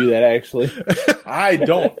to don't. go do that actually. I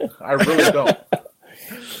don't. I really don't.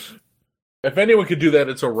 If anyone could do that,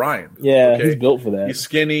 it's Orion. Yeah, Okay? he's built for that. He's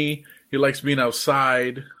skinny. He likes being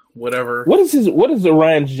outside. Whatever. What is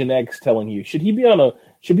Orion's genetics telling you? Should he be on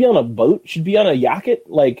a boat? Should be on a yacht,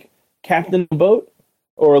 like captain a boat,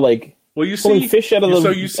 or like Well, you pulling see, fish out of the. so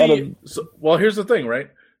you see. Well, here's the thing, right?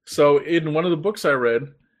 So in one of the books I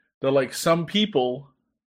read, they're like some people,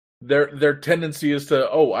 their tendency is to,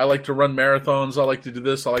 I like to run marathons. I like to do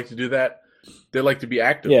this. I like to do that. They like to be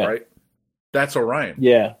active, Yeah. right? That's Orion.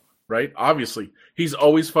 Yeah. Right? Obviously. He's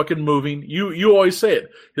always fucking moving. You always say it.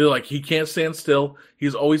 He's like, he can't stand still.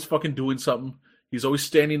 He's always fucking doing something. He's always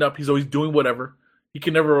standing up. He's always doing whatever. He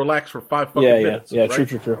can never relax for 5 fucking minutes. Yeah. Right?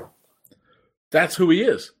 True. That's who he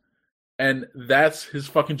is. And that's his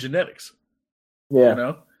fucking genetics. Yeah. You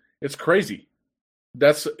know? It's crazy.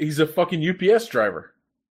 He's a fucking UPS driver.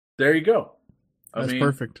 There you go. That's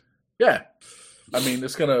perfect. Yeah. I mean,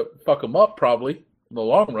 it's gonna fuck him up probably in the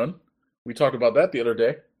long run. We talked about that the other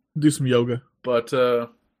day. Do some yoga. But Some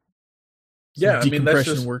yeah, I mean that's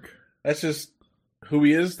decompression work. just who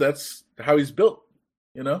he is. That's how he's built.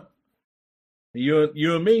 You know, you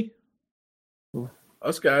and me,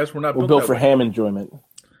 us guys, we're not We're built built that for way. ham enjoyment.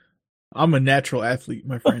 I'm a natural athlete,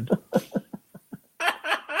 my friend.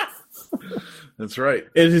 That's right.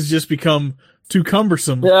 It has just become too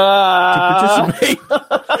cumbersome Ah! to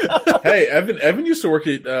participate. Hey, Evan used to work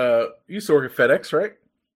at FedEx, right?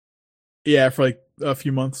 Yeah, for like a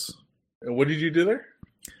few months. And what did you do there?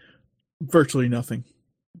 Virtually nothing.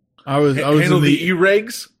 I was Handle in the the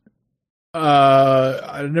e-regs.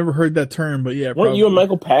 I never heard that term, but yeah, Weren't probably. you and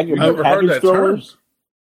Michael Packard I never heard package that term. throwers?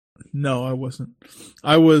 No, I wasn't.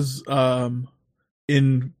 I was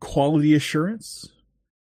in quality assurance.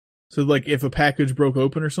 So like if a package broke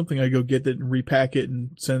open or something, I'd go get it and repack it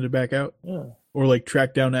and send it back out. Yeah. Or like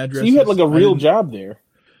track down addresses. So you had like a real I job there.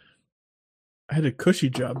 had a cushy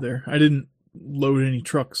job there. I didn't load any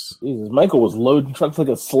trucks. Jesus, Michael was loading trucks like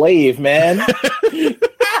a slave, man.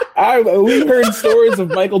 We heard stories of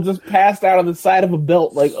Michael just passed out on the side of a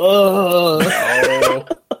belt, like, ugh. Oh.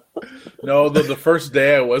 No, the first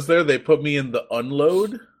day I was there, they put me in the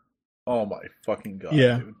unload. Oh my fucking god!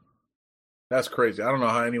 Yeah. Dude. That's crazy. I don't know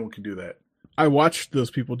how anyone can do that. I watched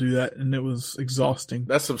those people do that, and it was exhausting.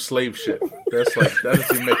 That's some slave shit. That's like that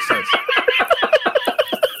doesn't even make sense.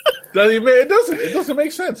 It doesn't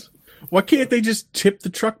make sense. Why can't they just tip the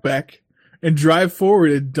truck back and drive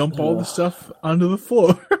forward and dump all the stuff onto the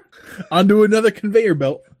floor, onto another conveyor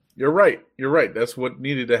belt? You're right. That's what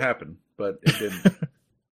needed to happen, but it didn't.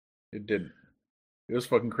 It didn't. It was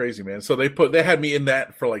fucking crazy, man. So they had me in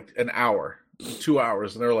that for like an hour, 2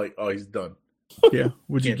 hours, and they're like, "Oh, he's done." Yeah.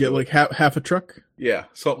 Would you get like half a truck? Yeah,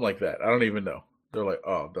 something like that. I don't even know. They're like,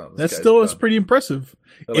 "Oh, done." That still is pretty impressive.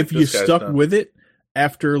 They're like, if you stuck with it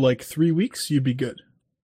after like 3 weeks, you'd be good.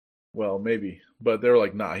 Well, maybe, but they were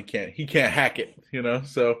like, "Nah, he can't hack it," you know.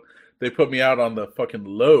 So they put me out on the fucking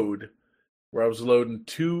load, where I was loading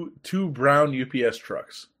two brown UPS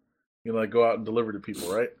trucks. You know, like go out and deliver to people,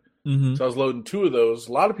 right? Mm-hmm. So I was loading 2 of those.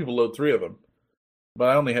 A lot of people load 3 of them, but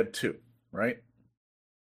I only had 2, right?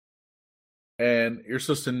 And you're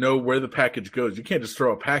supposed to know where the package goes. You can't just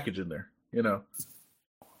throw a package in there, you know.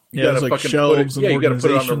 You gotta like shelves and you got to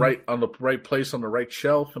put it organization. on the right place on the right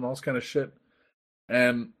shelf and all this kind of shit.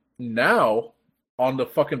 And now on the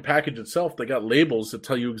fucking package itself, they got labels that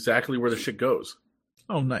tell you exactly where the shit goes.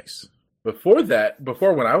 Oh, nice. Before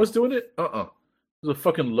when I was doing it, there's a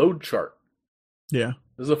fucking load chart. Yeah.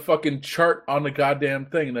 There's a fucking chart on the goddamn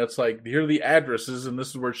thing that's like, here are the addresses, and this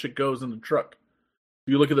is where shit goes in the truck.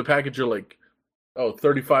 You look at the package, you're like, oh,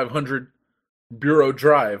 3500 Bureau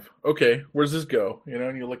Drive. Okay, where's this go? You know,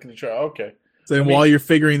 and you look at the chart. Okay. Then while you're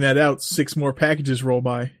figuring that out, 6 more packages roll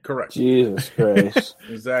by. Correct. Jesus Christ.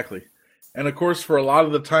 Exactly. And of course, for a lot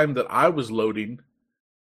of the time that I was loading,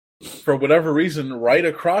 for whatever reason, right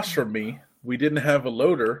across from me, we didn't have a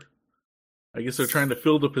loader. I guess they're trying to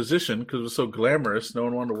fill the position because it was so glamorous. No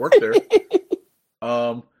one wanted to work there.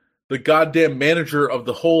 The goddamn manager of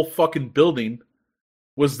the whole fucking building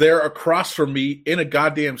was there across from me in a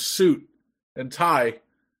goddamn suit and tie,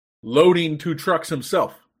 loading 2 trucks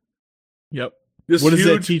himself. Yep. What does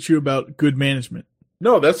that teach you about good management?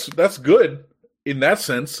 No, that's good in that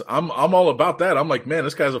sense. I'm all about that. I'm like, man,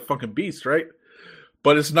 this guy's a fucking beast, right?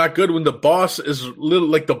 But it's not good when the boss is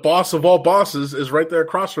like the boss of all bosses is right there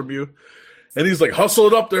across from you. And he's like, hustle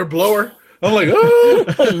it up there, blower. I'm like,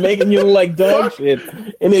 oh. Making you look like dog shit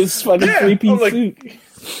in his fucking 3-piece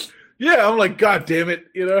suit. Yeah, I'm like, God damn it,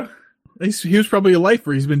 you know? He was probably a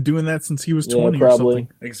lifer. He's been doing that since he was 20 or something.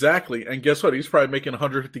 Exactly. And guess what? He's probably making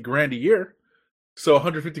 $150,000 a year. So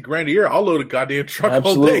 $150,000 a year, I'll load a goddamn truck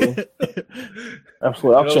all day.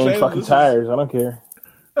 Absolutely. I'll change fucking tires. I don't care.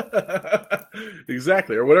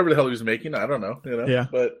 Exactly. Or whatever the hell he was making. I don't know. You know? Yeah.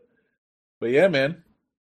 But yeah, man.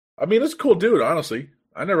 I mean, it's a cool dude, honestly.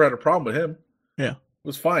 I never had a problem with him. Yeah. It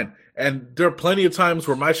was fine. And there are plenty of times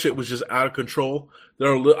where my shit was just out of control.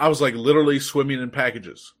 I was like literally swimming in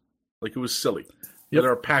packages. Like it was silly. Yep.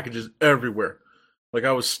 There are packages everywhere. Like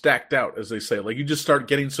I was stacked out, as they say. Like you just start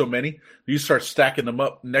getting so many, you start stacking them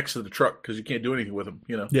up next to the truck because you can't do anything with them,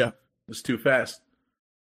 you know? Yeah. It's too fast.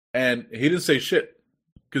 And he didn't say shit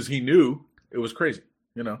because he knew it was crazy,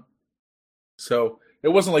 you know? So it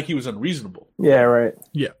wasn't like he was unreasonable. Yeah, right.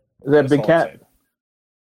 Yeah. Is that Big Cat?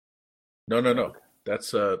 No.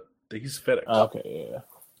 That's he's FedEx. Okay, yeah.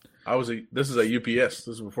 This is a UPS.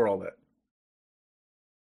 This is before all that.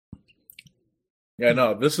 Yeah,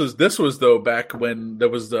 no, this was though back when there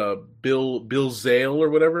was the Bill Zale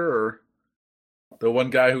or whatever, or the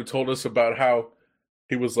one guy who told us about how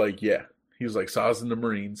he was like, so I was in the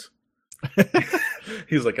Marines.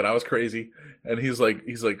 He's like, and I was crazy. And he's like,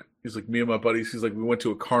 me and my buddies, he's like, we went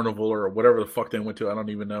to a carnival or whatever the fuck they went to, I don't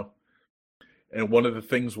even know. And one of the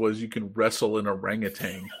things was you can wrestle an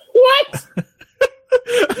orangutan. What?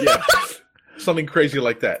 Yeah. Something crazy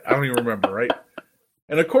like that. I don't even remember, right?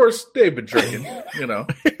 And of course, they've been drinking, you know,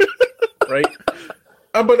 right?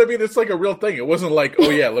 But I mean, it's like a real thing. It wasn't like, oh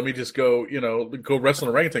yeah, let me just go, you know, go wrestle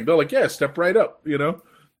an orangutan. They're like, yeah, step right up, you know,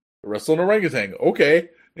 wrestle an orangutan. Okay,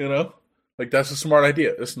 you know, like that's a smart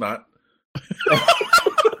idea. It's not.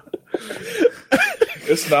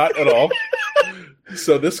 It's not at all.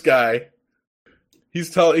 So this guy, he's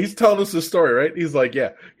telling us this story, right? He's like,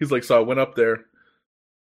 so I went up there.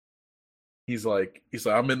 He's like,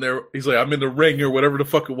 I'm in there. He's like, I'm in the ring or whatever the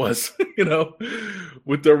fuck it was, you know,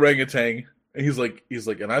 with the orangutan. And he's like,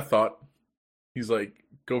 and I thought, he's like,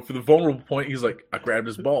 go for the vulnerable point. He's like, I grabbed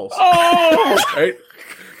his balls. Oh! Right?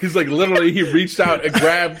 He's like, literally, he reached out and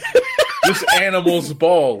grabbed this animal's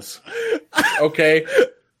balls. Okay?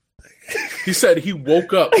 He said he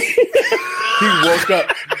woke up.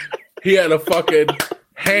 He had a fucking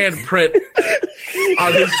handprint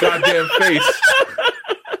on his goddamn face.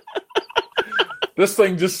 This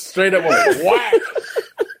thing just straight up went whack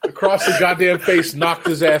across the goddamn face, knocked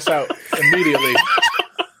his ass out immediately.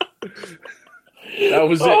 That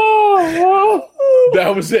was it.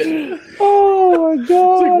 That was it. Oh my god!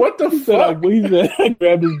 It's like, what the fuck? He said I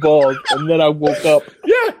grabbed his balls and then I woke up.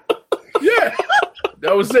 Yeah.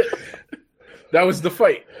 That was it. That was the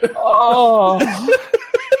fight. Oh,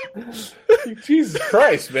 Jesus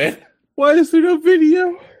Christ, man. Why is there no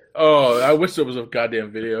video? Oh, I wish there was a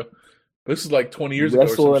goddamn video. This is like 20 years ago.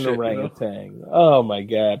 Wrestle or an some shit, orangutan. You know? Oh my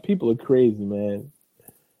god, people are crazy, man.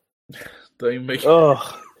 Don't even make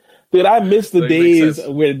Dude, I miss the Doesn't make days sense.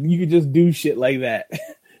 when you could just do shit like that.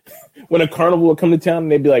 When a carnival would come to town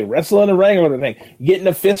and they'd be like, wrestle an orangutan, get in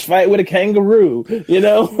a fist fight with a kangaroo, you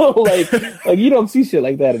know? like you don't see shit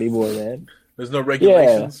like that anymore, man. There's no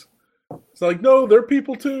regulations. It's like, no, they're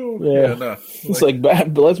people too. Yeah. No. It's like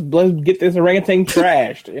let's get this orangutan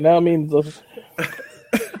trashed. You know what I mean?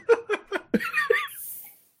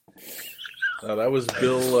 No, that was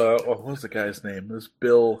Bill. What was the guy's name? It was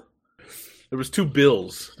Bill. There was two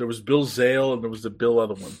Bills. There was Bill Zale and there was the Bill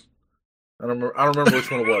other one. I don't remember which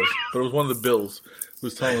one it was, but it was one of the Bills who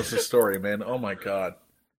was telling us the story. Man, oh my god,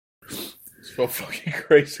 it's so fucking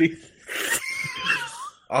crazy.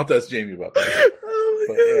 I'll have to ask Jamie about that. Oh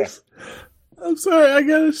my But, yeah. goodness. I'm sorry. I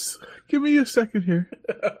gotta give me a second here.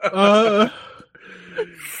 I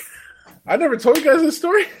never told you guys this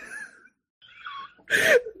story.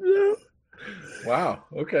 No, Wow.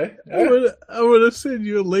 Okay. I'm gonna send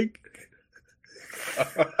you a link.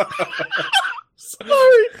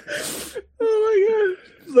 Sorry. Oh my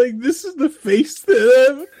god! Like this is the face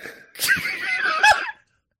that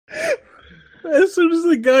I'm. As soon as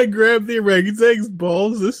the guy grabbed the orangutan's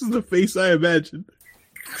balls, this is the face I imagined.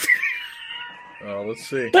 Oh, let's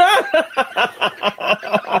see.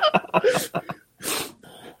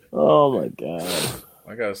 Oh my god.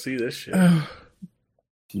 I gotta see this shit.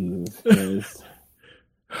 Jesus Christ.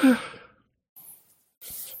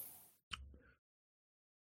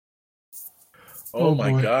 Oh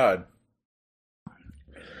my boy. god.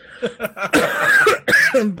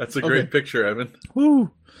 That's a great Okay. picture, Evan.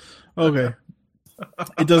 Woo. Okay.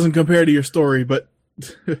 It doesn't compare to your story, but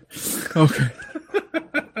okay.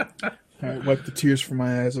 All right, wipe the tears from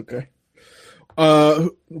my eyes. Okay. I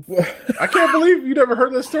can't believe you never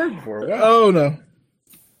heard this story before. Wow. Oh no.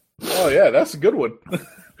 Oh yeah, that's a good one.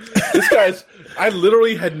 This guy's. I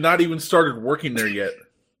literally had not even started working there yet.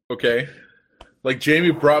 Okay, like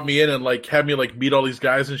Jamie brought me in and like had me like meet all these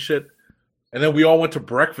guys and shit, and then we all went to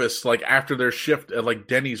breakfast like after their shift at like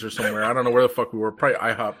Denny's or somewhere. I don't know where the fuck we were. Probably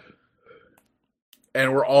IHOP.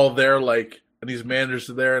 And we're all there like, and these managers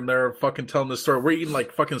are there, and they're fucking telling the story. We're eating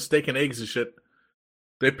like fucking steak and eggs and shit.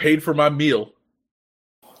 They paid for my meal,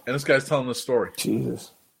 and this guy's telling the story.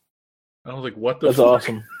 Jesus. I was like, "What the?" That's fuck?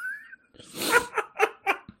 awesome.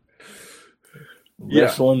 Yeah.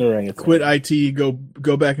 Wrestle an orangutan. Quit IT.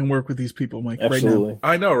 Go back and work with these people, Mike. Absolutely.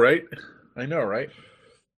 I know, right? I know, right? Right now,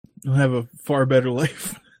 you'll have a far better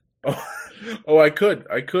life. Oh, I could.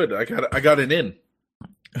 I got an in.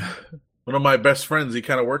 One of my best friends, he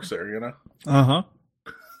kind of works there. You know. Uh-huh.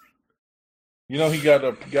 You know, he got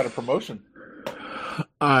a promotion.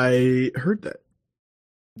 I heard that.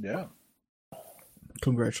 Yeah,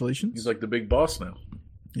 Congratulations. he's like the big boss now.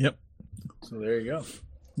 Yep. So there you go.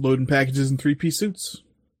 Loading packages in 3-piece suits.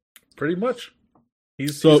 Pretty much.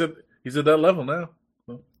 He's So- he's at that level now.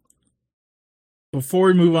 Before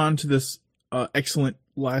we move on to this excellent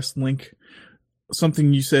last link,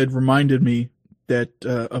 something you said reminded me that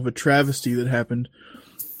of a travesty that happened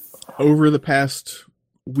over the past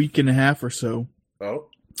week and a half or so. Oh,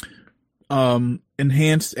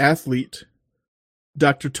 Enhanced Athlete,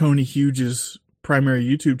 Dr. Tony Hughes' primary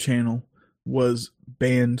YouTube channel was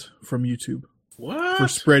banned from YouTube what? for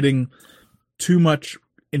spreading too much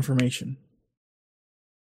information.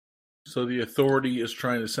 So the authority is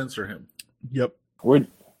trying to censor him. Yep. Where'd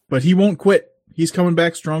But he won't quit. He's coming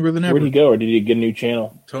back stronger than ever. he go, or did he get a new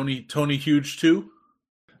channel? Tony Huge too.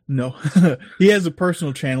 No, he has a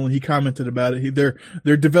personal channel. He commented about it.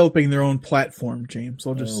 They're developing their own platform, James.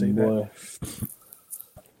 I'll just say that.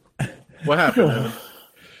 What happened? Evan?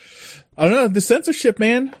 I don't know. The censorship,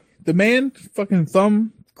 man. The man fucking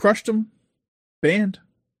thumb crushed him. Banned.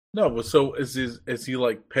 No, but so is he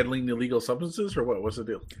like peddling illegal substances or what? What's the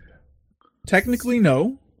deal? Technically,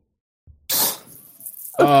 no.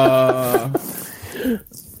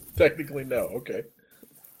 Technically, no. Okay.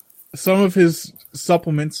 Some of his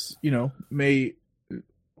supplements, may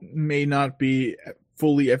not be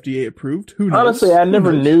fully FDA approved. Who knows? Honestly, I Who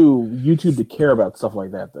never knows? knew YouTube to care about stuff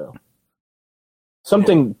like that, though.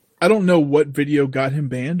 Something. I don't know what video got him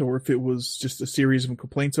banned, or if it was just a series of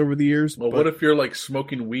complaints over the years. Well, but what if you're like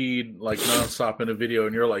smoking weed like nonstop in a video,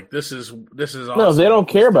 and you're like, "This is awesome." No, they don't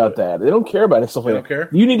care about that. They don't care about it, stuff They like don't that.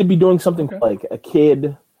 care? You need to be doing something Okay. like a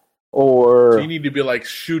kid or So you need to be like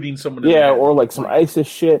shooting someone. In the yeah, head. or like some ISIS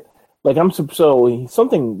shit. Like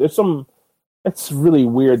there's some. That's really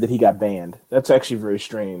weird that he got banned. That's actually very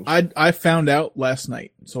strange. I found out last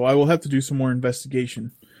night, so I will have to do some more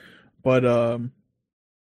investigation. But I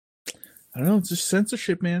don't know. It's just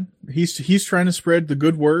censorship, man. He's trying to spread the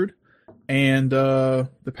good word and the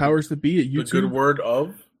powers that be at YouTube. The good word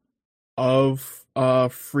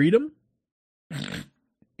of freedom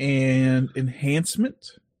and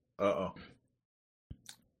enhancement. Uh-oh.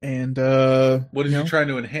 And What is he trying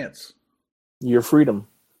to enhance? Your freedom.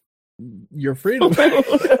 Your freedom.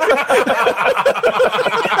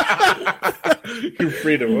 Your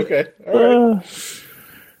freedom. Okay. All right.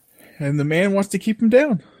 And the man wants to keep him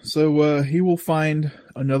down, so he will find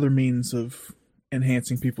another means of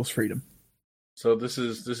enhancing people's freedom. So this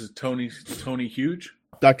is Tony Huge.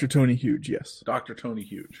 Dr. Tony Huge, yes. Dr. Tony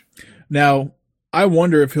Huge. Now, I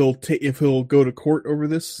wonder if he'll go to court over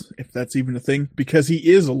this, if that's even a thing, because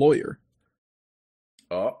he is a lawyer.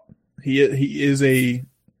 Oh. He's a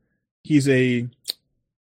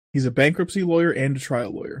bankruptcy lawyer and a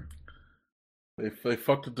trial lawyer. They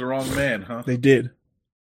fucked with the wrong man, huh? They did.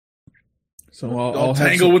 So I'll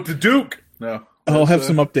tangle with the Duke. No, I'll have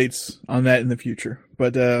some updates on that in the future.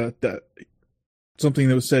 But that something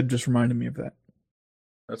that was said just reminded me of that.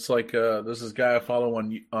 That's like this is guy I follow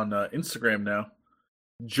on Instagram now,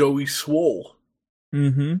 Joey Swole.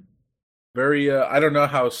 Mm-hmm. Very I don't know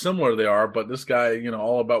how similar they are, but this guy,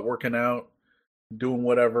 all about working out, doing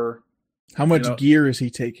whatever. How much gear is he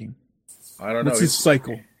taking? I don't know. What's his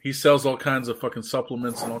cycle? He sells all kinds of fucking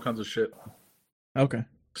supplements and all kinds of shit. Okay.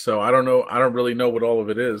 So I don't know. I don't really know what all of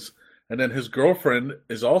it is. And then his girlfriend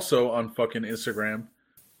is also on fucking Instagram,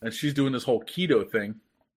 and she's doing this whole keto thing.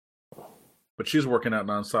 But she's working out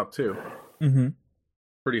nonstop too. Mm-hmm.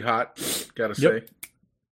 Pretty hot, gotta say.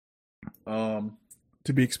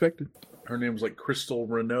 To be expected. Her name's like Crystal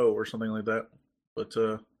Renault or something like that. But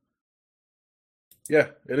yeah,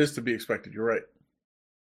 it is to be expected. You're right.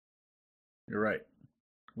 You're right.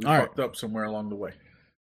 We fucked up somewhere along the way.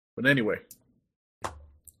 But anyway.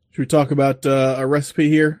 Should we talk about a recipe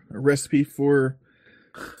here? A recipe for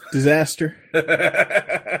disaster?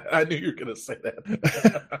 I knew you were going to say that.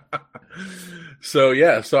 So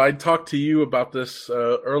I talked to you about this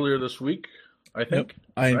earlier this week, I think. Yep.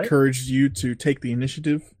 I encouraged you to take the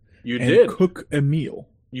initiative. You and did. Cook a meal.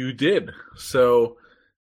 You did. So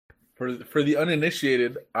for the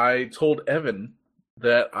uninitiated, I told Evan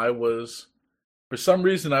that for some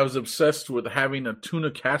reason, I was obsessed with having a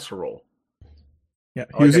tuna casserole. Yeah,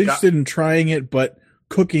 he was interested in trying it, but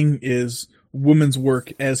cooking is woman's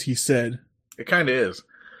work, as he said. It kind of is.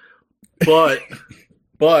 But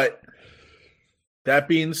that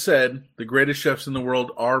being said, the greatest chefs in the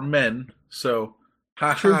world are men. So,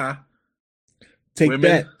 Take women,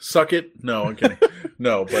 that. Suck it. No, I'm kidding.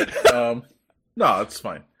 No, but no, it's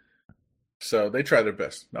fine. So they try their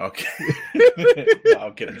best. No, I'm kidding. No,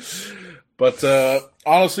 I'm kidding. But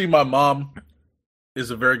honestly, my mom is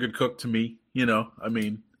a very good cook to me.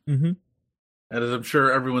 Mm-hmm. And as I'm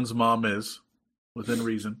sure everyone's mom is, within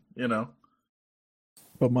reason,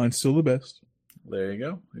 But mine's still the best. There you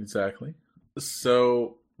go. Exactly.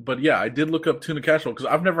 So, but yeah, I did look up tuna casserole because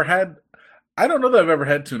I don't know that I've ever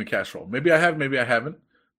had tuna casserole. Maybe I have, maybe I haven't.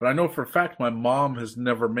 But I know for a fact my mom has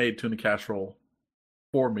never made tuna casserole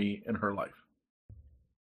for me in her life.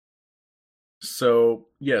 So,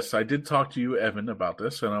 yes, I did talk to you, Evan, about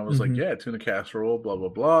this. And I was like, yeah, tuna casserole, blah, blah,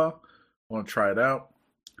 blah. I want to try it out.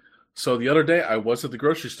 So the other day I was at the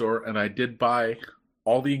grocery store and I did buy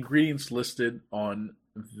all the ingredients listed on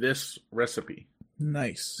this recipe.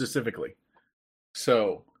 Nice. Specifically.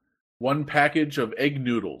 So 1 package of egg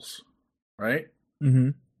noodles, right?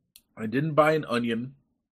 Mm-hmm. I didn't buy an onion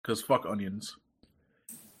because fuck onions.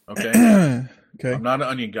 Okay? Okay. I'm not an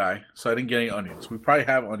onion guy, so I didn't get any onions. We probably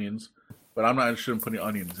have onions, but I'm not interested in putting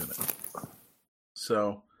onions in it.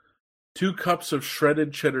 So 2 cups of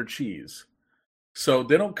shredded cheddar cheese. So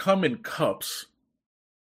they don't come in cups.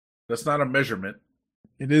 That's not a measurement.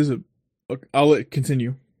 It is I'll let it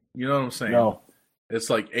continue. You know what I'm saying? No. It's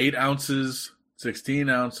like 8 ounces, 16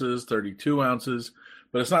 ounces, 32 ounces.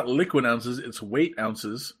 But it's not liquid ounces. It's weight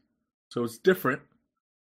ounces. So it's different.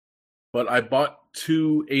 But I bought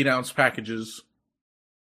 2 8-ounce packages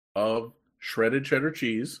of shredded cheddar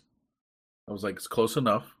cheese. I was like, it's close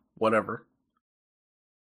enough. Whatever.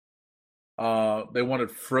 They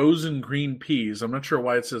wanted frozen green peas. I'm not sure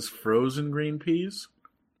why it says frozen green peas.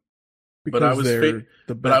 Because but I was they're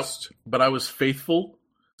the best. But I was faithful,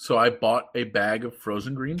 so I bought a bag of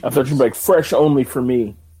frozen green peas. I thought you'd be like, fresh only for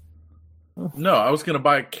me. No, I was going to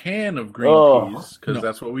buy a can of green peas because No.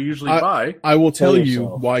 that's what we usually buy. I will tell Tell you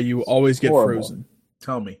yourself. why you always get Horrible. frozen.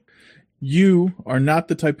 Tell me. You are not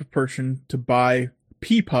the type of person to buy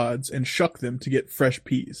pea pods and shuck them to get fresh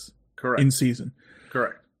peas Correct. in season.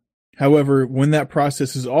 Correct. However, when that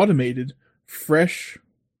process is automated, fresh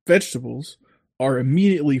vegetables are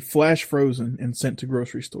immediately flash frozen and sent to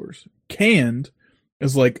grocery stores. Canned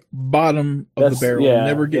is like bottom of That's- the barrel. yeah,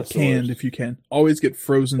 Never get that's the canned worst. if you can. Always get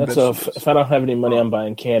frozen That's vegetables. if I don't have any money, I'm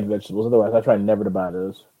buying canned vegetables. Otherwise, I try never to buy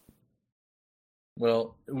those.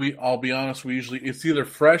 Well, I'll be honest, it's either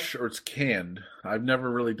fresh or it's canned. I've never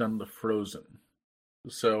really done the frozen.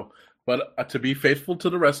 So, but to be faithful to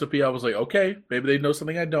the recipe, I was like, okay, maybe they know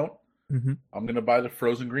something I don't. Mhm. I'm going to buy the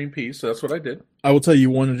frozen green peas, so that's what I did. I will tell you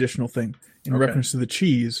one additional thing in Okay. reference to the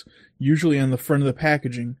cheese. Usually on the front of the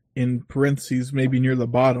packaging, in parentheses, maybe near the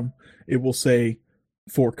bottom, it will say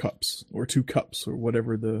 4 cups or 2 cups or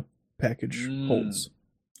whatever the package holds.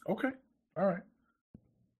 Okay. All right.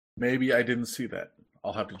 Maybe I didn't see that.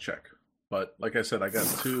 I'll have to check. But like I said, I got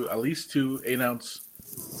at least 2 8-ounce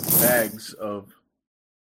bags of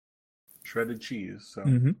shredded cheese. So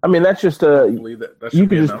Mhm. I mean, that's just I believe that you should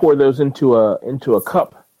be can just enough. pour those into a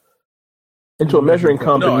cup, into a measuring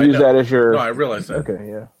cup, No, I and use know. that as your. No, I realize that. Okay,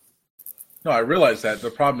 yeah. No, I realize that.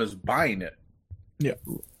 The problem is buying it. Yeah.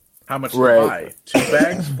 How much Right. to buy? 2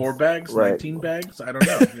 bags? 4 bags? Right. 19 bags? I don't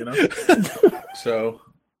know, So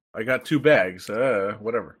I got 2 bags.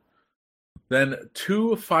 Whatever. Then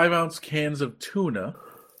 2 5-ounce cans of tuna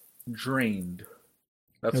drained.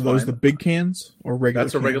 That's Are those fine. the big cans or regular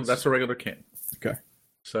That's a regular. cans? That's a regular can. Okay.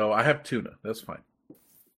 So I have tuna. That's fine.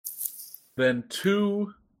 Then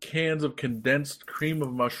 2 cans of condensed cream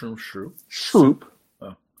of mushroom shroop. Shroop.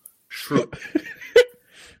 Shroop.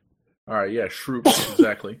 All right, yeah, shroop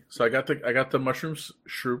exactly. So I got the mushrooms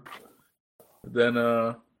shroop. Then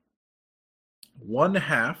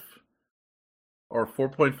 1/2 or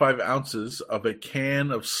 4.5 ounces of a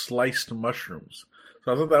can of sliced mushrooms.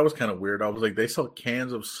 So I thought that was kind of weird. I was like, they sell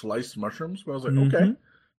cans of sliced mushrooms? But I was like, okay, Mhm.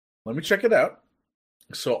 let me check it out.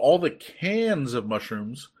 So all the cans of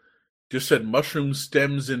mushrooms just said mushroom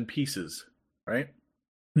stems in pieces, right?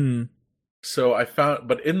 Hmm. So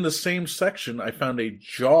but in the same section, I found a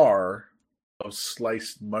jar of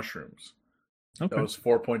sliced mushrooms. Okay. That was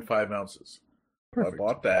 4.5 ounces. So I Perfect.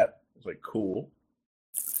 bought that. I was like, cool.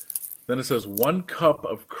 Then it says 1 cup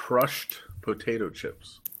of crushed potato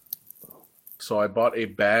chips. So I bought a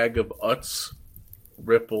bag of Utz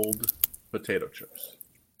rippled potato chips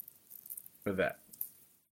for that.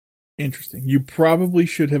 Interesting. You probably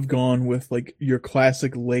should have gone with like your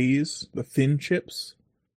classic Lay's, the thin chips,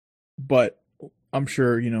 but I'm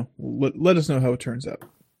sure, let us know how it turns out.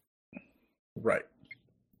 Right.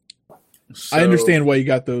 I understand why you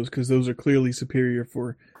got those because those are clearly superior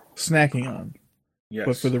for snacking on. Yes.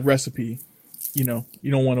 But for the recipe, you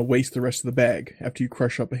don't want to waste the rest of the bag after you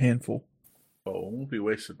crush up a handful. Oh, it won't be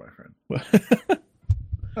wasted, my friend.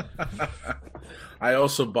 I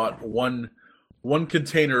also bought one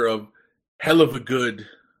container of hell of a good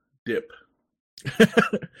dip,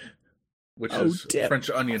 which is dip. French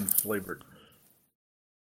onion flavored.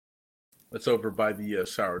 That's over by the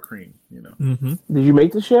sour cream. Mm-hmm. Did you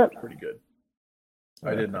make this yet? Pretty good.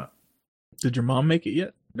 I did not. Did your mom make it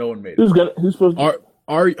yet? No one made it. Who's supposed to?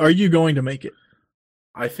 Are you going to make it?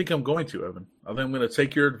 I think I'm going to, Evan. I think I'm going to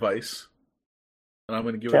take your advice, and I'm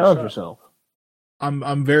going to give Challenge it a shot. yourself.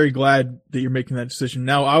 I'm very glad that you're making that decision.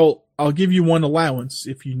 Now I'll give you one allowance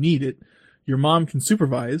if you need it. Your mom can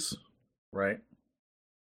supervise, Right?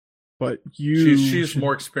 but you She's should-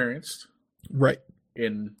 more experienced right.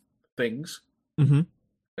 in things Mm-hmm.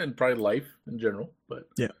 and probably life in general, but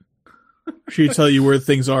She'd tell you where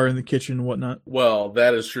things are in the kitchen and whatnot. well,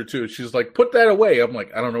 that is true too. She's like, "Put that away." I'm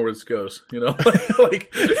like, "I don't know where this goes."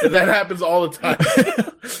 Like that happens all the time.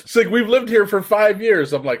 It's like we've lived here for 5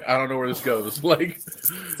 years. I'm like, "I don't know where this goes." Like,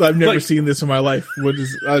 So I've never Like- seen this in my life. What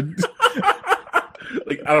is?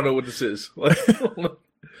 like I don't know what this is. Like,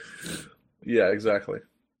 yeah, exactly.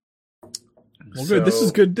 Well, good. This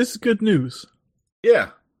is good. This is good news.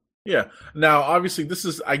 Yeah, yeah. Now, obviously,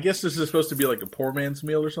 I guess this is supposed to be like a poor man's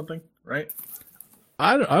meal or something, right?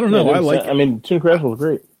 I don't know. I like. I mean, tuna casserole is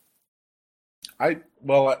great. I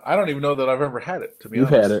don't even know that I've ever had it. To be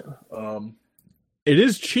You've honest, had it. It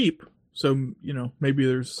is cheap, so maybe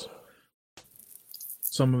there's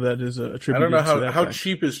some of that is I attributed. don't know to that how fact.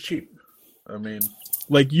 cheap is cheap. I mean,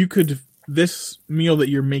 Like this meal that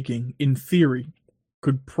you're making, in theory,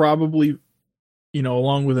 could probably,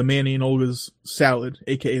 along with a Manny and Olga's salad,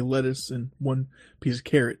 aka lettuce and 1 piece of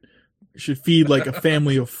carrot, should feed like a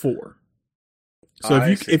family of 4. So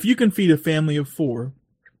I see. if you can feed a family of 4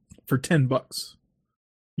 for $10.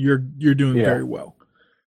 You're doing very well.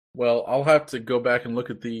 Well, I'll have to go back and look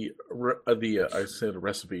at I said a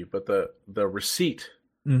recipe, but the receipt,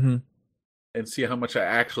 and see how much I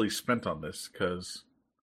actually spent on this, because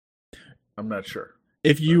I'm not sure.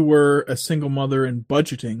 If you were a single mother and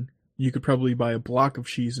budgeting, you could probably buy a block of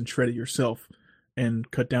cheese and shred it yourself and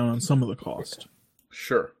cut down on some of the cost.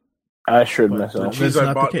 Sure. I shred myself. That's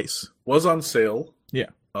not the case. Was on sale. Yeah.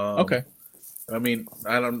 Okay. I mean,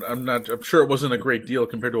 I'm sure it wasn't a great deal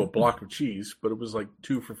compared to a block of cheese, but it was like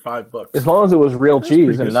 2 for $5. As long as it was real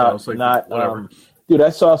cheese and not whatever. Dude, I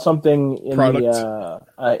saw something in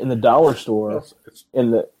the dollar store it's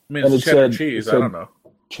cheddar cheese. I don't know.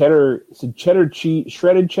 Cheddar cheese,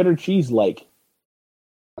 shredded cheddar cheese, like.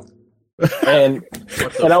 And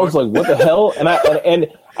I was like, what the hell? And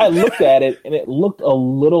I looked at it and it looked a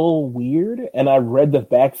little weird, and I read the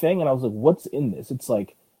back thing and I was like, what's in this? It's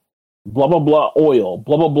like blah blah blah oil,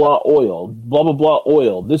 blah blah blah oil, blah blah blah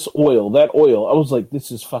oil, this oil, that oil. I was like,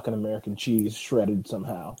 this is fucking American cheese shredded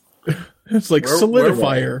somehow. It's like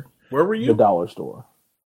solidifier. Where were you? The dollar store.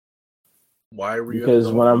 Why were you?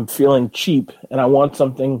 Because when I'm feeling cheap and I want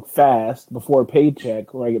something fast before a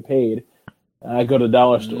paycheck or I get paid, I go to the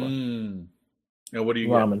dollar store. And what do you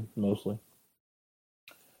ramen, mostly.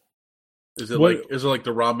 Is it like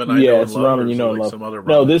the ramen I know and love? Yeah, it's ramen you know and love. Some other ramen?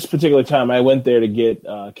 No, this particular time I went there to get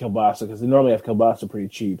kielbasa, because they normally have kielbasa pretty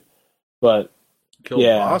cheap. But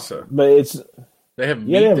kielbasa? But they have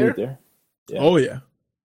meat they have there? meat there. Yeah. Oh yeah.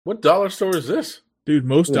 What dollar store is this? Dude,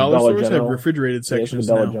 most dollar stores have refrigerated sections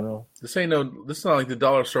Dollar now. General. This is not like the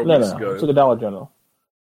dollar store No, we used to go it's to. like a Dollar General.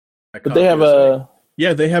 But they have a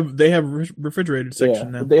Yeah, they have refrigerated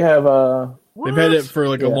section now. But they have They've had it for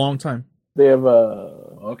like a long time. They have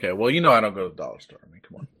Okay, well, I don't go to the dollar store. I mean,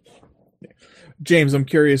 come on. James, I'm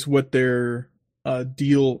curious what their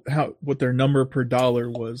what their number per dollar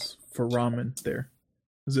was for ramen there.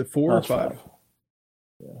 Is it 4 or 5?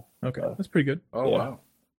 Yeah. Okay, that's pretty good. Oh wow.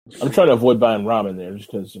 I'm trying to avoid buying ramen there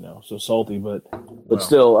just because so salty, but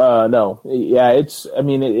still no. Yeah, it's. I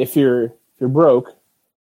mean, if you're broke,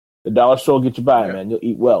 the dollar store will get you by, man. You'll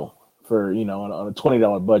eat well for on a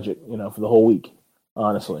 $20 budget, for the whole week.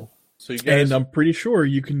 Honestly. So you guys, and I'm pretty sure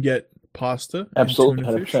you can get pasta, absolutely, and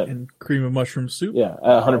tuna 100%, fish and cream of mushroom soup. Yeah,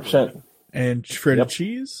 100%. And shredded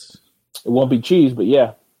cheese. It won't be cheese, but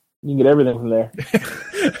yeah, you can get everything from there.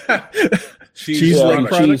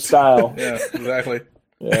 cheese style. Yeah, exactly.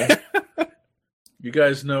 Yeah. You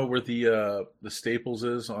guys know where the Staples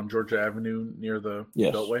is on Georgia Avenue near the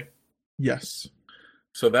Beltway? Yes.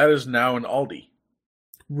 So that is now an Aldi.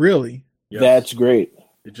 Really? Yes. That's great.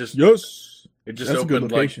 It just That's opened a good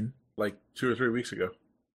location. like 2 or 3 weeks ago.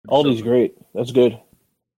 Aldi's great. That's good.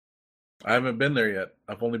 I haven't been there yet.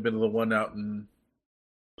 I've only been to the one out in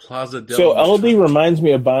Plaza del. So Aldi reminds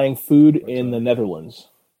me of buying food in the Netherlands.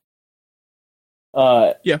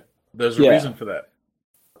 Yeah. There's a reason for that.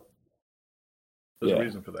 There's a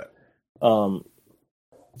reason for that.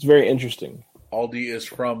 It's very interesting. Aldi is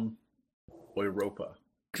from Europa,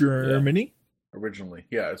 Germany. Originally.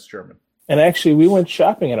 Yeah, it's German. And actually, we went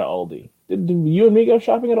shopping at an Aldi. Did you and me go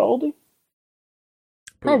shopping at an Aldi?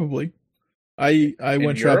 Probably. I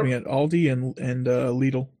went shopping at Aldi and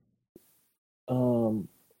Lidl.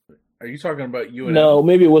 Are you talking about you and No, Evan?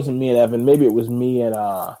 maybe it wasn't me and Evan. Maybe it was me and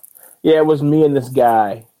it was me and this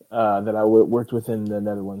guy that I worked with in the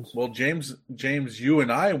Netherlands. Well, James, you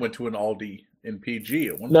and I went to an Aldi in PG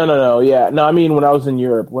at one No. Yeah, no. I mean, when I was in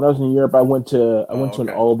Europe, I went to an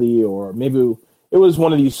Aldi, or maybe it was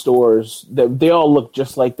one of these stores that they all look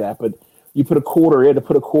just like that. But you had to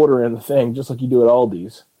put a quarter in the thing, just like you do at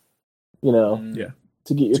Aldi's.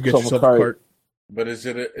 To get yourself a cart. But is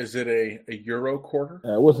it a euro quarter?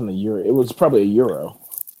 It wasn't a euro. It was probably a euro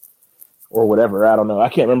or whatever. I don't know. I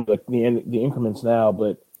can't remember the increments now,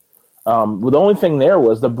 but. Well, the only thing there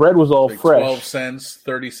was the bread was all fresh. 12 cents,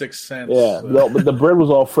 36 cents. Yeah, but the bread was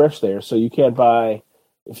all fresh there, so you can't buy.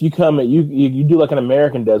 If you come, you do like an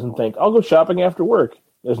American does and think, I'll go shopping after work.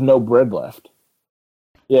 There's no bread left.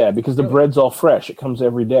 Yeah, because the bread's all fresh. It comes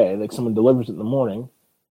every day. Like someone delivers it in the morning,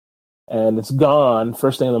 and it's gone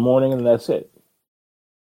first thing in the morning, and that's it.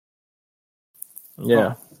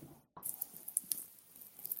 Yeah.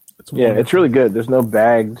 It's really good. There's no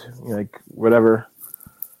bagged, whatever.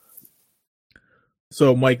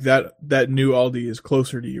 So, Mike, that new Aldi is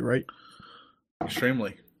closer to you, right?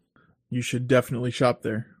 Extremely. You should definitely shop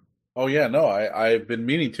there. Oh yeah, no, I've been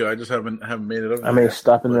meaning to. I just haven't made it up. I may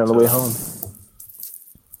stop in there on the way home.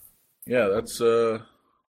 Yeah, that's. I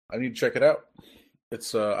need to check it out.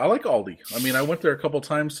 It's. I like Aldi. I mean, I went there a couple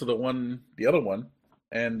times to the other one,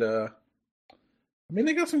 and I mean,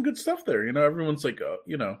 they got some good stuff there. Everyone's like,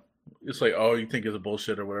 it's like, oh, you think it's a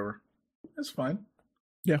bullshit or whatever. That's fine.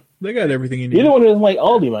 Yeah, they got everything you need. You're the one who doesn't like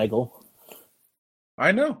Aldi, Michael.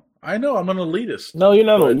 I know. I'm an elitist. No, you're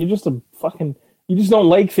not. You're just a fucking. You just don't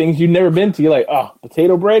like things you've never been to. You're like, oh,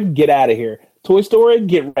 potato bread, get out of here. Toy Story,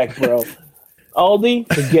 get wrecked, bro.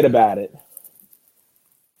 Aldi, forget about it.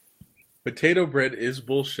 Potato bread is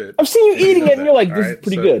bullshit. I've seen you eating it, and you're like, this is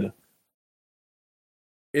pretty good.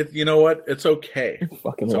 You know what? It's okay.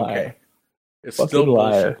 Fucking it's liar. Okay. It's fucking still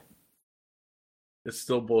liar. bullshit. It's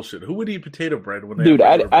still bullshit. Who would eat potato bread when they? Dude,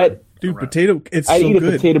 have dude, around? potato. It's I'd so eat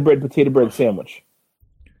good. a potato bread sandwich.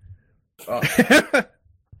 Oh.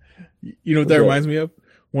 You know what that reminds me of?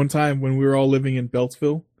 One time when we were all living in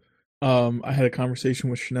Beltsville, I had a conversation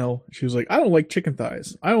with Chanel. She was like, I don't like chicken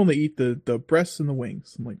thighs. I only eat the breasts and the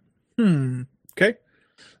wings. I'm like, okay.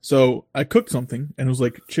 So I cooked something and it was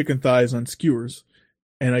like chicken thighs on skewers.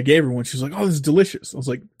 And I gave her one. She was like, oh, this is delicious. I was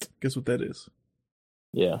like, guess what that is?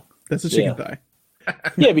 Yeah. That's a chicken thigh.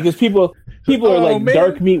 Yeah, because people are like man.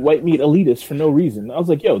 dark meat, white meat elitists for no reason. I was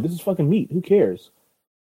like, yo, this is fucking meat. Who cares?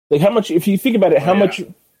 Like, how much, if you think about it, how much.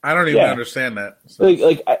 I don't even understand that. So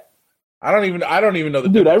I don't even know the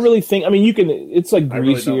dude, difference. I really think, I mean, you can, it's like I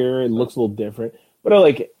really greasier, it looks a little different, but I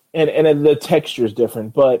like, and the texture is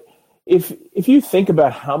different. But if you think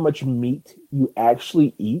about how much meat you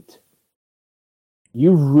actually eat,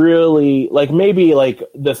 you really, like, maybe like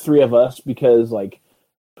the three of us, because like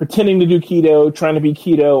pretending to do keto, trying to be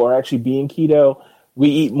keto, or actually being keto, we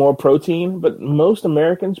eat more protein, but most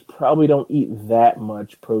Americans probably don't eat that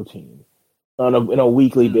much protein on a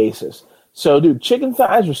weekly basis. So, dude, chicken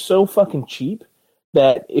thighs are so fucking cheap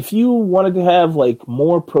that if you wanted to have like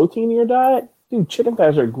more protein in your diet, dude, chicken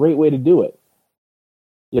thighs are a great way to do it.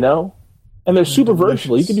 You know? And they're super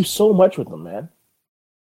versatile. You can do so much with them, man.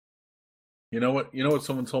 You know what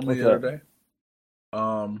someone told me the other day?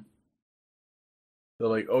 They're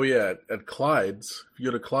like, oh yeah, at Clyde's, if you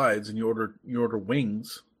go to Clyde's and you order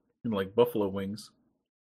wings, like buffalo wings,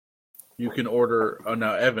 you can order. Oh,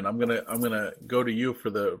 now Evan, I'm gonna go to you for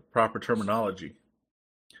the proper terminology.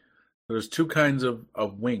 There's two kinds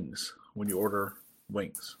of wings when you order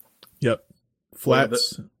wings. Yep,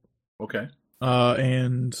 flats. Okay.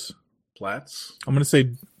 And flats. I'm gonna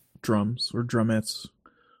say drums or drumettes.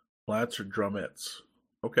 Flats or drumettes.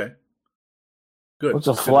 Okay. Good. What's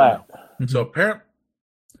a flat? So apparently,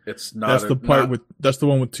 it's not. That's the part that's the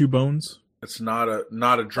one with two bones. It's not a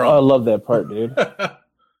drum. Oh, I love that part, dude.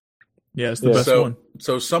 Yeah, it's the best one.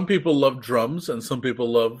 So some people love drums and some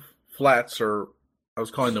people love flats, or I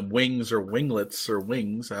was calling them wings or winglets or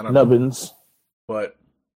wings. I don't Nubbins. know. But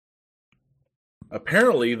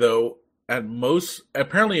apparently, though, at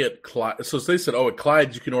Clyde, so they said, at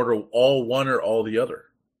Clyde's you can order all one or all the other.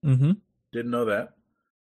 Mm-hmm. Didn't know that.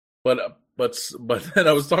 But then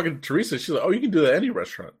I was talking to Teresa. She's like, oh, you can do that at any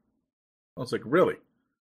restaurant. I was like, really?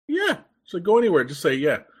 Yeah. So go anywhere. Just say,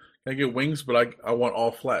 yeah, can I get wings, but I want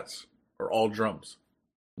all flats or all drums.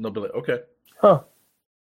 And they'll be like, okay. Huh.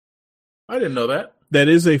 I didn't know that. That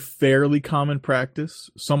is a fairly common practice.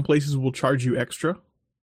 Some places will charge you extra.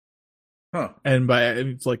 Huh. And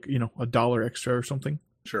it's like, $1 extra or something.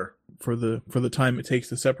 Sure. For the time it takes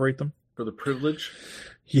to separate them. For the privilege?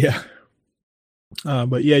 Yeah.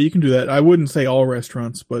 But yeah, you can do that. I wouldn't say all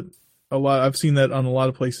restaurants, but I've seen that on a lot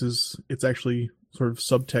of places. It's actually sort of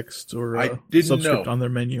subtext or subscript on their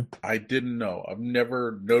menu. I didn't know. I've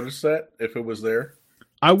never noticed that if it was there.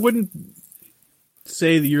 I wouldn't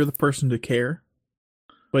say that you're the person to care,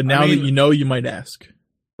 but now that you know, you might ask.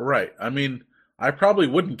 Right. I mean, I probably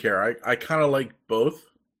wouldn't care. I kind of like both.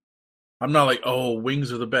 I'm not like, oh,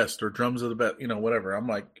 wings are the best or drums are the best, whatever. I'm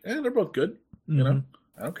like, they're both good. Mm-hmm.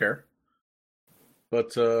 I don't care.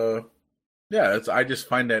 But yeah, I just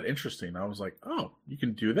find that interesting. I was like, oh, you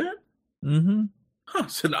can do that? Mm-hmm. Huh,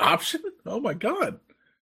 it's an option? Oh my God.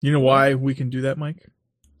 You know why we can do that, Mike?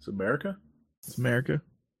 It's America. It's America.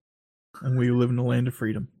 And we live in the land of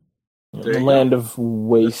freedom. The land of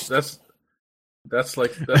waste. That's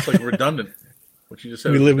like redundant. What you just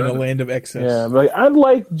said. We live in a land of excess. Yeah, but I'd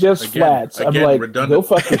like just flats. I'm like, redundant.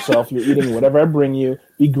 Go fuck yourself. You're eating whatever I bring you.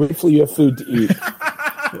 Be grateful you have food to eat.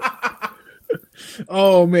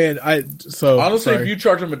 Oh man, honestly, sorry. If you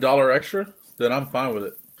charge them $1 extra, then I'm fine with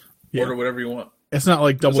it. Yeah. Order whatever you want. It's not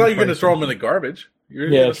like double. It's not you're going to throw them in the garbage. You're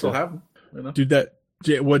going to still have them. Dude,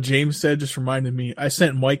 what James said just reminded me. I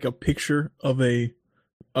sent Mike a picture of a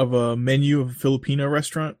menu of a Filipino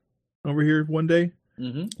restaurant over here one day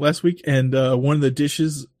last week, and one of the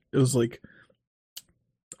dishes, it was like,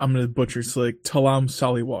 I'm gonna butcher. It's like talam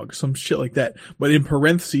saliwag, some shit like that. But in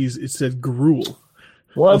parentheses, it said gruel.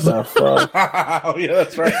 What the fuck? Oh yeah,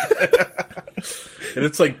 that's right. And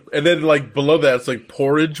it's like, and then like below that, it's like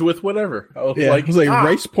porridge with whatever. I was it was like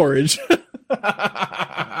rice porridge.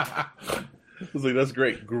 I was like, that's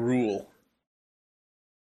great. Gruel.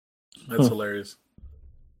 That's hilarious.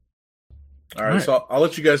 All right, so I'll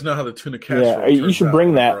let you guys know how the tuna casserole. Yeah, you should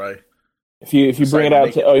bring that. If you bring it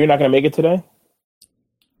out, you're not going to make it today.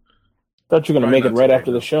 Thought you were going to make it right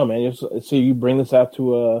after the show, man. So you bring this out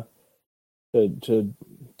to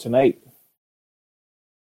tonight.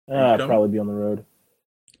 I'll probably be on the road.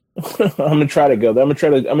 I'm gonna try to go. I'm gonna try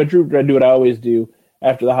to do what I always do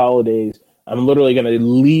after the holidays. I'm literally gonna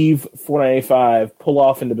leave 495, pull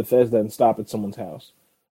off into Bethesda, and stop at someone's house.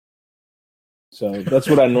 So that's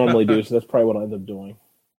what I normally do. So that's probably what I end up doing.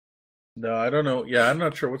 No, I don't know. Yeah, I'm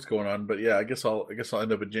not sure what's going on, but yeah, I guess I'll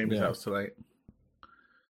end up at Jamie's house tonight.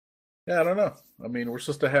 Yeah, I don't know. I mean, we're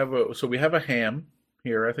supposed to have we have a ham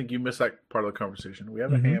here. I think you missed that part of the conversation. We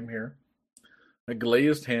have a ham here, a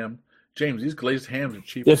glazed ham. James, these glazed hams are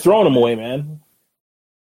cheap. They're throwing them away, man.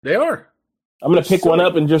 They are. I'm gonna pick one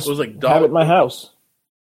up and just have it at my house.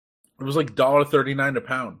 It was like $1.39 a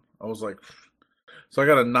pound. I was like, so I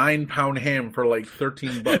got a 9-pound ham for like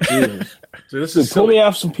 $13. So this is pull me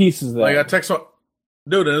off some pieces. Then like I text my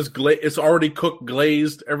dude, and it's already cooked,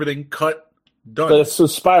 glazed, everything cut. Done. But it's a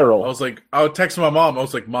spiral. I was like, I would text my mom. I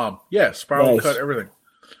was like, Mom, yeah, spiral cut, everything.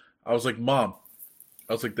 I was like, Mom,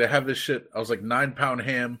 they have this shit. I was like, 9-pound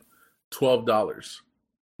ham, $12,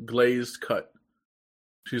 glazed, cut.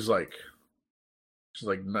 She's like,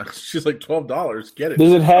 $12. Get it?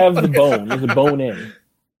 Does it have the bone? Does it bone in?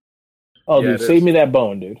 Oh, yeah, dude, save me that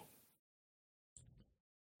bone, dude.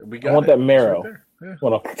 I want that marrow. Right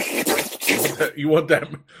you want that?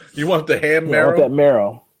 You want the ham marrow? I want that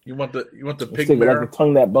marrow. You want the pig marrow? Like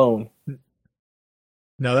tongue that bone.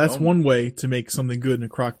 Now that's one way to make something good in a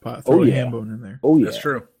crock pot. Throw a ham bone in there. Oh yeah, that's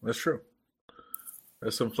true.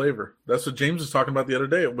 That's some flavor. That's what James was talking about the other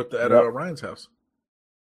day at Ryan's house.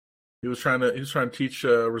 He was trying to teach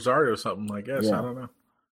Rosario something. I guess I don't know.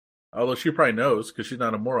 Although she probably knows because she's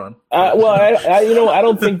not a moron. Well, I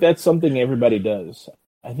don't think that's something everybody does.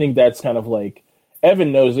 I think that's kind of like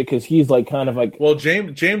Evan knows it because he's like kind of like. Well,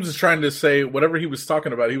 James is trying to say whatever he was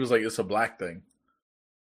talking about. He was like, it's a black thing.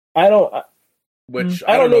 I don't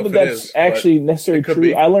know that that's actually necessarily true.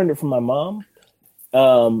 Be. I learned it from my mom,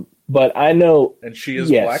 but I know, and she is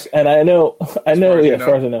black. And I know. As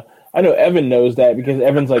far as I know, I know Evan knows that because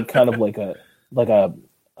Evan's like kind of like a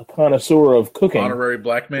connoisseur of cooking. Honorary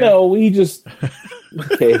black man. No, he just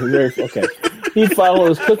okay. He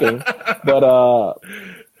follows cooking, but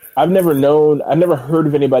I've never heard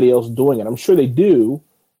of anybody else doing it. I'm sure they do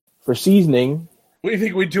for seasoning. What do you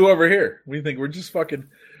think we do over here? We think we're just fucking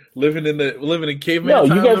living in caveman. No,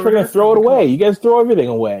 you guys are gonna throw it away. You guys throw everything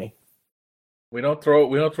away. We don't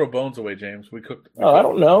throw bones away, James. We cook. I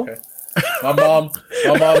don't know. Okay. My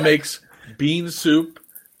mom makes bean soup.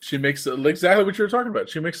 She makes exactly what you were talking about.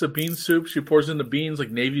 She makes a bean soup. She pours in the beans, like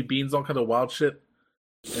navy beans, all kind of wild shit.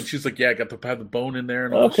 And she's like, "Yeah, I got to have the bone in there."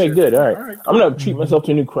 And all okay, good. All right. I'm gonna treat myself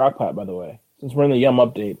to a new crock pot, by the way, since we're in the Yum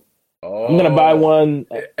update. Oh, I'm gonna buy one.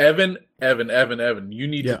 Evan. You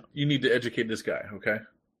need to educate this guy, okay?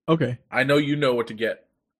 Okay. I know you know what to get.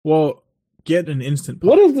 Well, get an Instant Pot.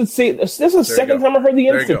 What is the say? This is the second time I heard the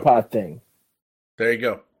Instant Pot thing. There you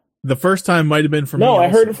go. The first time might have been from me. No, I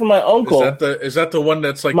heard it from my uncle. Is that the one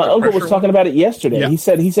that's like my uncle was talking about it yesterday? Yeah. He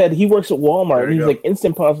said he works at Walmart and he's like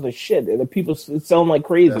Instant Pots are the shit. And the people selling like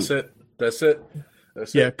crazy. That's it.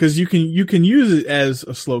 Yeah, because you can use it as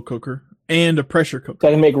a slow cooker and a pressure cooker. So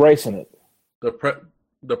I can make rice in it. The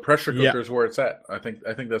pressure cooker is where it's at. I think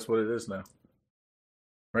that's what it is now.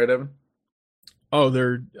 Right, Evan? Oh,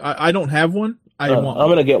 I don't have one. I'm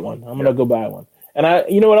gonna get one. I'm gonna go buy one. And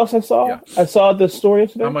you know what else I saw? Yeah. I saw the store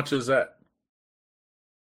yesterday. How much is that?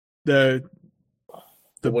 The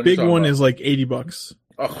big one is like $80.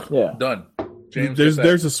 Oh, yeah, done. James,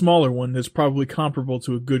 there's a smaller one that's probably comparable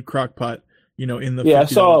to a good crock pot. In the I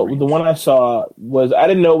saw range. The one I saw was I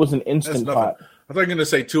didn't know it was an Instant Pot. I thought you were gonna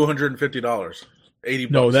say $250.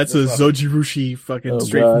 $80. No, that's a Zojirushi fucking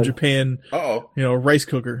straight from Japan. Rice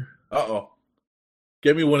cooker.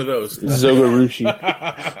 Get me one of those. Zojirushi.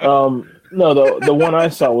 No, the one I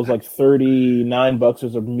saw was like $39. It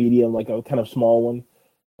was a medium, like a kind of small one,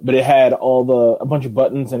 but it had a bunch of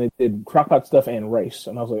buttons and it did crockpot stuff and rice.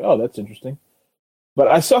 And I was like, oh, that's interesting. But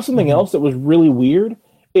I saw something else that was really weird.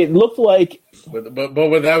 It looked like, but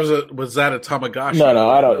was that a Tamagotchi? No,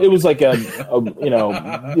 I don't. It was like a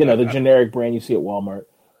the generic brand you see at Walmart.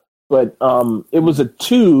 But it was a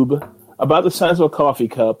tube about the size of a coffee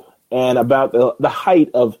cup and about the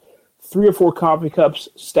height of 3 or 4 coffee cups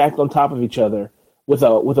stacked on top of each other with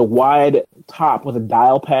a wide top with a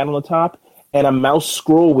dial pad on the top, and a mouse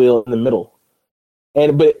scroll wheel in the middle.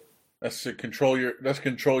 But That's to control your. That's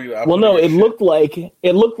control your. well, no, your it shit. looked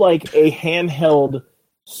like a handheld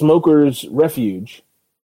smoker's refuge,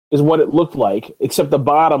 is what it looked like. Except the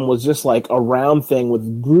bottom was just like a round thing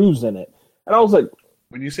with grooves in it, and I was like,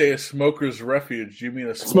 When you say a smoker's refuge, you mean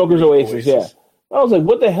a Smoker's Oasis, yeah. I was like,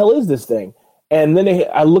 what the hell is this thing? And then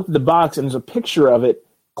I looked at the box, and there's a picture of it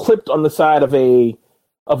clipped on the side of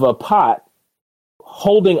a pot,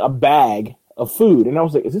 holding a bag of food, and I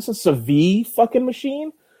was like, is this a sous vide fucking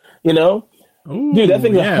machine? You know, Ooh, dude, that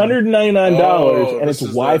thing's $199, Oh, and it's this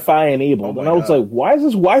is Wi-Fi enabled. Oh and my I was God. like, why is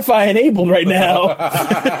this Wi-Fi enabled right now?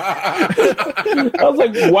 I was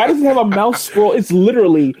like, why does it have a mouse scroll? It's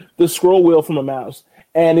literally the scroll wheel from a mouse,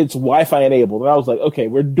 and it's Wi-Fi enabled. And I was like, okay,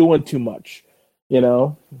 we're doing too much, you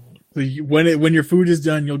know? So when your food is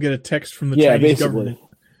done, you'll get a text from the Yeah, Chinese basically. government.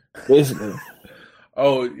 Basically.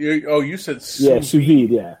 you said Yeah, sous sous vide,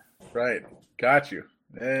 yeah. Right. Got you.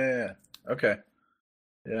 Yeah. Okay.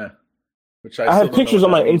 Yeah. Which I still have don't know pictures what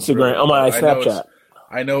on my that means, Instagram, really. on my I know it's- Snapchat.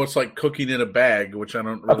 I know it's like cooking in a bag, which I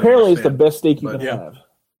don't really Apparently, it's the understand, best steak you But can yeah. have.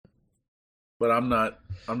 but I'm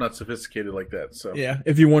not sophisticated like that. So Yeah,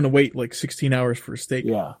 if you want to wait like 16 hours for a steak,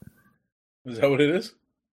 Yeah. is that what it is?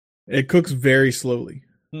 it cooks very slowly.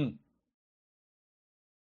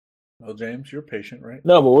 Well, James, you're patient, right?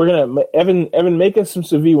 No, but we're gonna Evan make us some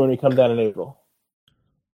sous vide when we come down in April.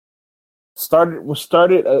 We'll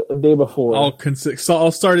start it a day before. I'll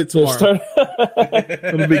start it So tomorrow.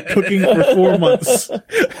 It'll be cooking for 4 months.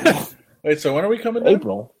 Wait, so when are we coming down?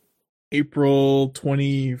 April. April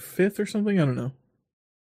 25th or something. I don't know.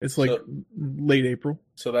 It's like So- late April.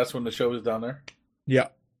 So that's when the show is down there? Yeah.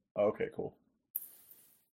 Oh, okay, cool.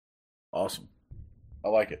 Awesome. I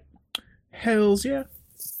like it. Hells yeah.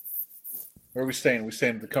 Where are we staying? We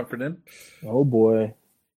staying at the Comfort Inn? Oh boy,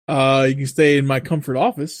 You can stay in my comfort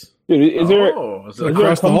office. dude! Is there Is is it, there a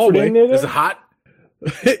across the Comfort hallway? Inn near there? is it hot?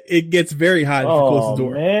 It gets very hot if you close the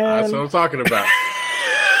door. Man, That's what I'm talking about.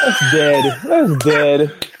 that's dead. That's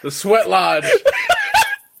dead. The Sweat Lodge.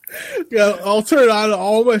 Yeah, I'll turn on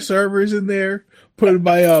all my servers in there. Put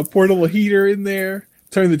my portable heater in there.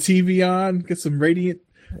 Turn the TV on. Get some radiant.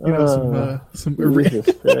 Some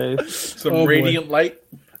Jesus Christ. Some Oh, boy. radiant light.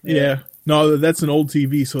 yeah. No, that's an old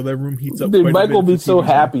TV, so that room heats up. Dude, quite a Michael bit be if the so TV's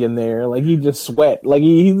on. happy in there. Like he just sweat. Like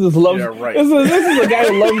he just loves. Yeah, right. This is a guy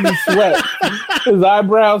who loves to sweat. His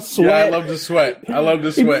eyebrows sweat. Yeah, I love to sweat. I love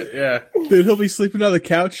to sweat. Yeah. Dude, he'll be sleeping on the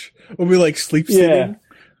couch. We'll be like sleep Yeah. sitting,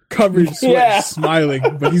 covered in sweat, Yeah. smiling,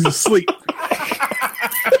 but he's asleep.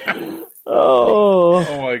 Oh,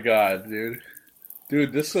 Oh my god, dude.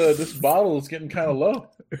 Dude, this bottle is getting kind of low.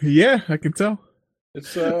 Yeah, I can tell.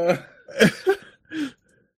 It's Having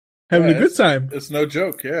Yeah, a good time. it's no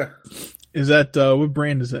joke. Yeah, Is that what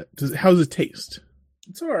brand is that? How does it taste?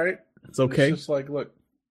 it's all right. It's okay. It's just like, look,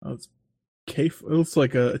 Oh, it's It looks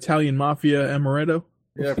like a Italian mafia amaretto.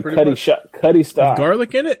 yeah, pretty Cuddy much. Cuddy With style.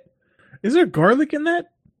 garlic in it? Is there garlic in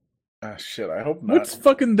that? Ah, shit. I hope not.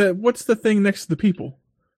 What's the thing next to the people?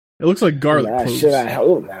 It looks like garlic Nah, cloves. shit, I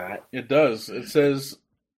hope not. It does. It says.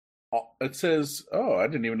 Oh, I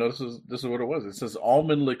didn't even know this is what it was. It says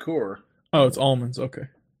almond liqueur, Oh, it's almonds. Okay.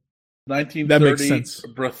 1930. That makes sense.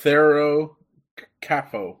 Brothero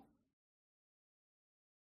Caffo.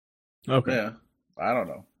 Okay. Yeah, I don't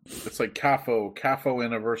know. It's like Caffo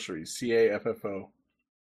Anniversary, CAFFO.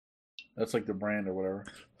 That's like the brand or whatever.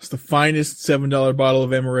 It's the finest $7 bottle of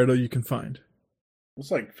amaretto you can find. It's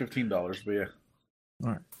like $15, but yeah,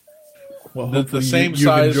 Well, The hopefully same you've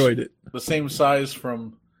size- enjoyed it. the same size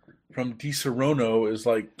from Di Serono is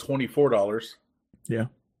like $24. Yeah.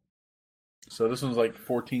 So this one's like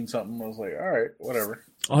 14 something. I was like, all right, whatever.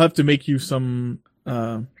 I'll have to make you some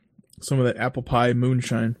of that apple pie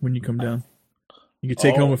moonshine when you come down. You can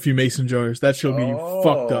take Oh. home a few mason jars. That should be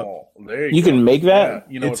fucked up. There You go. can make that?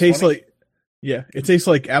 Yeah, you know, It what's tastes funny? it tastes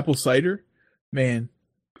like apple cider. Man,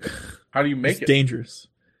 How do you make it's it? dangerous.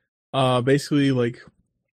 Basically like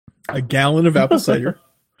a gallon of apple cider,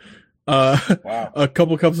 Wow, a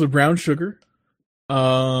couple cups of brown sugar,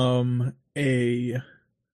 a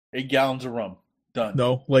 8 gallons of rum. Done.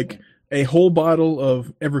 a whole bottle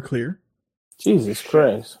of Everclear, Jesus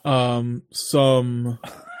Christ. some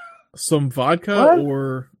vodka What?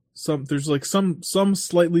 or there's like some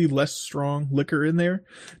slightly less strong liquor in there.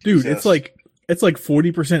 Dude, Jesus. it's like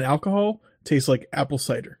 40% alcohol, tastes like apple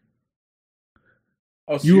cider.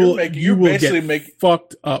 Oh, so You you're will basically get making.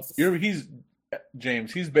 fucked up. He's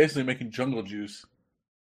James. He's basically making jungle juice,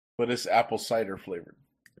 but it's apple cider flavored.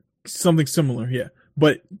 Something similar, yeah.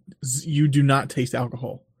 But you do not taste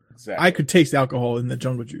alcohol. Exactly. I could taste alcohol in the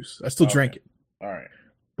jungle juice. I still Okay. drank it, All right.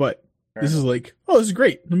 but This is like, oh, this is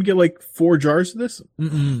great. Let me get like 4 jars of this.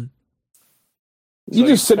 Mm-mm. You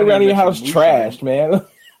just sit around in your house trashed, man.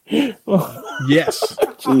 Yes.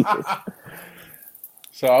 Jesus.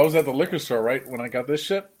 So I was at the liquor store, right, when I got this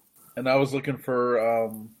shit, and I was looking for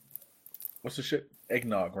what's the shit?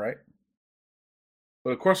 Eggnog, right?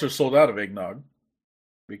 But of course they're sold out of eggnog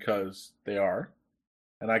because they are,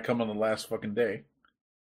 and I come on the last fucking day.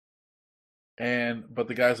 But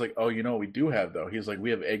the guy's like, "Oh, you know what we do have though." He's like,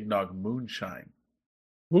 "We have eggnog moonshine."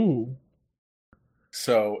 Ooh.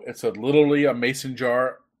 So it's literally a mason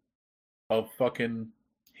jar of fucking.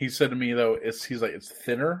 He said to me though, he's like, it's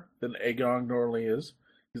thinner than eggnog normally is.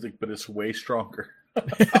 He's like, but it's way stronger.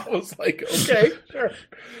 I was like, okay, sure.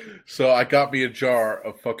 So I got me a jar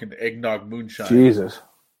of fucking eggnog moonshine. Jesus.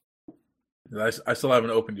 I still haven't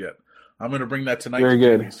opened yet. I'm gonna bring that tonight. Very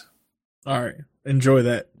to good. All right. Enjoy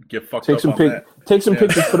that. Get fucked Take up some on that. Take some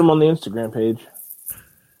pictures, put them on the Instagram page.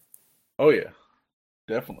 Oh yeah,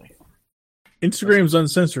 definitely. Instagram's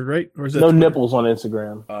uncensored, right? Or is that No Twitter? nipples on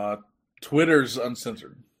Instagram. Twitter's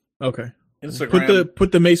uncensored. Okay. Instagram.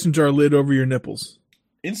 Put the mason jar lid over your nipples.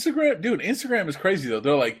 Instagram is crazy though.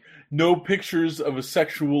 They're like no pictures of a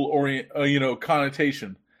sexual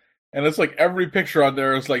connotation, and it's like every picture on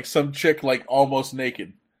there is like some chick like almost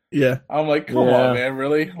naked. Yeah. I'm like, come on, man,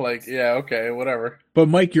 really? Like, yeah, okay, whatever. But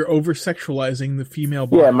Mike, you're over sexualizing the female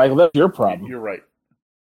body. Yeah, Michael, that's your problem. You're right.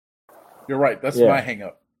 That's my hang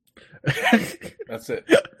up. That's it.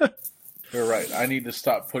 You're right. I need to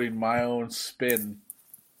stop putting my own spin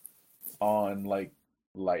on like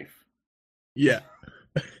life. Yeah.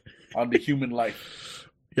 On the human life.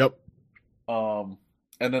 Yep. And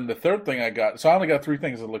then the third thing I got, so I only got 3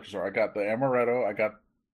 things at the liquor store. I got the amaretto, I got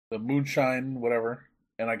the moonshine, whatever,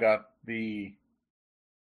 and I got a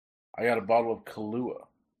bottle of Kahlua.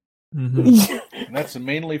 Mm-hmm. And that's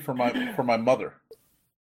mainly for my mother.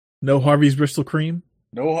 No Harvey's Bristol cream?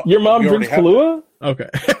 No, Your mom drinks Kahlua? Okay.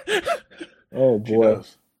 Oh She boy.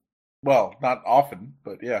 does. Well, not often,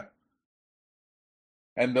 but yeah.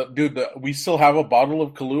 And we still have a bottle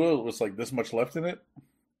of Kahlua. It was like this much left in it,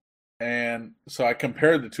 and so I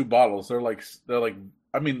compared the 2 bottles. They're like,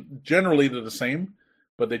 I mean, generally they're the same,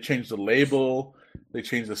 but they changed the label, they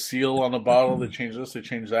changed the seal on the bottle, they changed this, they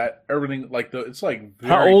changed that. Everything it's like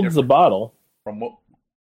very How old is the bottle? from what?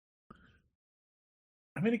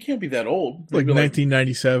 I mean, it can't be that old. Like Maybe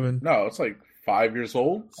 1997. no, it's like 5 years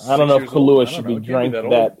old. I don't know if 6 years old. Kahlua I don't should know. be It can't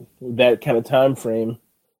drank old. that kind of time frame.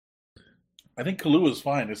 I think Kahlua is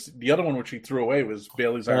fine. It's the other one which we threw away was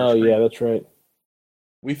Bailey's Irish Oh Cream. yeah, that's right.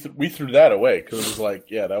 We threw that away because it was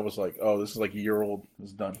like, yeah, that was like, oh, this is like a year old.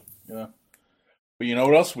 It's done, you know. But you know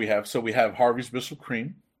what else we have? So we have Harvey's Bristol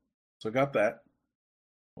Cream. So I got that.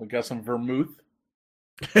 We got some vermouth,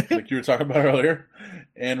 like you were talking about earlier,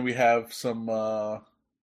 and we have some.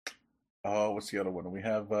 What's the other one? We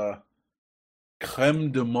have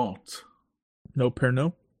crème de menthe, No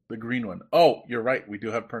Pernod? the green one. Oh, you're right. We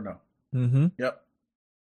do have Pernod. Mm-hmm. Yep.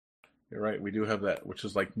 You're right. We do have that, which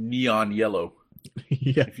is like neon yellow.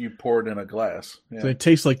 Yeah. If you pour it in a glass. Yeah. So it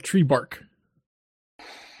tastes like tree bark.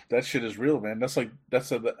 That shit is real, man. That's a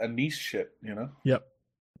niche shit, you know? Yep.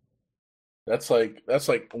 That's like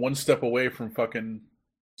one step away from fucking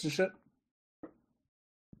what's the shit?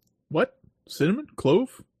 What? Cinnamon?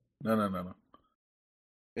 Clove? No.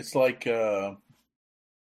 It's like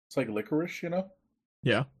licorice, you know?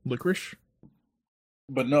 Yeah. Licorice?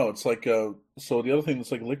 But no, it's like so the other thing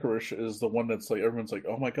that's like licorice is the one that's like everyone's like,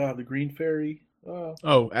 oh my god, the green fairy.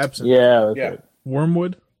 Oh, absinthe. Yeah, that's Yeah. right.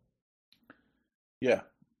 Wormwood? Yeah.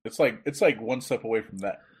 It's like one step away from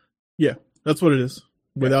that. Yeah. That's what it is.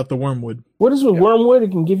 Without the wormwood. What is with Yeah. wormwood?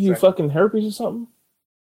 It can give you Exactly. fucking herpes or something?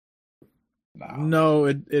 Nah. No,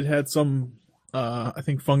 it had some I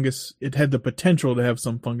think fungus. It had the potential to have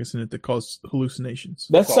some fungus in it that caused hallucinations.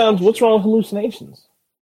 That Well, sounds. What's wrong with hallucinations?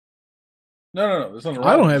 No. There's nothing wrong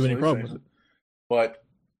I don't with have this any problem with it. But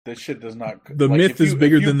this shit does not. The like, myth if is you-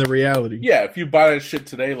 bigger if you- than the reality. Yeah, if you buy that shit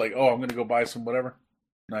today, like, oh, I'm gonna go buy some whatever.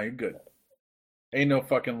 No, you're good. Ain't no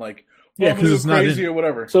fucking like, Yeah, I'm gonna 'cause go it's not crazy in- or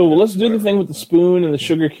whatever. So let's do the Whatever. thing with the spoon and the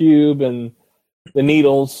sugar cube and the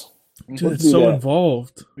needles. Dude, Let's it's do so that.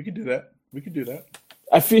 involved. We could do that. We could do that.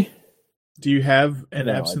 I feel Do you have an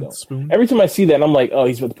No, I absinthe don't. spoon? every time I see that, I'm like, oh,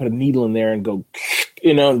 he's about to put a needle in there and go,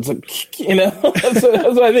 you know, it's like, you know, that's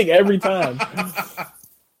what I think every time.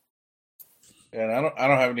 And I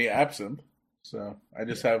don't have any absinthe, so I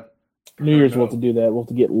just have New Year's, Pernod. we'll have to do that. We'll have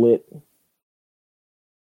to get lit.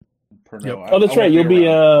 Pernod. Yep. I Oh, that's won't right. You'll be,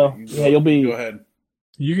 around. yeah, you'll be- Go ahead.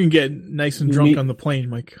 You can get nice and You drunk meet- on the plane,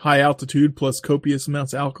 like high altitude plus copious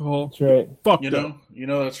amounts of alcohol. That's right. Fucked You up.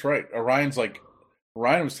 know that's right. Orion's like,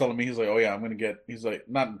 Ryan was telling me, he's like, oh yeah, he's like,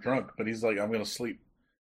 not drunk, but he's like, I'm gonna sleep.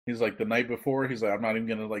 He's like, the night before, he's like, I'm not even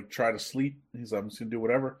gonna like try to sleep. He's like, I'm just gonna do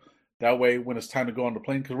whatever. That way, when it's time to go on the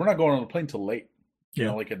plane, because we're not going on the plane till late, you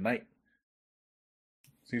know, like at night.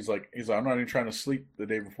 So he's like, I'm not even trying to sleep the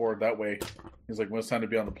day before. That way, he's like, when it's time to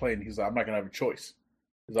be on the plane, he's like, I'm not gonna have a choice.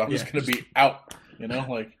 He's like, I'm just gonna be out, you know,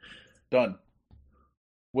 like done.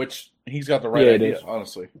 Which he's got the right idea,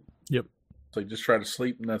 honestly. Yep. So just try to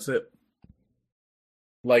sleep and that's it.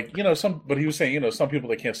 Like, you know, but he was saying, you know, some people,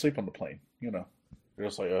 they can't sleep on the plane, you know. They're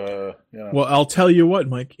just like, you know. Well, I'll tell you what,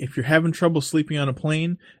 Mike, if you're having trouble sleeping on a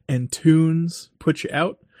plane and tunes put you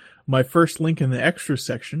out, my first link in the extra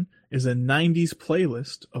section is a 90s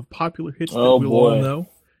playlist of popular hits that we'll all know.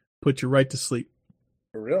 Put you right to sleep.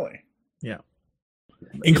 Really? Yeah.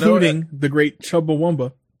 Including the great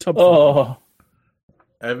Chumbawamba.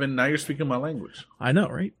 Evan, now you're speaking my language. I know,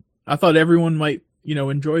 right? I thought everyone might, you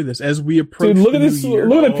know, enjoy this as we approach. Dude, look at this! Year.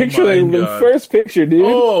 Look at the picture, the first picture, dude.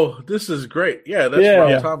 Oh, this is great. Yeah, that's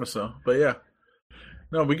Rob Thomas, though. But yeah,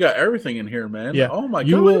 no, we got everything in here, man. Yeah. Oh my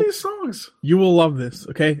god, look at these songs. You will love this.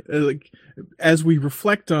 Okay, like as we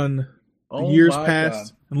reflect on the years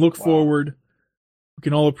past and look forward, we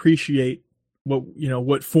can all appreciate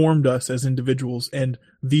what formed us as individuals, and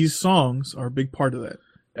these songs are a big part of that.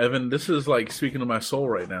 Evan, this is like speaking to my soul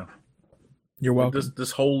right now. You're welcome. Like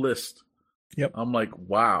this whole list. Yep. I'm like,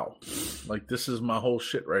 wow. Like, this is my whole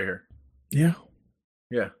shit right here. Yeah.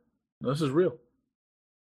 Yeah. No, this is real.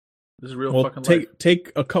 This is real fucking life.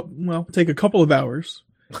 Take a couple of hours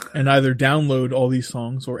and either download all these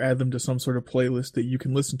songs or add them to some sort of playlist that you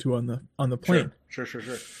can listen to on the plane. Sure.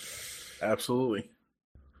 Absolutely.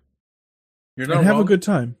 You're not wrong. Have a good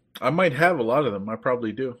time. I might have a lot of them. I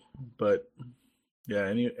probably do. But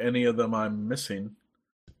yeah, any of them I'm missing,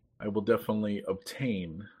 I will definitely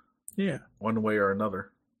obtain. Yeah. One way or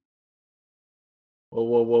another.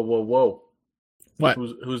 Whoa. What?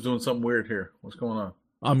 Who's doing something weird here? What's going on?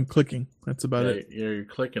 I'm clicking. That's about it. Yeah, you're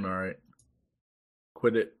clicking, all right.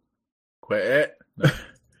 Quit it. No.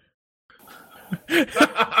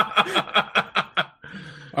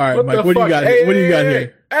 All right, Mike, what do you got here? What do you got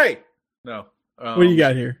here? Hey! No. What do you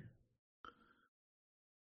got here?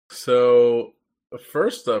 So,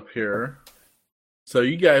 first up here, so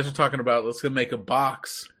you guys are talking about, let's go make a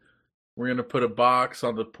box. We're going to put a box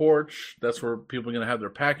on the porch. That's where people are going to have their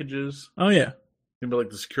packages. Oh, yeah. It's going to be like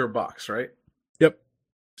the secure box, right? Yep.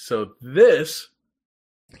 So this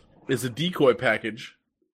is a decoy package.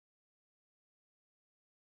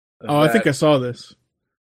 I think I saw this.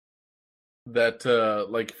 That,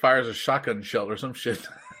 like, fires a shotgun shell or some shit.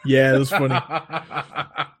 Yeah, it was funny.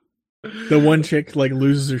 The one chick, like,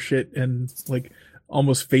 loses her shit and, like,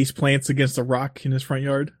 almost face plants against a rock in his front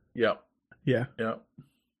yard. Yep. Yeah. Yep.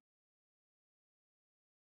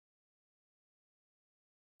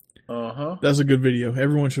 Uh-huh. That's a good video.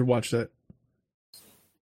 Everyone should watch that.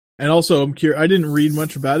 And also, I'm curious. I didn't read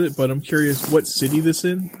much about it, but I'm curious what city this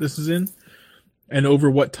is in, and over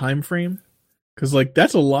what time frame. Because like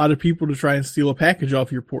that's a lot of people to try and steal a package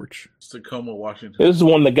off your porch. It's Tacoma, Washington. This is the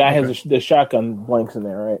one the guy has the shotgun blanks in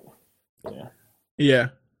there, right? Yeah. Yeah.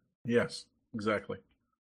 Yes. Exactly.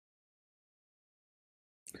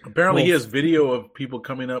 Apparently, he has video of people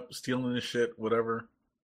coming up, stealing his shit, whatever.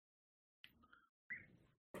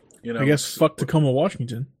 You know, I guess fuck Tacoma,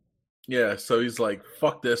 Washington. Yeah, so he's like,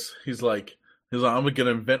 fuck this. He's like, I'm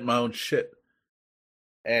gonna invent my own shit.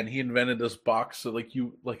 And he invented this box, so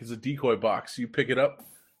it's a decoy box. You pick it up,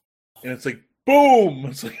 and it's like, boom!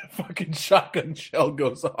 It's like a fucking shotgun shell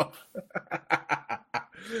goes off.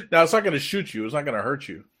 Now it's not gonna shoot you. It's not gonna hurt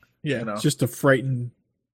you. Yeah, you know? It's just to frighten.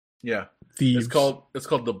 Yeah, thieves. It's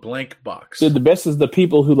called the blank box. Dude, the best is the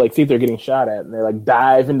people who like think they're getting shot at, and they like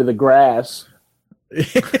dive into the grass.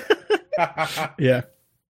 Yeah.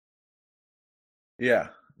 Yeah.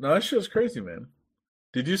 No, that shit's crazy, man.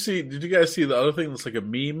 Did you guys see the other thing that's like a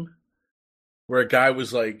meme where a guy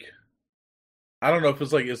was like, I don't know if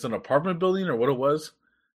it's an apartment building or what it was,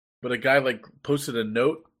 but a guy like posted a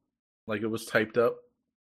note, like it was typed up,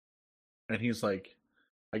 and he's like,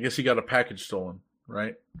 I guess he got a package stolen,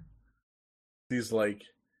 right? He's like,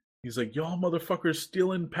 y'all motherfuckers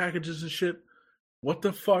stealing packages and shit. What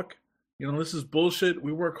the fuck? You know, this is bullshit.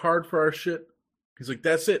 We work hard for our shit. He's like,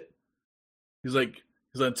 that's it. He's like,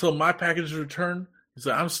 until my package is returned, he's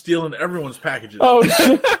like, I'm stealing everyone's packages. Oh,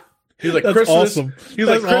 shit. He's like, that's Christmas. Awesome. He's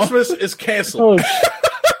like, Christmas is canceled. Oh,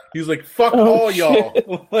 he's like, fuck all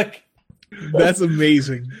y'all. Like, that's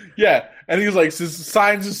amazing. Yeah, and he's like,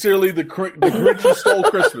 signed sincerely, the Grinch who stole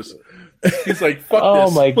Christmas. He's like, fuck this.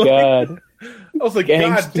 Oh my god. I was like,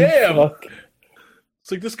 god damn. Fuck.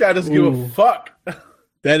 It's like, this guy doesn't give a fuck.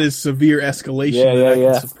 That is severe escalation. Yeah, that I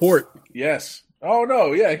yeah. can support. Yes. Oh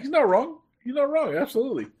no, yeah, he's not wrong. He's not wrong.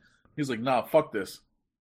 Absolutely. He's like, nah, fuck this.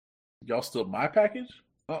 Y'all steal my package?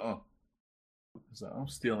 So I'm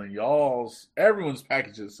stealing everyone's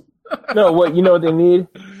packages. No, what you know what they need?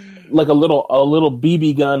 Like a little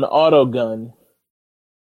BB gun, auto gun.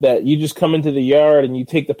 That you just come into the yard and you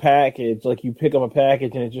take the package, like you pick up a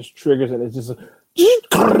package and it just triggers it. It's just, you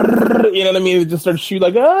know what I mean? It just starts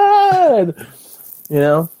shooting like, you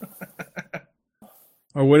know?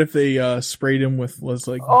 Or what if they sprayed him with deer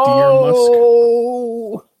musk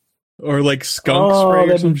or like skunk spray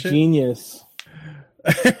or some shit? Genius.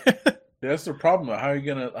 That's the problem. How are you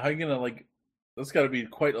gonna like? That's got to be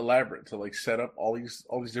quite elaborate to like set up all these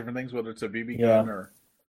different things, whether it's a BB gun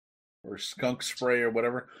or skunk spray or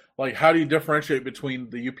whatever. Like, how do you differentiate between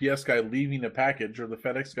the UPS guy leaving a package or the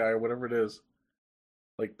FedEx guy or whatever it is,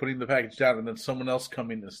 like putting the package down and then someone else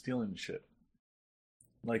coming and stealing shit?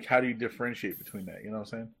 Like, how do you differentiate between that? You know what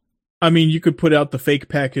I'm saying? I mean, you could put out the fake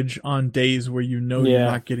package on days where you know you're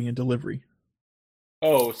not getting a delivery.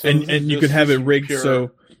 Oh, so and you could have it rigged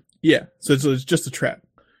so it's just a trap.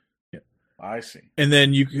 Yeah, I see. And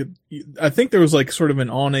then I think there was like sort of an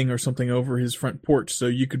awning or something over his front porch, so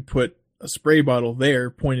you could put a spray bottle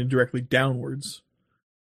there pointed directly downwards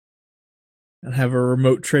and have a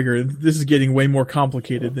remote trigger. This is getting way more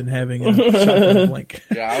complicated than having a shotgun blank.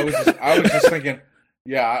 Yeah, I was just thinking.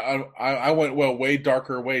 Yeah, I went way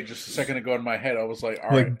darker way just a second ago in my head. I was like, all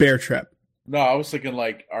right, like bear trap. No, I was thinking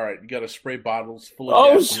like, all right, you got to spray bottles full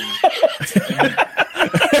of gasoline.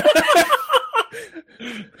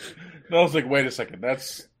 No, I was like, wait a second,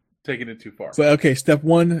 that's taking it too far. So okay, step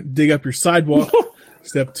 1, dig up your sidewalk.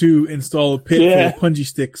 Step 2, install a pit full of punji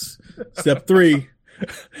sticks. Step 3,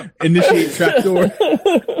 initiate trapdoor.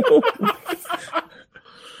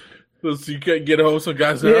 So you can't get home. Some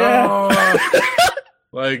guys are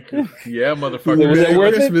like, yeah, motherfucker. Was that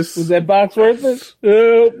worth it? Was that box worth it?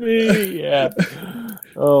 Help me! Yeah.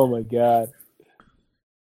 Oh my god.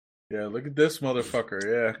 Yeah, look at this motherfucker.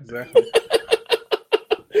 Yeah, exactly.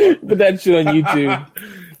 Put that shit on YouTube.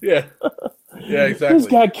 Yeah, exactly. This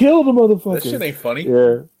guy killed a motherfucker. That shit ain't funny.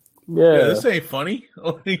 Yeah, this ain't funny.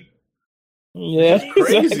 Yeah,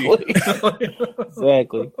 crazy.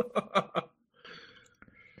 Exactly.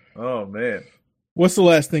 Oh man. What's the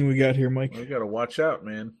last thing we got here, Mike? We gotta watch out,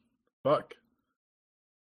 man. Fuck.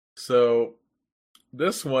 So,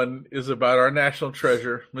 this one is about our national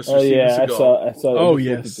treasure, Mr. Steven Seagal. I saw. Oh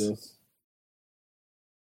yes.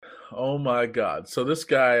 Oh my god. So this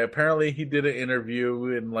guy, apparently he did an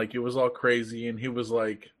interview and like it was all crazy and he was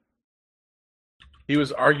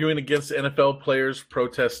arguing against NFL players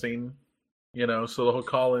protesting, you know, so the whole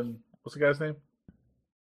Colin, what's the guy's name?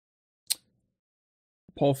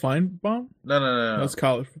 Paul Feinbaum? No. That's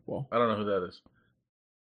college football. I don't know who that is.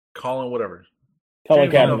 Colin whatever. Colin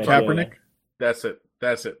Kaepernick. Yeah.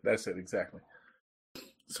 That's it, exactly.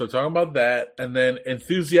 So talking about that, and then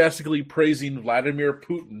enthusiastically praising Vladimir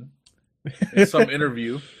Putin in some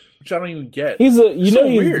interview, which I don't even get. He's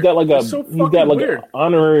weird. got like weird. an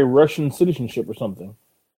honorary Russian citizenship or something.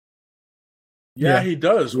 Yeah, he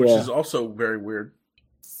does, which is also very weird.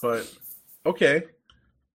 But okay,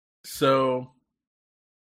 so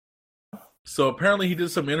apparently he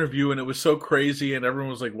did some interview and it was so crazy, and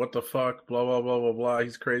everyone was like, "What the fuck?" Blah blah blah blah blah.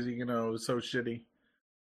 He's crazy, you know. It was so shitty.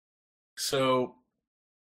 So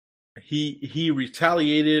he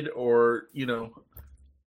retaliated, or you know,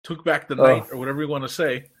 took back the night, or whatever you want to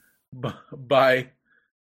say, by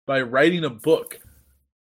writing a book.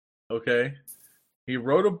 Okay, he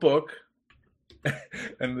wrote a book,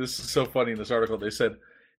 and this is so funny in this article. They said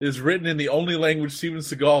it is written in the only language Steven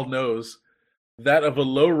Seagal knows, that of a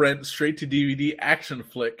low-rent, straight-to-DVD action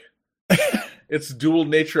flick. Its dual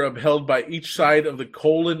nature upheld by each side of the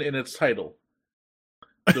colon in its title.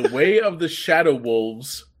 The Way of the Shadow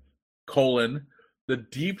Wolves, the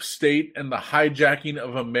Deep State and the Hijacking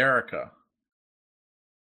of America.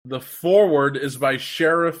 The foreword is by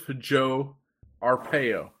Sheriff Joe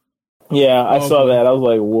Arpaio. Yeah, I saw that. I was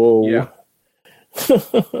like, whoa. Yeah.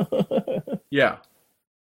 Yeah.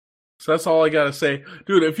 So that's all I gotta say.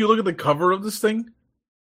 Dude, if you look at the cover of this thing,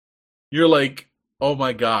 you're like, oh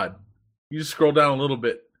my god. You just scroll down a little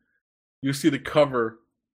bit. You see the cover.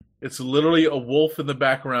 It's literally a wolf in the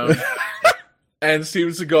background. And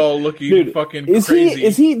Steven Seagal looking fucking crazy.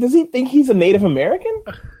 Does he think he's a Native American?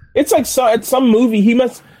 It's like it's some movie. He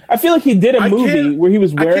must. I feel like he did a movie where he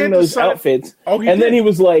was wearing those outfits, then he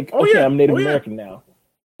was like, "Okay, I'm Native American now."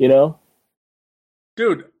 You know,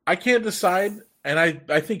 dude, I can't decide, and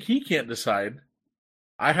I think he can't decide.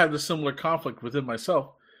 I have the similar conflict within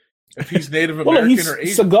myself. If he's Native American or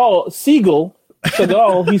Asian, Seagal.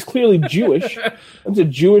 Seagal, he's clearly Jewish. That's a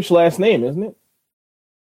Jewish last name, isn't it?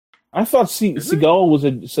 I thought Seagal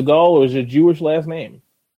was a Jewish last name.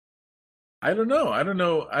 I don't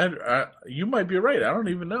know. You might be right. I don't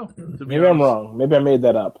even know. Maybe I'm wrong. Maybe I made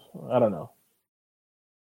that up. I don't know.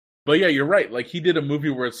 But yeah, you're right. Like, he did a movie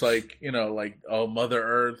where it's like, like, oh, Mother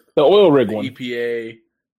Earth, the oil rig the one, EPA,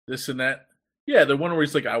 this and that. Yeah, the one where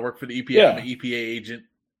he's like, I work for the EPA. I'm an EPA agent.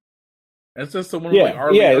 That's just the one where like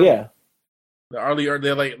Arlie. The Arlie,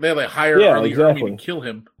 they hire Arlie Ermey to kill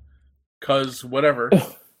him, cause whatever.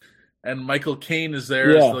 And Michael Caine is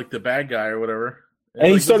there as like the bad guy or whatever.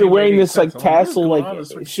 And he started wearing this like tassel like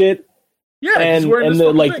shit. Yeah, and look at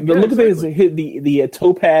the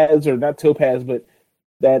topaz, or not topaz, but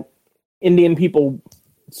that Indian people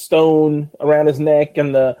stone around his neck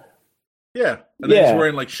and the and then he's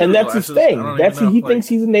wearing like and that's glasses. his thing. He thinks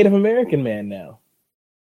he's a Native American man now.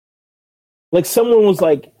 Like, someone was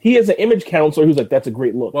like, he has an image counselor who's like, that's a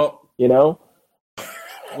great look. Well, well,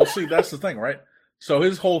 see, that's the thing, right? So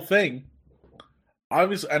his whole thing,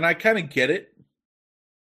 obviously, and I kind of get it.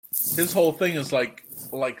 His whole thing is like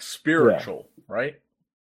spiritual, right?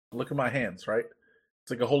 Look at my hands, right?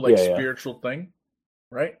 It's like a whole spiritual thing,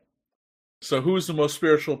 right? So who's the most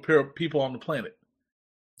spiritual people on the planet?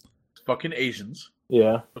 Fucking Asians,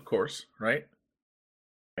 of course, right?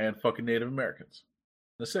 And fucking Native Americans.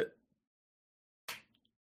 That's it.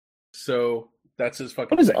 So that's his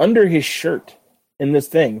fucking. What is under his shirt in this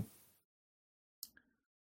thing?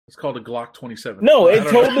 It's called a Glock 27. No, it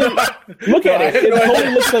totally. Look at it. It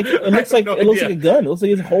totally looks like it looks like a gun. It looks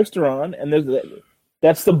like it's a holster on, and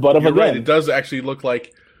that's the butt of a gun. Right. It does actually look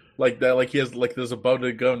like that. Like he has there's a butt of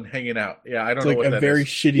a gun hanging out. Yeah, I don't know what that is. Like a very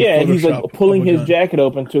shitty. Yeah, and he's like pulling his jacket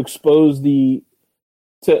open to expose the.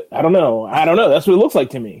 I don't know. That's what it looks like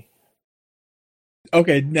to me.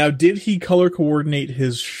 Okay, now did he color coordinate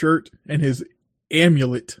his shirt and his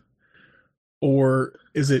amulet, or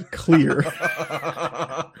is it clear?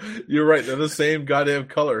 You're right. They're the same goddamn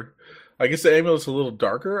color. I guess the amulet's a little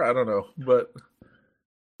darker. I don't know, but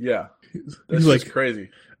yeah, that's like crazy.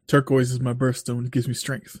 Turquoise is my birthstone. It gives me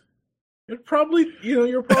strength. You're probably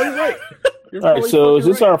right. All right, so is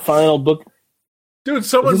this our final book? Dude,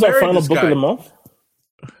 someone is this our final book of the month?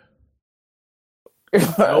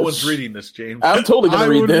 No one's reading this, James. I'm totally gonna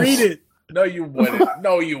read this. Read it. No, you wouldn't.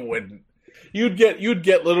 No, you wouldn't. You'd get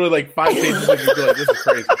literally like 5 pages and you'd be like, this is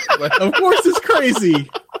crazy. Like, of course it's crazy.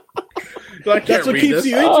 That's what keeps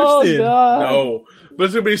you interested. Oh, no. But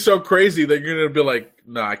it's gonna be so crazy that you're gonna be like,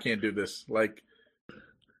 no, I can't do this. Like,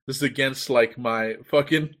 this is against like my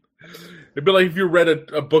fucking. It'd be like if you read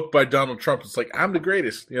a book by Donald Trump. It's like, I'm the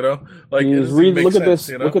greatest, Like, look at this.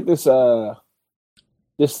 Look at this.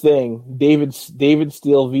 This thing. David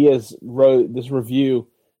Steele Vias wrote this review.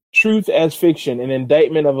 Truth as Fiction: An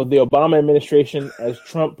Indictment of the Obama Administration as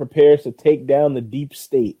Trump prepares to take down the deep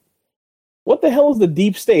state. What the hell is the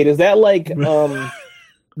deep state? Is that like the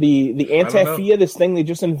Antifa, this thing they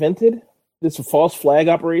just invented? This false flag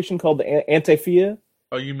operation called the Antifa?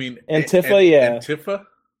 Oh, you mean Antifa? Antifa?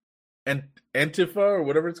 And Antifa or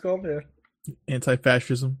whatever it's called? Yeah.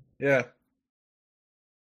 Anti-fascism. Yeah.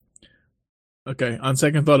 Okay, on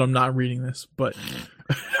second thought, I'm not reading this, but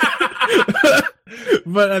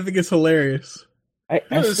but I think it's hilarious.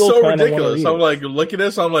 It's so ridiculous. I'm like, look at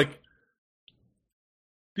this. I'm like,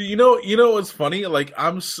 you know what's funny? Like, I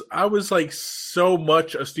was like so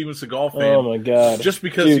much a Steven Seagal fan. Oh my god! Just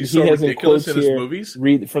because he's so ridiculous in his movies.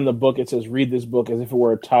 Read from the book. It says, "Read this book as if it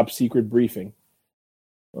were a top secret briefing."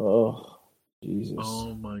 Oh, Jesus!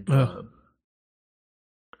 Oh my god!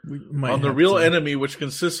 On the real enemy, which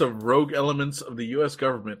consists of rogue elements of the U.S.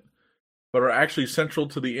 government, but are actually central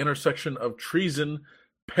to the intersection of treason,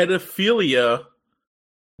 pedophilia,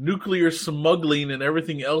 nuclear smuggling, and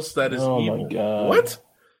everything else that is evil. My God. What?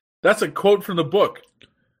 That's a quote from the book.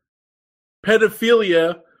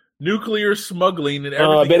 Pedophilia, nuclear smuggling, and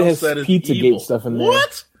everything else that is Pizzagate evil. Stuff in there.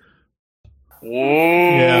 What?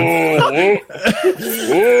 Yeah.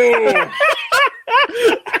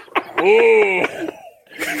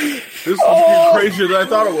 This is crazier than I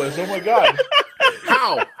thought it was. Oh my god!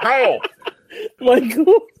 How?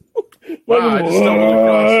 Michael. Wow, I just stumbled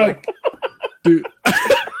across. Like, dude.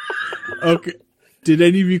 Okay. Did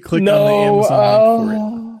any of you click on the Amazon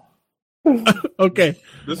link for it? Okay.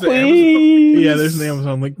 This is Please. Yeah, there's an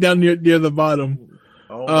Amazon link down near the bottom.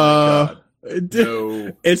 Oh my god.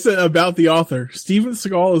 No. It's about the author. Steven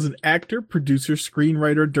Seagal is an actor, producer,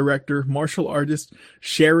 screenwriter, director, martial artist,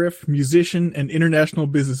 sheriff, musician, and international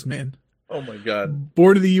businessman. Oh my God.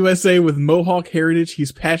 Born in the USA with Mohawk heritage,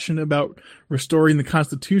 he's passionate about restoring the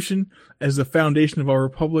Constitution as the foundation of our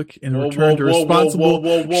republic and return to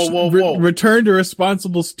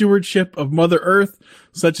responsible stewardship of Mother Earth,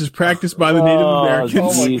 such as practiced by the Native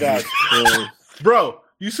Americans. Oh my God. Bro,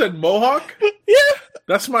 you said Mohawk? Yeah.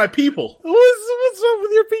 That's my people. What's up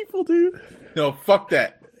with your people, dude? No, fuck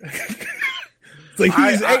that. It's like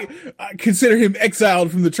I consider him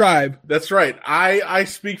exiled from the tribe. That's right. I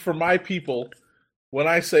speak for my people when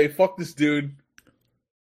I say fuck this dude.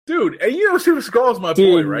 Dude, and you know Steven Seagal is my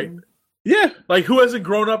boy, right? Yeah. Like, who hasn't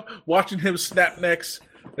grown up watching him snap necks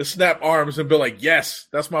and snap arms and be like, yes,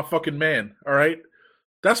 that's my fucking man, all right?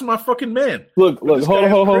 That's my fucking man. Look, hold on. What is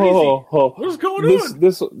going on?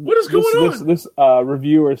 What is going on? This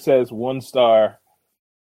reviewer says 1 star.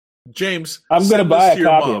 James, I'm going to buy a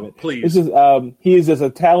copy of it. Please. This is he is as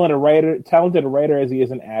talented a writer as he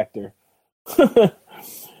is an actor.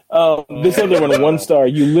 This other one, 1 star.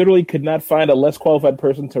 You literally could not find a less qualified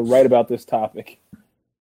person to write about this topic.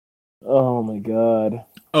 Oh my God.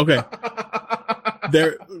 Okay.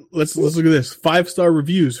 Let's look at this. 5-star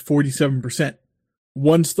reviews, 47%.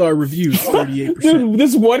 1-star reviews, 38%. Dude,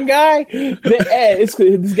 this one guy, this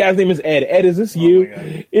guy's name is Ed. Ed, is this you?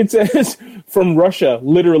 It says from Russia,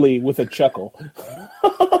 literally with a chuckle.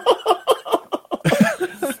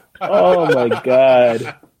 Oh my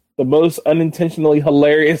God. The most unintentionally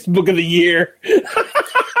hilarious book of the year.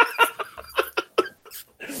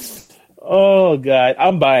 Oh God,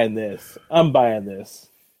 I'm buying this. Come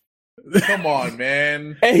on,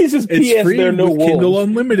 man. And he says, "P.S. Free there are no with wolves." Kindle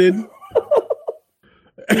Unlimited.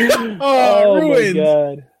 Oh ruined. my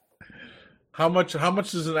God. How much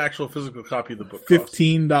is an actual physical copy of the book cost?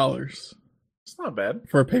 $15 It's not bad.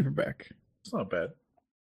 for a paperback. It's not bad.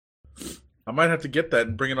 I might have to get that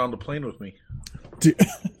and bring it on the plane with me. Dude,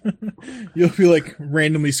 you'll be like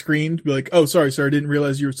randomly screened. Be like, "Oh, sorry, sir, I didn't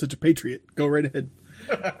realize you were such a patriot. Go right ahead."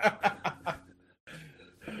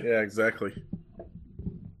 Yeah, exactly.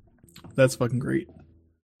 That's fucking great.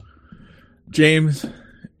 James,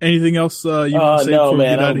 anything else you want to say no, before man, we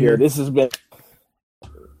get out I'm of here. here? This has been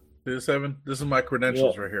This is my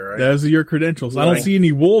credentials right here, all right? Those are your credentials. I don't see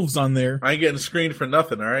any wolves on there. I ain't getting screened for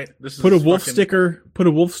nothing, all right? Put a wolf sticker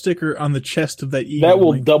on the chest of that email. that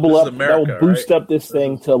will link. double up. America, that will boost right? up this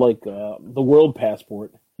thing to like the world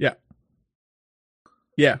passport.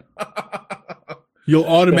 Yeah. You'll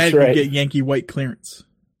automatically That's right. get Yankee white clearance.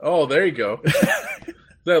 Oh, there you go.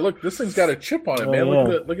 Yeah, look, this thing's got a chip on it, man. yeah.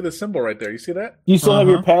 Look at the symbol right there. You see that? You still have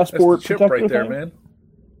your That's the passport chip protector right there, thing? man.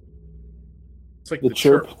 It's like The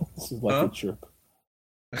chirp. This is like the chirp.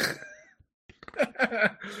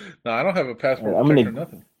 No, I don't have a passport I'm protector, gonna-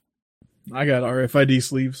 nothing. I got RFID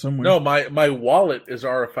sleeve somewhere. No, my wallet is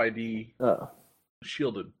RFID Oh.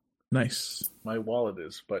 shielded. Nice. My wallet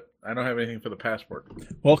is, but I don't have anything for the passport.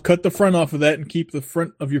 Well, cut the front off of that and keep the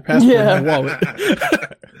front of your passport in your wallet.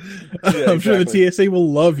 I'm sure the TSA will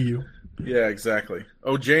love you. Yeah, exactly.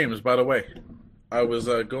 Oh, James, by the way, I was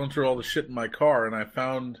going through all the shit in my car, and I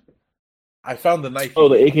found the knife. Oh,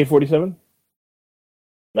 the AK-47.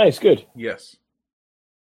 Nice, good. Yes.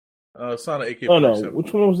 It's not an AK-47. Oh no,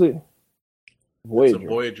 which one was it? Voyager. It's a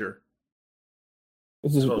Voyager.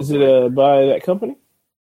 Is Oh, it by that company?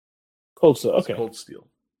 Cold Steel. It's Okay, Cold Steel.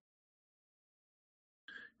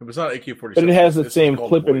 But it's not AK-47. but it has the It's same called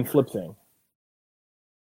clip and Voyager. flip thing.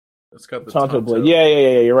 It's got the Tonto blade.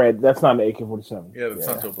 Yeah, you're right. That's not an AK-47. Yeah, the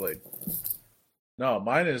Tonto blade. No,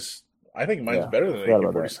 mine is. I think mine's Yeah, better than forgot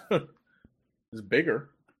about AK-47. It's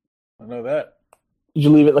bigger. I know that. Did you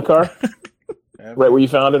leave it in the car? Yeah, Right where you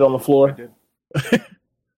found it on the I floor, did.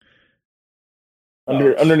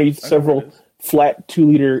 underneath I know several where it is. flat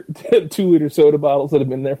 2-liter soda bottles that have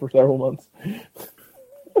been there for several months.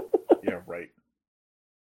 Yeah, right.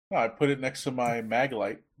 No, I put it next to my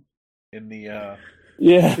Maglite in the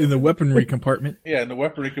Yeah. In the weaponry compartment. in the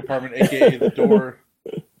weaponry compartment, aka the door,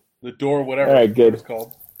 whatever All right, good. it's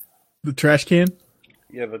called. The trash can?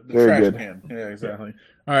 Yeah, the Very trash good. can. Yeah, exactly.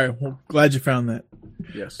 All right. Well, glad you found that.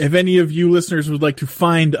 Yes. If any of you listeners would like to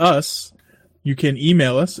find us, you can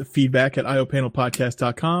email us at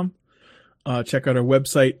feedback@iopanelpodcast.com. Check out our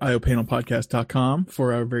website, iopanelpodcast.com,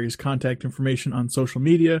 for our various contact information on social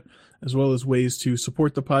media, as well as ways to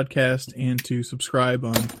support the podcast and to subscribe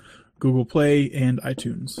on Google Play and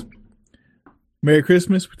iTunes. Merry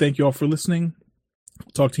Christmas. Thank you all for listening.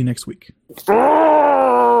 We'll talk to you next week.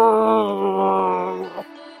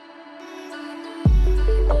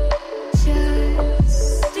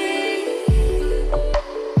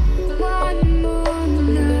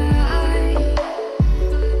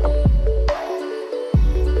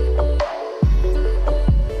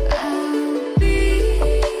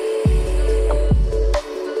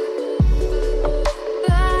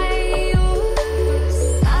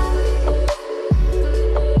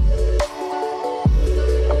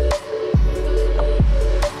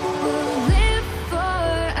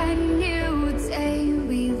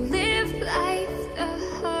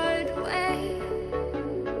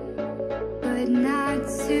 not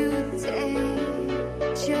today.